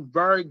me, I'm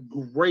very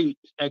great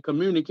at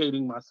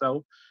communicating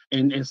myself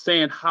and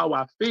saying how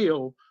I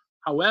feel.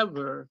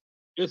 However,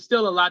 it's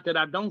still a lot that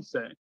I don't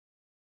say.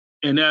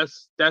 And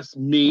that's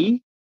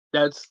me.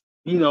 That's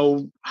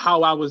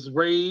how I was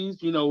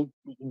raised,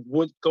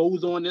 what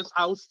goes on in this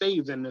house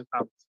stays in this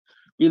house.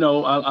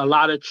 A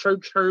lot of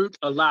church hurt,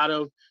 a lot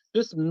of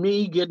just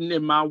me getting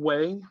in my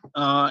way.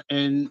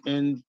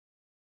 And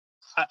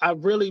I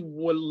really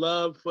would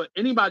love for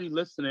anybody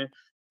listening,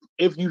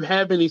 if you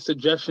have any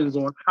suggestions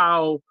on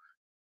how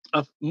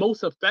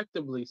most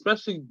effectively,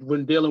 especially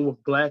when dealing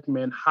with Black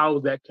men, how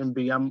that can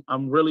be.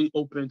 I'm really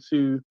open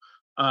to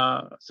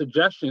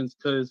suggestions,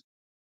 because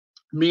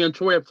me and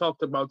Troy have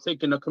talked about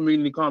taking a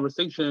community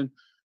conversation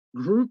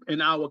group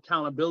and our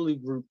accountability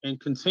group and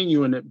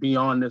continuing it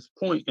beyond this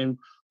point. And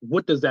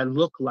what does that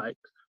look like?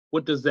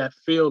 What does that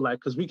feel like?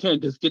 Because we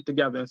can't just get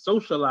together and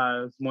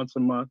socialize once a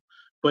month,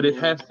 but it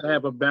has to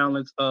have a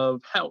balance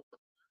of help.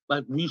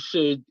 Like we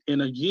should,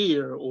 in a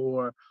year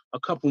or a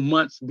couple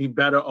months, be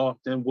better off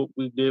than what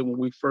we did when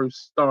we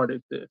first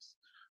started this.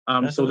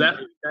 So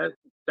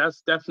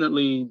that's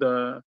definitely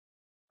the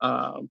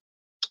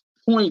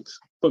point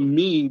for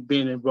me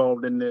being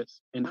involved in this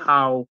and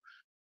how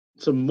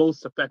to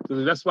most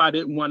effectively. That's why I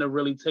didn't want to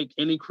really take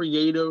any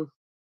creative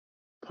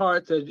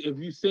parts. If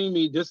you see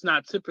me, just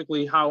not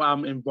typically how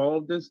I'm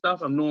involved in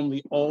stuff. I'm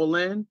normally all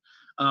in.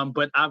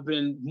 But I've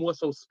been more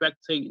so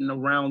spectating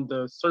around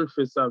the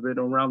surface of it,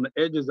 around the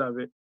edges of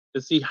it,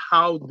 to see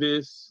how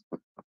this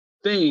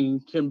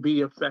thing can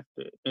be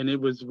affected. And it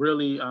was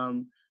really,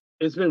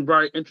 it's been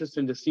very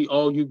interesting to see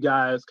all you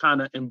guys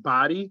kind of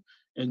embody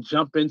and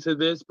jump into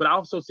this. But I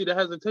also see the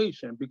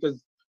hesitation,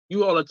 because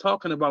you all are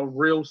talking about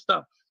real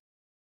stuff.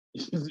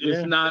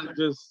 It's not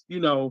just,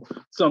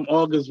 some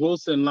August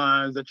Wilson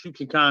lines that you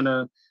can kind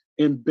of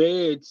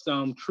embed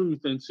some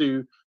truth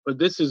into, but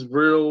this is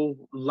real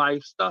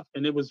life stuff.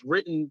 And it was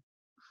written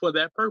for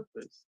that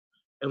purpose.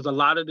 It was a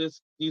lot of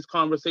these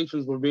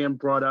conversations were being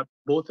brought up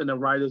both in the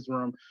writer's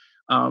room,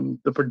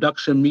 the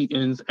production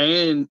meetings,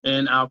 and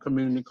in our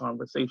community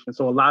conversation.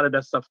 So a lot of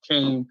that stuff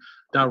came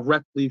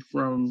directly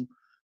from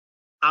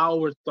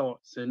our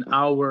thoughts and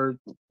our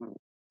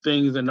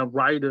things, and the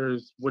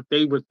writers, what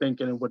they were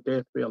thinking and what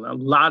they're feeling. A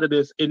lot of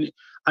this, and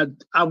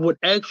I would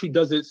actually,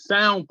 does it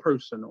sound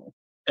personal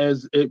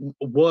as it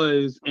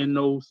was in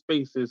those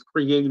spaces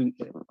creating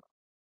it?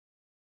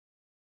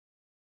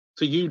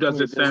 To you,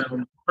 does it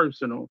sound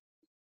personal?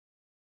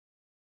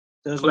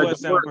 Does what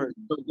sound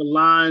personal? The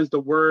lines, the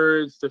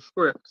words, the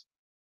script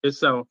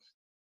itself.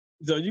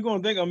 So you're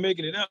gonna think I'm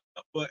making it up,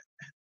 but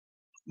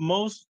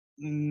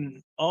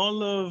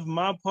all of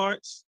my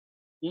parts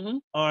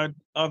are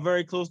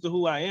very close to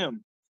who I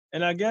am.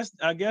 And I guess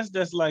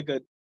that's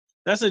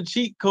that's a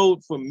cheat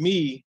code for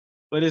me,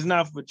 but it's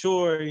not for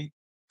Troy,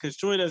 because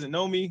Troy doesn't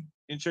know me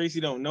and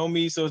Tracy don't know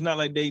me. So it's not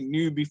like they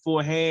knew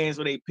beforehand,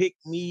 so they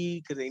picked me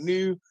because they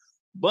knew.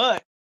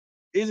 But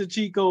it's a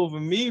cheat code for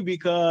me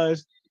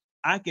because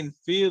I can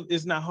feel,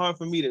 it's not hard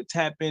for me to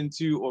tap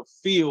into or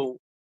feel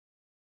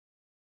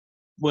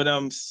what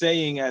I'm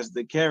saying as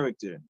the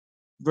character.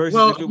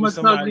 Versus if it was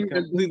somebody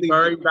completely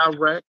very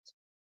direct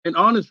and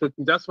honest with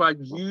you. That's why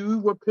you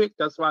were picked.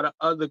 That's why the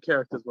other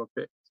characters were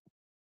picked.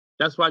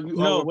 That's why you.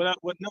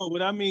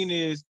 What I mean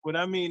is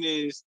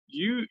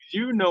you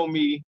know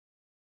me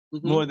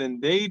more than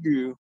they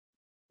do.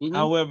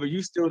 However,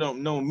 you still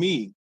don't know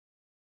me.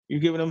 You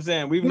get what I'm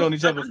saying? We've known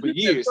each other for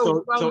years.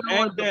 So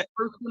add that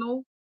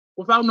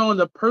without knowing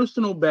the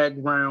personal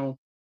background,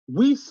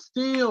 we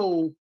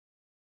still,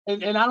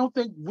 and I don't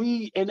think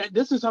and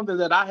this is something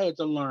that I had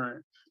to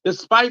learn.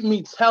 Despite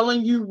me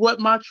telling you what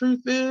my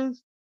truth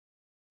is,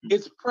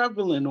 it's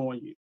prevalent on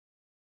you.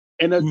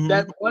 And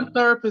that one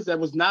therapist that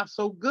was not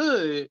so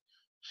good,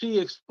 she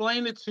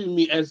explained it to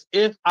me as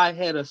if I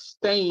had a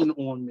stain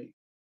on me.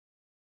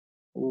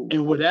 Ooh.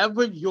 And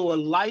whatever your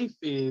life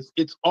is,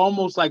 it's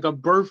almost like a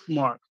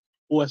birthmark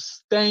or a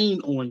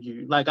stain on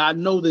you. Like, I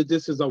know that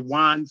this is a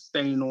wine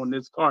stain on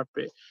this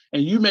carpet.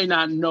 And you may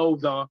not know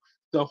the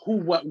who,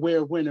 what,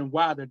 where, when, and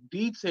why, the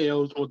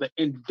details or the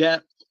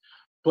in-depth,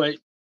 but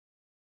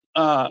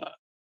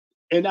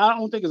and I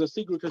don't think it's a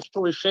secret, because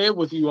Troy shared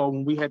with you all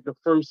when we had the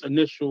first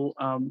initial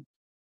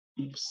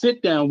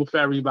sit down with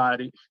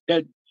everybody,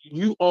 that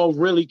you all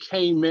really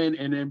came in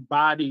and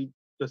embodied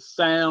the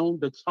sound,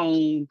 the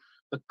tone,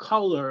 the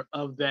color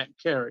of that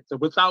character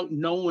without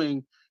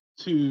knowing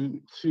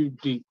too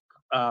deep.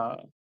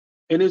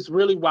 And it's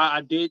really why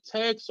I did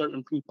tag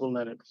certain people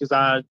in it, because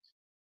I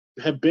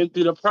have been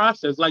through the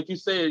process. Like you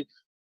said,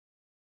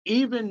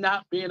 even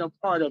not being a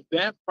part of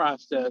that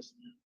process,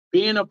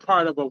 being a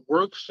part of a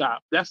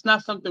workshop, that's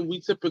not something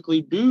we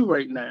typically do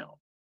right now.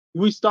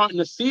 We're starting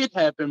to see it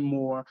happen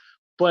more,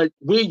 but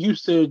we're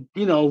used to,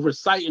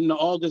 reciting the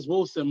August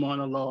Wilson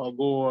monologue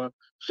or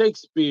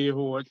Shakespeare,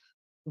 or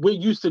we're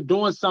used to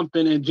doing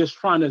something and just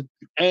trying to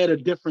add a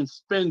different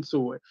spin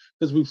to it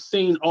because we've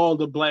seen all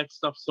the Black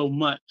stuff so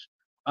much.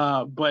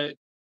 But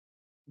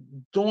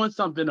doing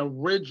something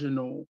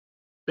original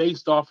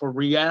based off of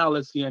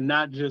reality and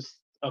not just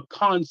a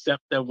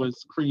concept that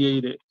was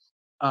created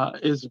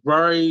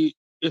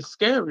it's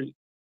scary,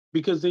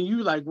 because then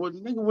you like, well,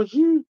 nigga,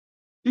 do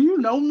you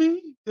know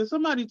me? Did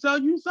somebody tell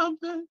you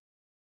something?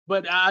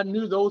 But I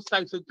knew those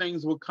types of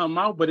things would come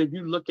out. But if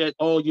you look at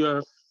all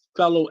your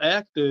fellow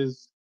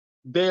actors,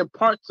 their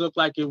parts look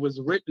like it was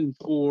written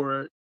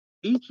for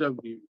each of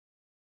you.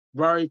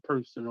 Very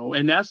personal.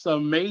 And that's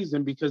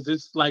amazing because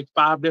it's like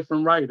 5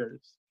 different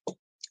writers.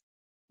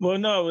 Well,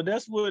 no,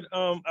 that's what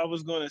I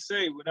was gonna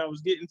say. What I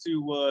was getting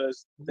to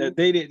was that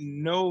they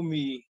didn't know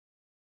me,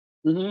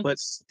 but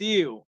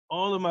still,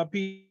 all of my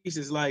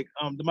pieces, like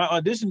my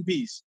audition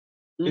piece,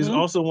 is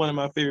also one of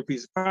my favorite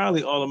pieces.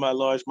 Probably all of my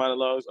large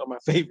monologues are my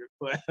favorite,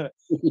 but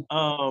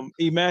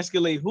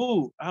Emasculate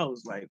Who, I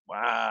was like,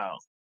 wow,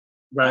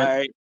 right. All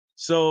right.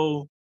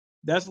 So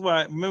that's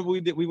why. Remember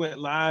we went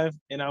live,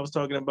 and I was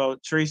talking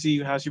about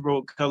Tracy, how she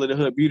wrote "Color the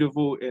Hood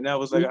Beautiful," and that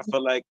was like I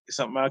felt like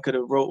something I could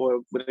have wrote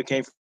or would have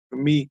came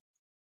from me.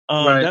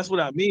 That's what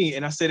I mean.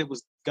 And I said it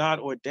was God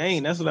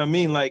ordained. That's what I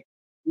mean. Like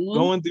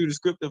going through the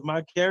script of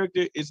my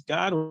character, it's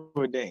God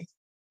ordained.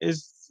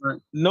 It's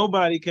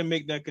nobody can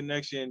make that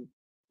connection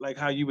like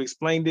how you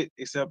explained it,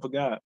 except for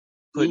God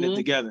putting it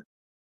together.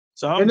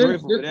 So I'm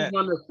grateful for that. This is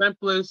one of the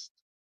simplest,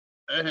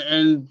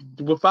 and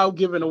without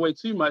giving away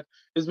too much,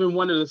 it's been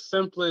one of the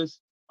simplest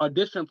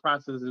audition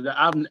processes that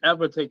I've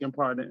ever taken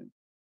part in.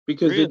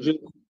 Because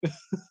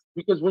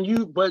because when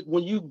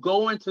you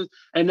go into,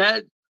 and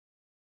that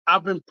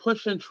I've been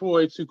pushing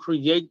Troy to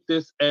create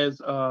this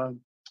as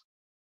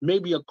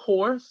maybe a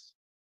course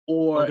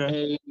or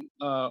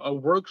a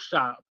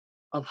workshop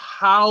of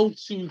how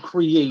to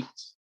create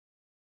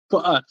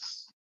for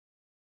us.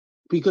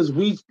 Because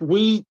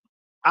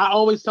I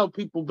always tell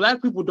people,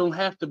 Black people don't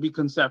have to be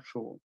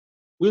conceptual.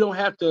 We don't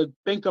have to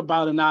think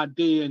about an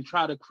idea and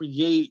try to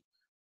create.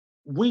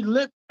 We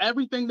live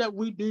everything that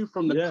we do,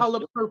 from the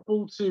Color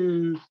Purple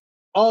to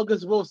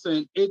August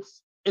Wilson.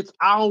 It's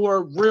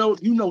our real,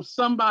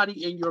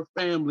 somebody in your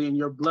family, in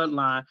your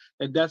bloodline,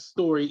 that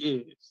story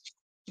is.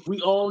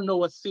 We all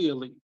know a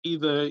Sealy,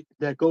 either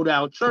that go to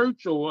our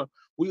church, or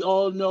we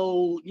all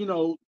know,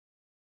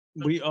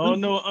 we all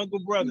know Uncle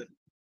Brother.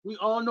 We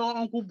all know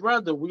Uncle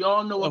Brother. We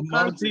all know a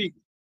cousin.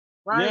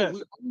 Right? Yes.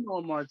 We all know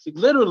a Martique.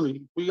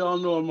 Literally, we all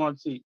know a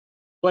Martique.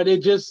 But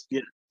it just,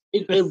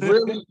 it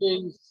really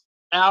is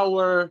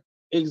our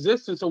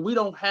existence. So we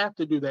don't have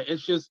to do that.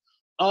 It's just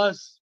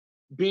us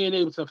being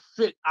able to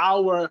fit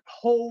our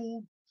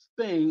whole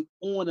thing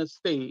on a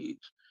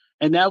stage.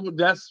 And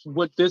that's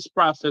what this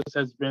process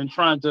has been,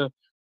 trying to,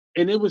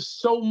 and it was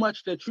so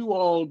much that you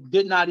all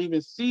did not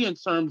even see in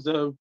terms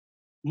of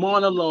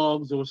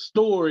monologues or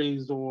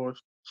stories or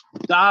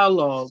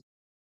dialogue,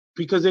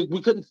 because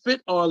we couldn't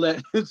fit all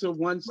that into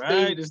one stage.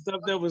 Right, the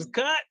stuff that was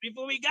cut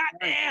before we got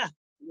there.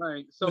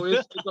 Right, so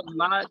it's a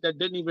lot that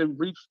didn't even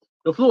reach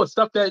the floor,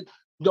 stuff that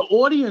the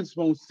audience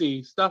won't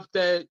see, stuff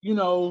that,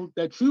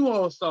 that you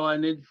all saw,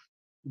 and it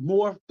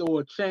morphed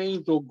or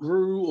changed or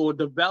grew or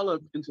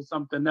developed into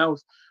something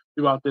else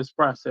throughout this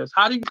process.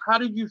 How do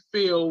you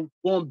feel,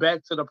 going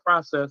back to the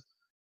process,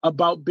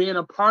 about being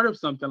a part of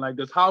something like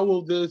this? How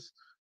will this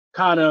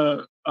kind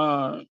of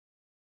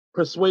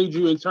persuade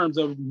you in terms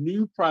of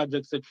new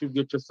projects that you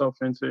get yourself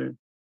into?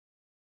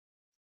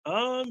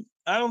 I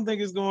don't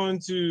think it's going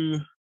to.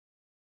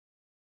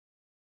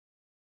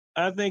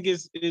 I think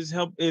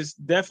it's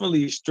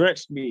definitely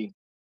stretched me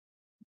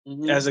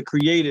as a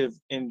creative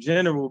in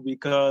general,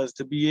 because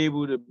to be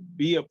able to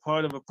be a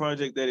part of a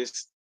project that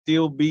is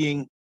still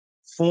being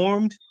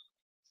formed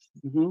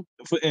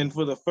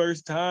for the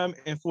first time,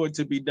 and for it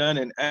to be done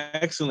in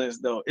excellence,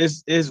 though,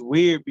 it's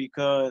weird,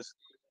 because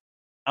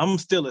I'm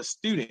still a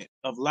student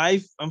of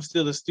life. I'm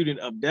still a student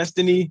of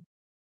destiny,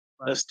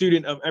 a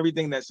student of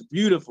everything that's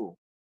beautiful.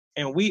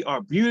 And we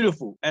are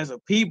beautiful as a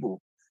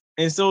people.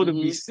 And so to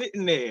be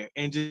sitting there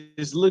and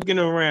just looking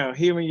around,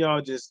 hearing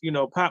y'all just,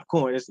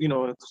 popcorn, it's,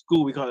 in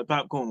school we call it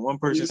popcorn. One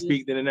person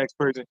speak, then the next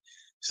person.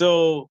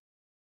 So,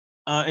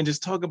 and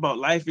just talk about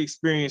life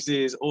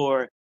experiences,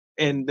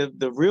 and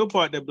the real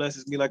part that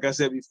blesses me, like I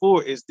said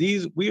before, is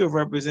we are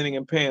representing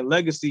and paying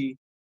legacy,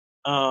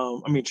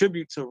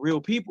 tribute to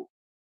real people.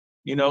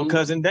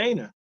 Cousin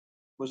Dana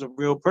was a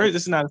real person.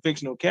 This is not a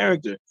fictional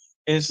character.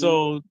 And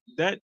so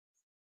that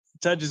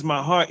touches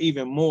my heart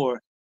even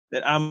more,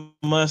 that I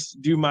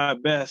must do my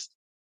best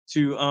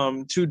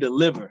to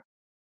deliver.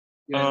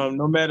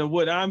 No matter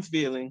what I'm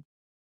feeling,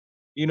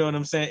 you know what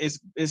I'm saying?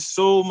 It's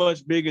so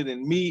much bigger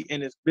than me,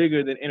 and it's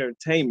bigger than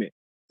entertainment.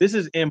 this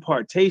is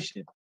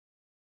impartation.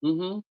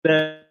 Mm-hmm.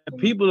 That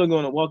people are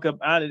going to walk up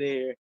out of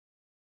there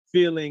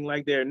feeling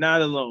like they're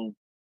not alone,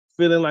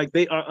 feeling like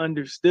they are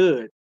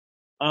understood,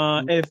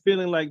 and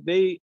feeling like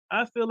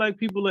I feel like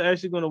people are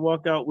actually going to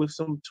walk out with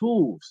some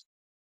tools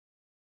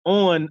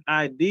on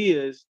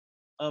ideas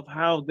of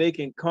how they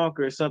can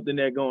conquer something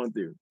they're going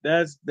through.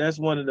 That's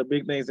one of the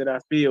big things that I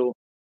feel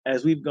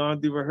as we've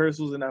gone through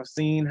rehearsals and I've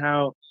seen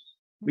how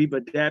we've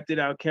adapted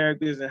our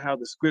characters and how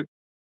the script,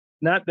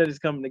 not that it's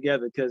coming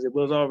together because it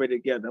was already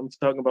together. I'm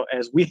talking about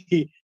as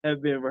we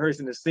have been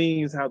rehearsing the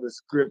scenes, how the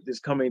script is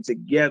coming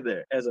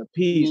together as a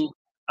piece.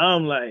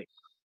 I'm like,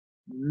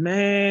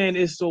 man,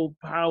 it's so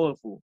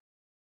powerful.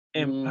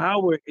 And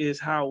power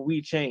is how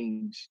we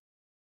change.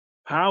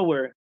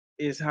 Power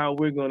is how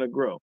we're going to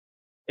grow.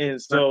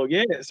 And so,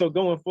 yeah, so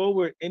going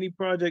forward, any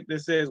project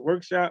that says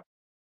workshop,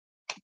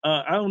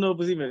 I don't know if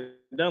it's even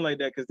done like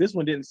that because this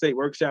one didn't say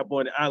workshop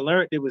on it. I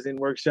learned it was in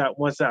workshop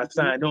once I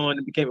signed on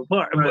and became a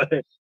part.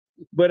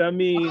 But I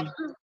mean,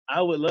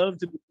 I would love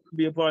to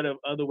be a part of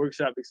other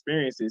workshop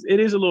experiences. It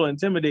is a little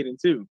intimidating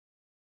too.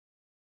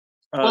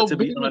 To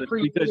be honest,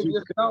 because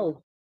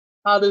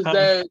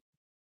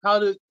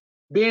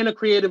being a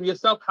creative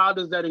yourself, how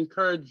does that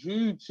encourage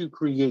you to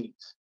create?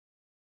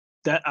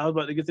 That I was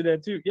about to get to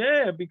that too.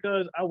 Yeah,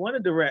 because I want to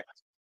direct.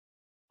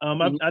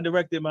 I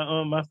directed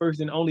my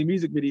first and only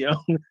music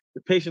video,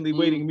 the patiently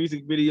waiting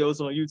music videos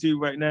on YouTube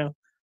right now.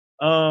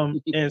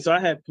 And so I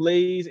have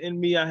plays in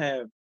me. I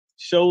have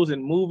shows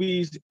and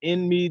movies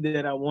in me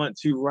that I want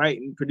to write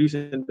and produce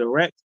and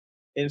direct.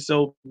 And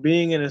so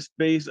being in a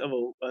space of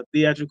a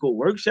theatrical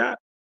workshop,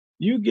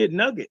 you get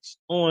nuggets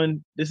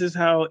on this is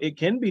how it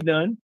can be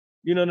done.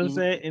 You know what I'm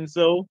saying? And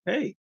so,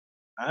 hey,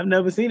 I've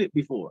never seen it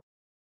before.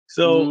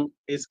 So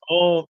it's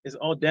all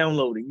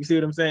downloading. You see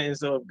what I'm saying? And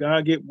so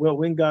if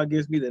when God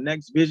gives me the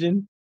next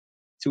vision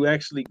to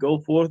actually go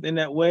forth in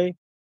that way,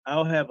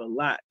 I'll have a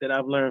lot that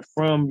I've learned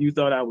from You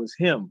Thought I Was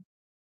Him.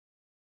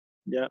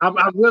 Yeah.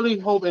 I really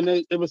hope, and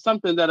it was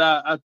something that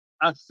I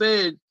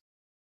said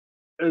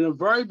in the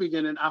very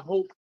beginning, I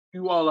hope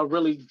you all are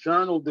really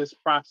journal this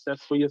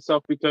process for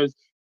yourself because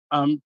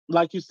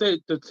like you said,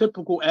 the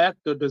typical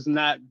actor does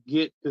not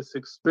get this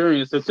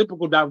experience. The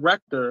typical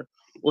director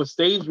or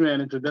stage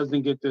manager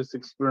doesn't get this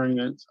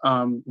experience.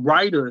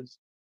 Writers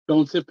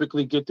don't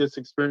typically get this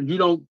experience. You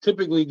don't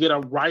typically get a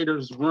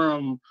writer's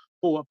room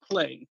for a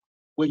play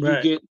where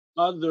you get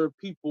other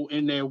people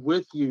in there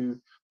with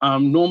you.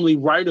 Normally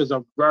writers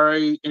are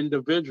very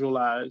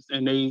individualized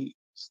and they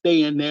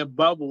stay in their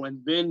bubble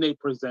and then they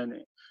present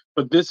it.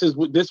 But this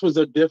was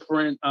a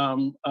different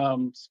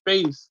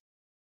space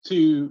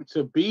to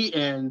be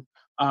in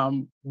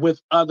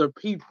with other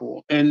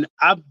people. And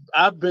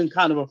I've been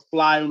kind of a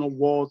fly on the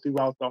wall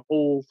throughout the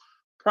whole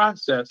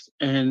process.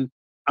 And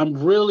I'm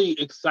really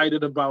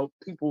excited about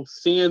people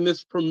seeing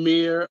this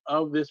premiere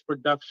of this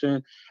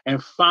production.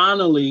 And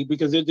finally,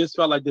 because it just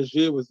felt like this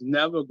year was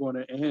never going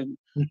to end,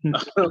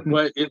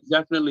 but it's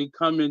definitely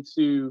coming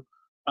to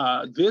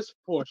this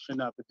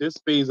portion of it, this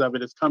phase of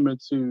it is coming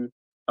to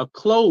a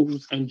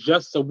close in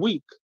just a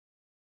week.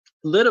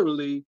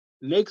 Literally,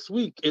 next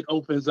week it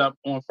opens up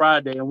on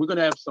Friday, and we're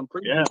gonna have some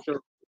preview shows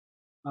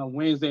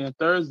Wednesday and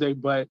Thursday.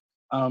 But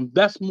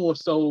that's more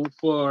so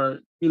for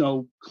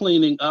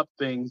cleaning up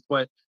things.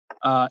 But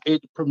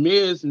it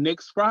premieres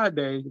next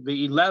Friday,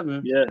 the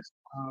 11th. Yes.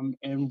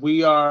 And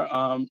we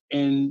are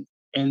in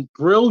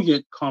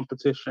brilliant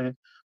competition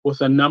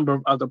with a number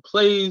of other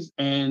plays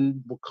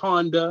and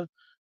Wakanda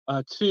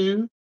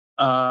too.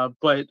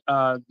 But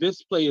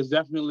this play is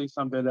definitely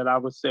something that I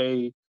would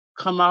say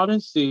come out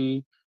and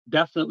see.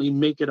 Definitely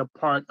make it a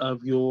part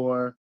of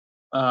your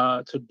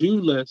to-do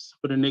list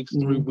for the next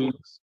 3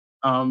 weeks.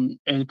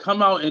 And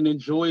come out and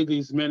enjoy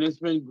these men. It's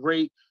been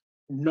great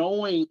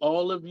knowing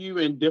all of you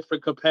in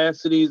different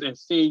capacities and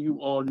seeing you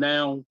all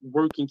now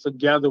working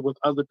together with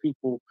other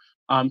people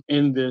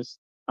in this.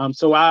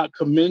 So I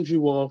commend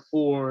you all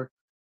for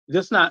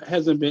this.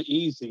 Hasn't been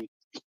easy.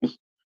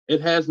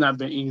 It has not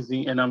been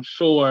easy, and I'm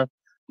sure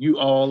you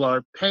all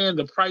are paying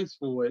the price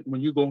for it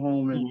when you go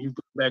home and you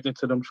go back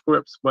into them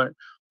scripts. But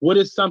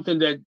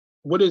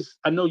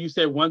I know you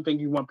said one thing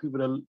you want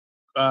people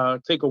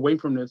to take away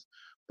from this,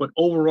 but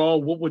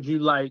overall, what would you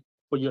like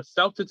for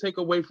yourself to take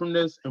away from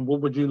this, and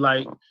what would you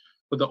like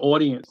for the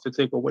audience to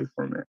take away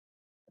from it?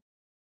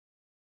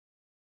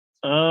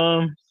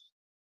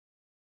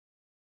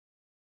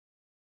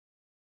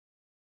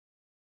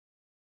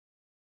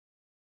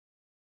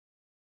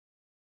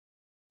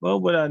 Well,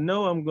 what I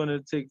know I'm going to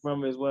take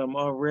from it is what I'm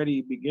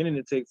already beginning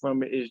to take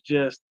from it is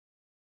just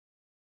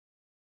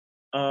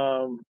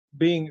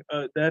being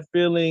that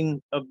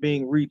feeling of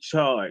being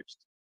recharged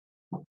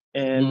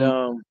and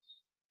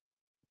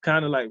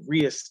kind of like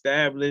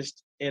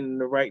reestablished in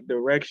the right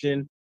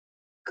direction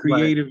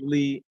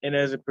creatively and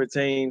as it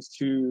pertains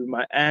to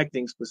my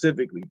acting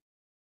specifically.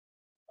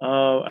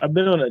 I've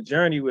been on a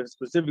journey with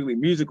specifically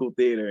musical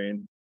theater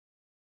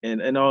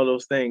and all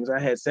those things. I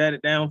had sat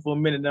it down for a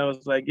minute and I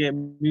was like, yeah,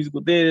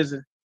 musical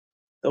theater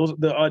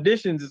the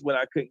auditions is what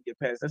I couldn't get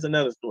past. That's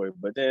another story.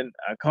 But then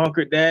I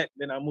conquered that.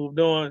 Then I moved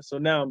on. So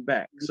now I'm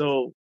back.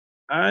 So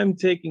I'm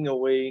taking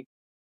away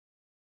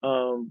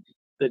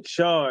the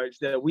charge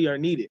that we are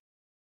needed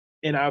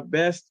in our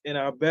best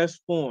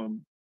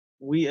form.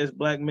 We as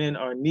Black men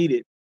are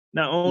needed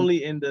not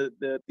only in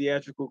the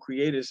theatrical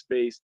creative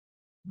space,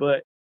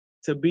 but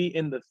to be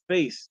in the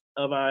face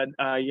of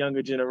our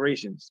younger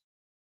generations,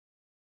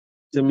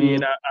 to be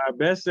in our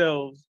best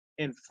selves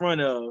in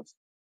front of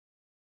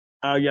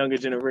our younger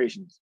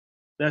generations.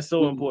 That's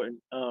so important.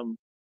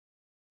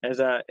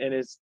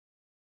 It's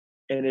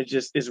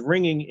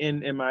ringing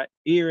in my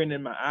ear and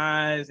in my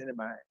eyes and in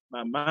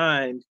my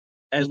mind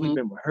as we've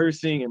been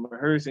rehearsing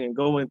and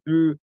going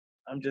through.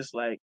 I'm just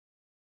like,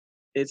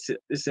 it's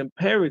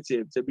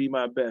imperative to be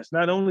my best,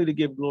 not only to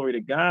give glory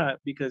to God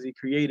because He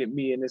created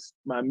me and it's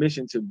my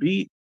mission to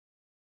be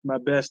my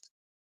best,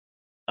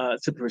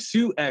 to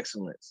pursue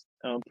excellence,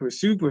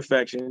 pursue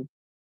perfection.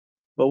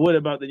 But what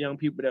about the young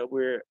people that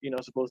we're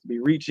supposed to be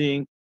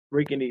reaching,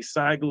 breaking these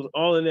cycles?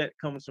 All of that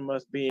comes from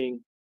us being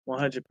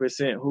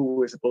 100% who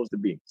we're supposed to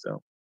be.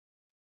 So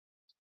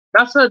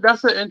that's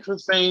an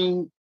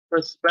interesting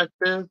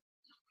perspective.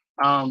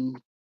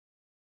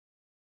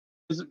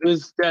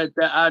 Is that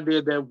the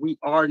idea that we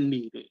are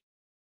needed,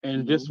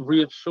 and just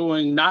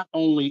reassuring not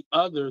only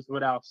others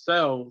but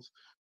ourselves,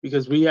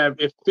 because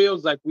it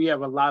feels like we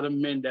have a lot of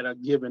men that are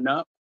giving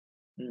up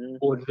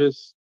or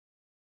just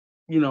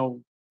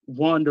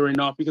wandering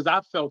off, because I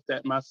felt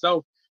that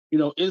myself.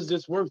 Is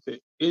this worth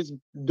it? Is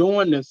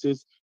doing this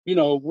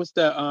what's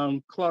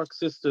that Clark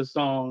sister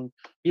song?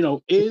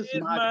 Is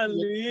my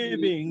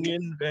living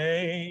in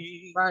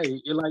vain?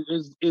 Right.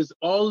 Is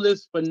all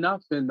this for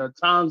nothing? The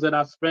times that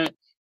I spent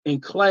in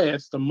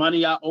class, the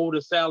money I owe to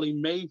Sally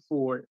Mae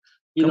for it.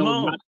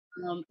 My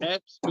time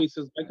at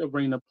spaces like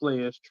arena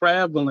players,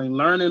 traveling,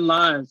 learning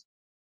lines.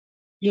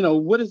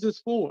 What is this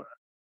for?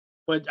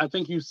 But I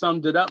think you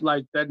summed it up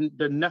like that.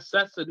 The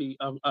necessity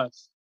of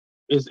us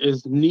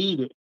is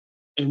needed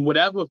in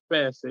whatever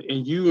facet.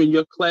 And you in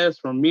your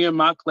classroom, me in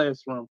my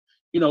classroom,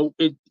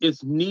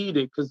 it's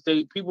needed because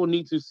people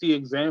need to see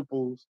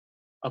examples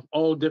of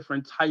all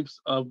different types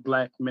of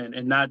Black men,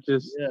 and not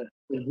just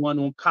the one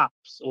on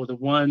Cops or the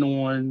one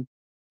on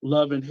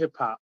Love and Hip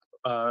Hop.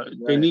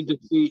 They need to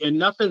see, and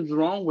nothing's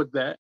wrong with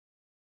that.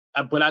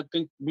 But I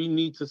think we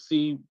need to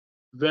see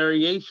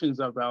variations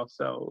of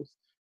ourselves,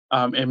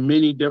 and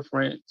many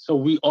different, so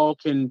we all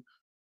can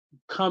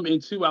come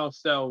into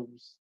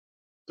ourselves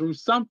through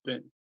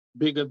something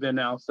bigger than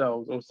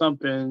ourselves or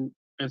something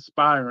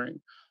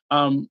inspiring.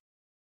 I'll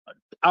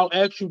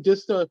ask you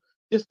just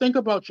think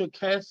about your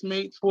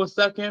castmates for a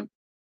second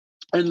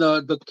and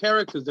the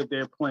characters that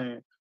they're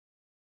playing.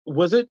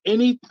 Was it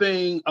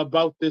anything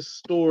about this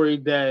story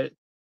that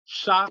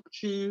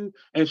shocked you?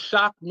 And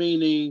shock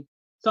meaning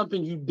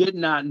something you did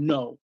not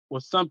know or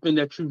something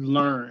that you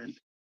learned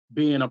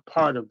being a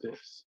part of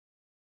this?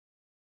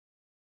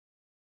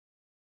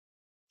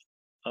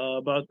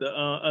 About the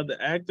other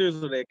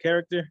actors or their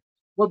character?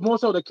 But more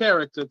so the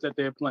characters that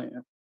they're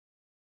playing.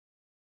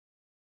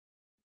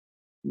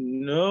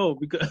 No,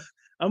 because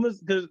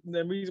because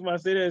the reason why I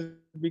say that is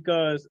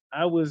because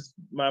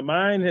my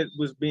mind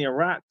was being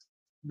rocked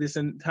this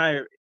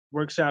entire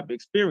workshop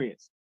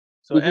experience.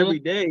 So every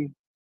day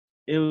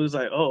it was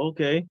like, oh,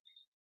 okay,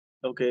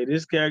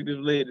 this character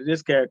related to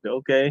this character.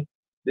 Okay,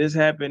 this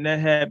happened, that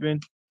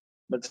happened.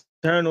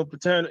 Maternal,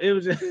 paternal. It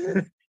was just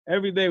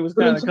every day was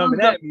kind of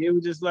coming at me. It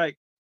was just like.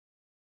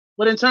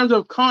 But in terms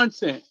of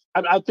content,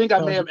 I think I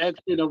may have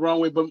asked you the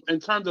wrong way, but in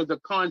terms of the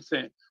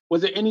content,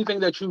 was there anything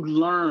that you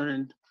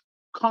learned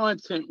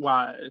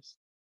content-wise,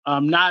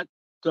 not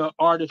the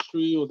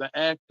artistry or the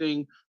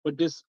acting, but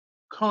this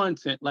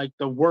content, like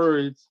the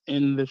words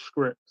in the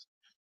script?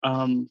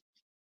 And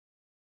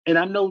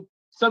I know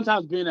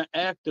sometimes being an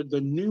actor,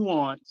 the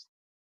nuance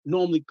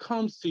normally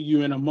comes to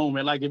you in a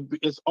moment. Like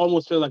it's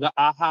almost feel like an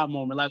aha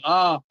moment. Like,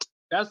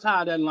 that's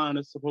how that line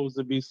is supposed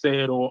to be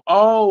said. Or,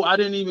 oh, I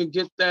didn't even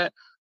get that.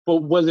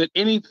 But was it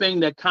anything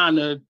that kind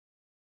of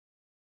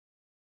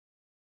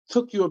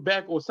took you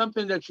aback, or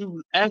something that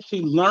you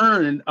actually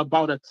learned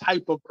about a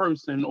type of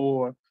person,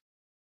 or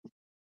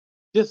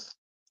just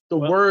the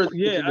words?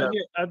 Yeah,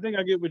 I think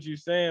I get what you're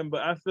saying,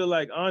 but I feel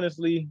like,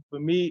 honestly, for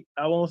me,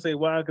 I won't say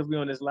why because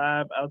we're on this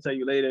live. I'll tell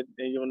you later,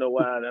 and you'll know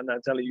why. I'm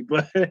not telling you,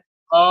 but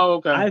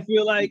okay. I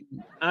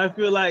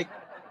feel like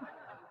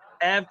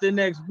after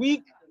next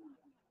week,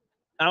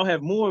 I'll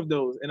have more of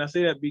those, and I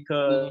say that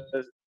because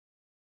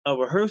a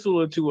rehearsal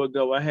or two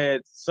ago, I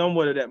had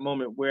somewhat of that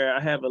moment where I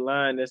have a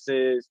line that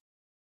says,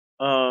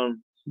 the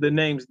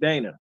name's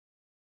Dana.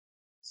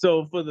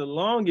 So for the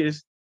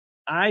longest,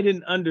 I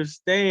didn't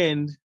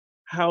understand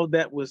how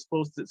that was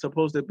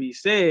supposed to be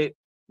said,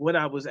 what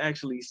I was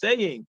actually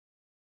saying.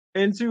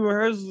 And 2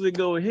 rehearsals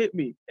ago, it hit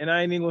me. And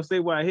I ain't even gonna say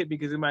why it hit me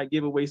because it might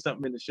give away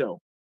something in the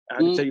show. I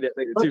can tell you that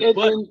later too.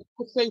 But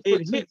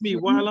it hit me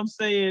while I'm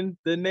saying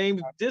the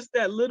name, just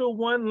that little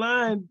one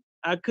line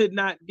I could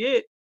not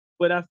get.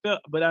 But I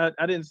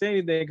didn't say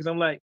anything because I'm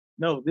like,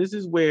 no, this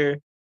is where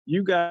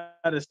you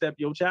gotta step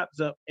your chops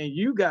up and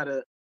you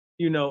gotta,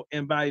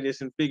 embody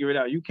this and figure it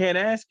out. You can't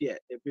ask yet.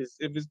 If it's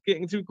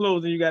getting too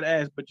close, then you gotta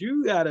ask. But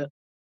you gotta,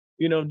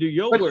 do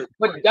your work.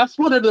 But that's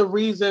one of the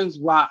reasons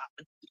why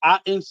I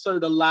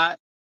insert a lot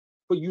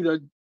for you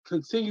to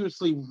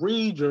continuously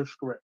read your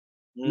script.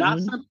 Not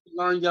simply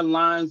learn your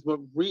lines, but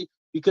read,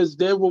 because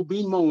there will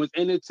be moments,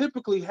 and it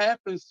typically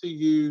happens to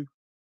you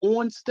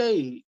on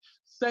stage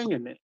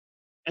singing it.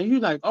 And you're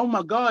like, oh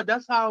my God,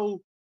 that's how,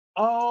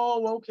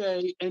 oh,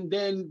 okay. And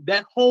then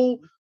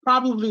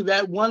probably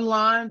that one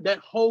line, that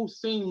whole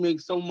scene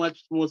makes so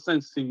much more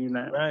sense to you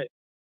now. Right.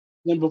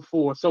 Than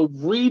before. So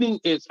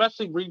reading it,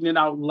 especially reading it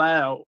out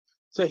loud,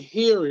 to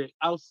hear it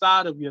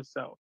outside of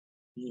yourself,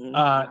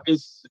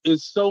 is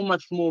so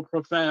much more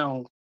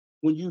profound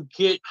when you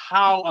get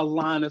how a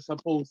line is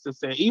supposed to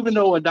say. Even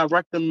though a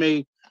director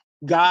may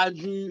guide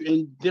you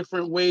in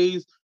different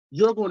ways,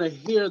 you're going to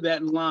hear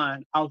that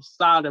line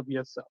outside of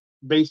yourself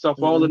based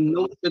off all the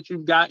notes that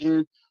you've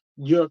gotten,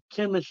 your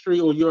chemistry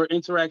or your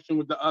interaction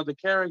with the other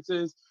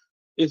characters.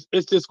 It's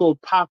just going to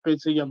pop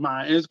into your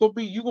mind. And it's going to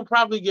be, you will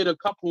probably get a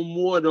couple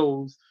more of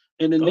those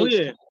in the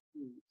next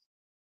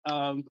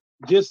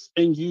just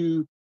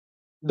in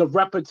the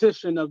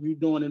repetition of you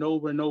doing it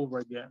over and over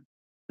again.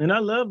 And I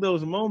love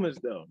those moments,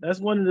 though. That's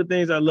one of the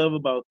things I love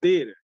about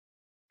theater,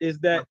 is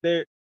that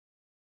they're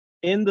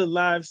in the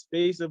live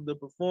space of the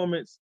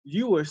performance,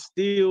 you are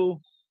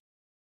still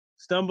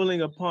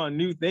stumbling upon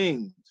new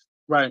things,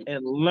 right,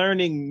 and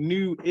learning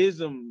new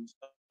isms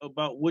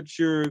about what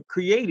you're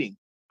creating.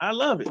 I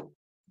love it.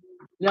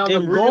 Now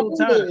in real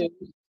time.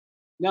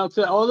 Now,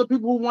 to all the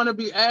people who want to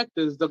be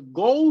actors, the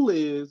goal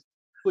is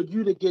for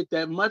you to get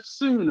that much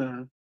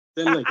sooner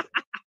than later.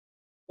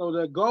 So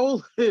the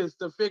goal is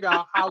to figure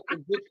out how to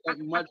get that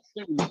much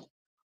sooner.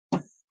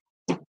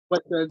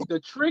 But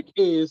the trick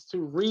is to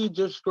read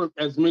your script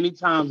as many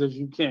times as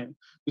you can,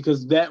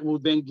 because that will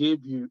then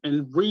give you,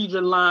 and read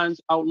your lines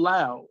out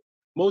loud.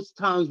 Most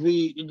times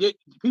we get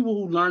people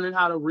who learning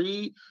how to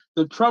read,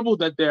 the trouble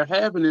that they're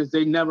having is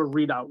they never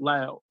read out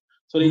loud.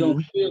 So they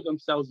don't hear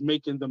themselves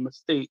making the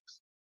mistakes.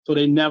 So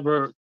they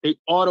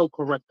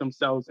auto-correct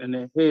themselves in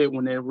their head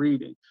when they're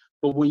reading.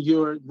 But when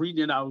you're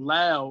reading out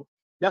loud,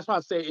 that's why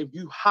I say if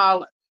you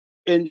highlight,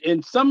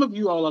 and some of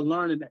you all are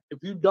learning that if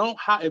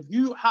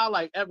you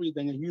highlight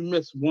everything and you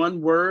miss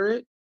one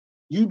word,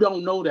 you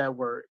don't know that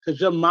word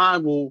because your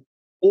mind will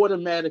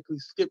automatically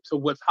skip to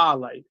what's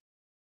highlighted.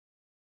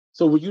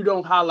 So when you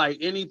don't highlight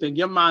anything,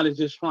 your mind is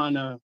just trying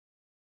to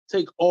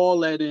take all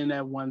that in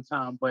at one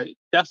time. But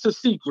that's the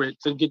secret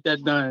to get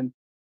that done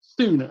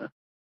sooner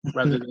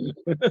rather than.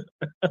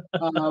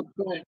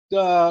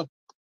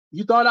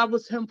 You Thought I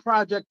Was Him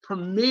project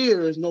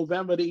premieres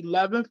November the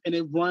 11th, and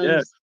it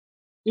runs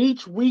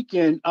each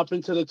weekend up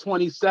until the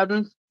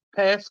 27th,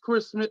 past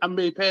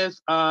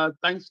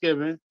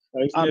Thanksgiving.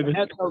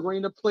 At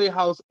Arena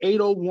Playhouse,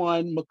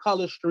 801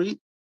 McCullough Street.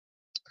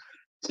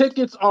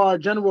 Tickets are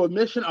general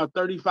admission are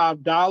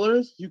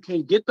 $35. You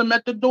can get them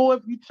at the door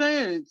if you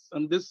chance.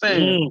 I'm just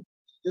saying.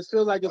 This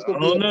feels like it's going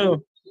to be a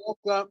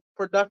walk-up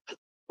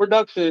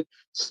production.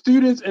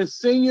 Students and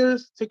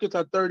seniors, tickets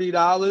are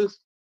 $30.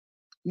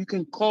 You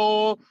can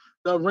call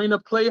the Arena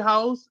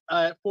Playhouse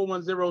at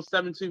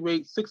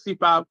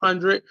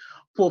 410-728-6500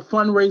 for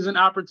fundraising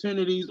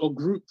opportunities or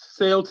group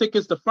sale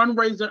tickets. The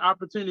fundraising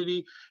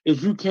opportunity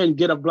is you can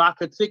get a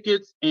block of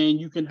tickets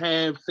and you can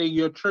have, say,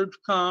 your church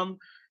come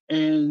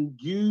and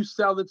you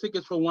sell the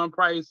tickets for one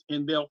price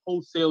and they'll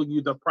wholesale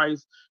you the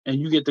price and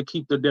you get to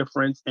keep the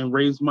difference and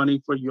raise money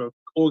for your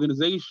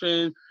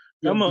organization,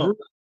 your group,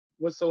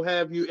 what so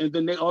have you. And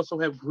then they also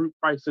have group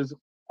prices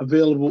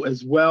available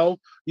as well.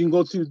 You can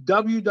go to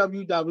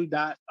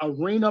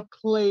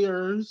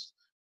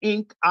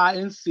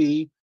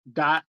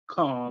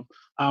www.arenaplayersinc.com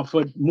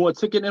for more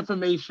ticket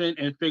information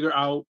and figure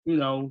out,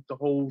 the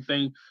whole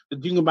thing.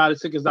 You can buy the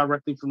tickets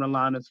directly from the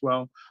line as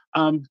well.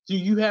 Do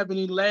you have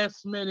any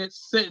last minute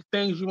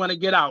things you want to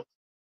get out?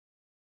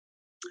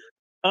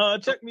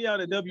 Check me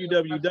out at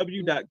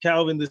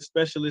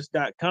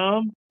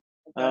www.calvinthespecialist.com.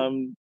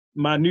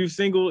 My new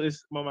single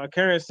is my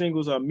current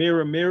singles are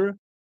Mirror Mirror,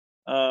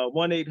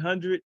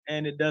 1-800,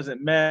 and It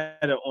Doesn't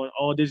Matter on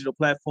all digital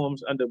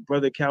platforms under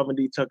Brother Calvin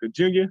D. Tucker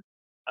Jr.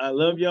 I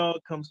love y'all.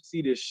 Come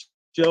see this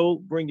show.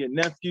 Bring your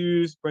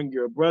nephews, bring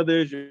your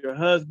brothers, your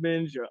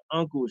husbands, your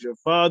uncles, your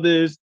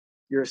fathers,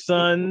 your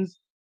sons.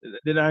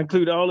 Did I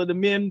include all of the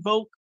men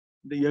folk?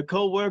 Your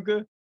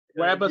co-worker?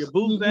 Grab your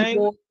boo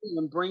thing?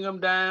 And bring them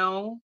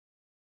down.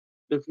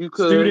 If you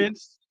could.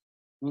 Students.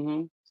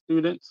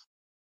 Students.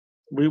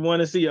 We want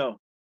to see y'all.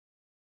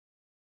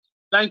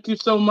 Thank you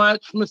so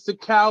much, Mr.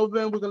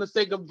 Calvin. We're going to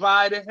say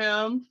goodbye to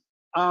him.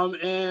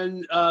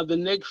 And the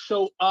next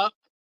show up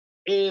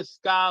is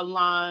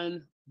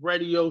Skyline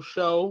Radio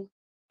Show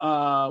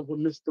with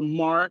Mr.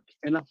 Mark.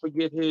 And I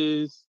forget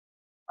his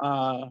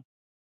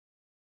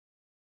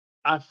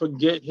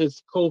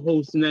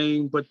co-host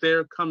name, but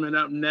they're coming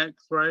up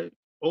next, right?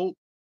 Oh,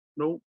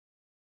 nope.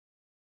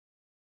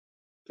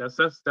 Guess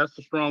that's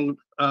a strong.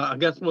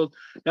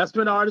 That's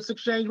been Artist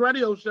Exchange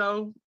Radio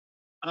Show.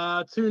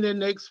 Tune in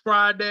next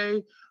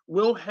Friday.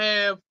 We'll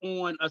have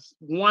on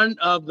one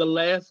of the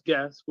last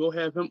guests. We'll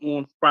have him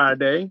on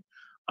Friday.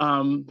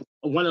 One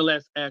of the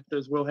last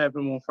actors. We'll have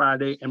him on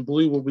Friday, and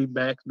Blue will be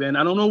back then.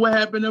 I don't know what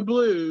happened to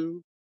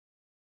Blue,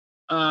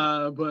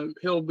 but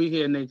he'll be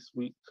here next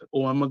week,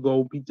 or I'm gonna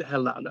go beat the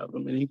hell out of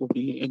him, and he will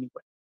be here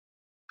anyway.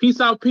 Peace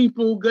out,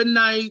 people. Good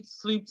night.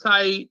 Sleep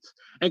tight.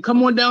 And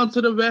come on down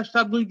to the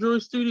Vashta Blue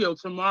Jewelry Studio.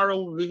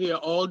 Tomorrow we'll be here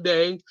all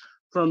day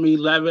from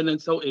 11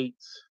 until 8.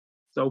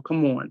 So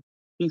come on.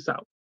 Peace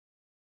out.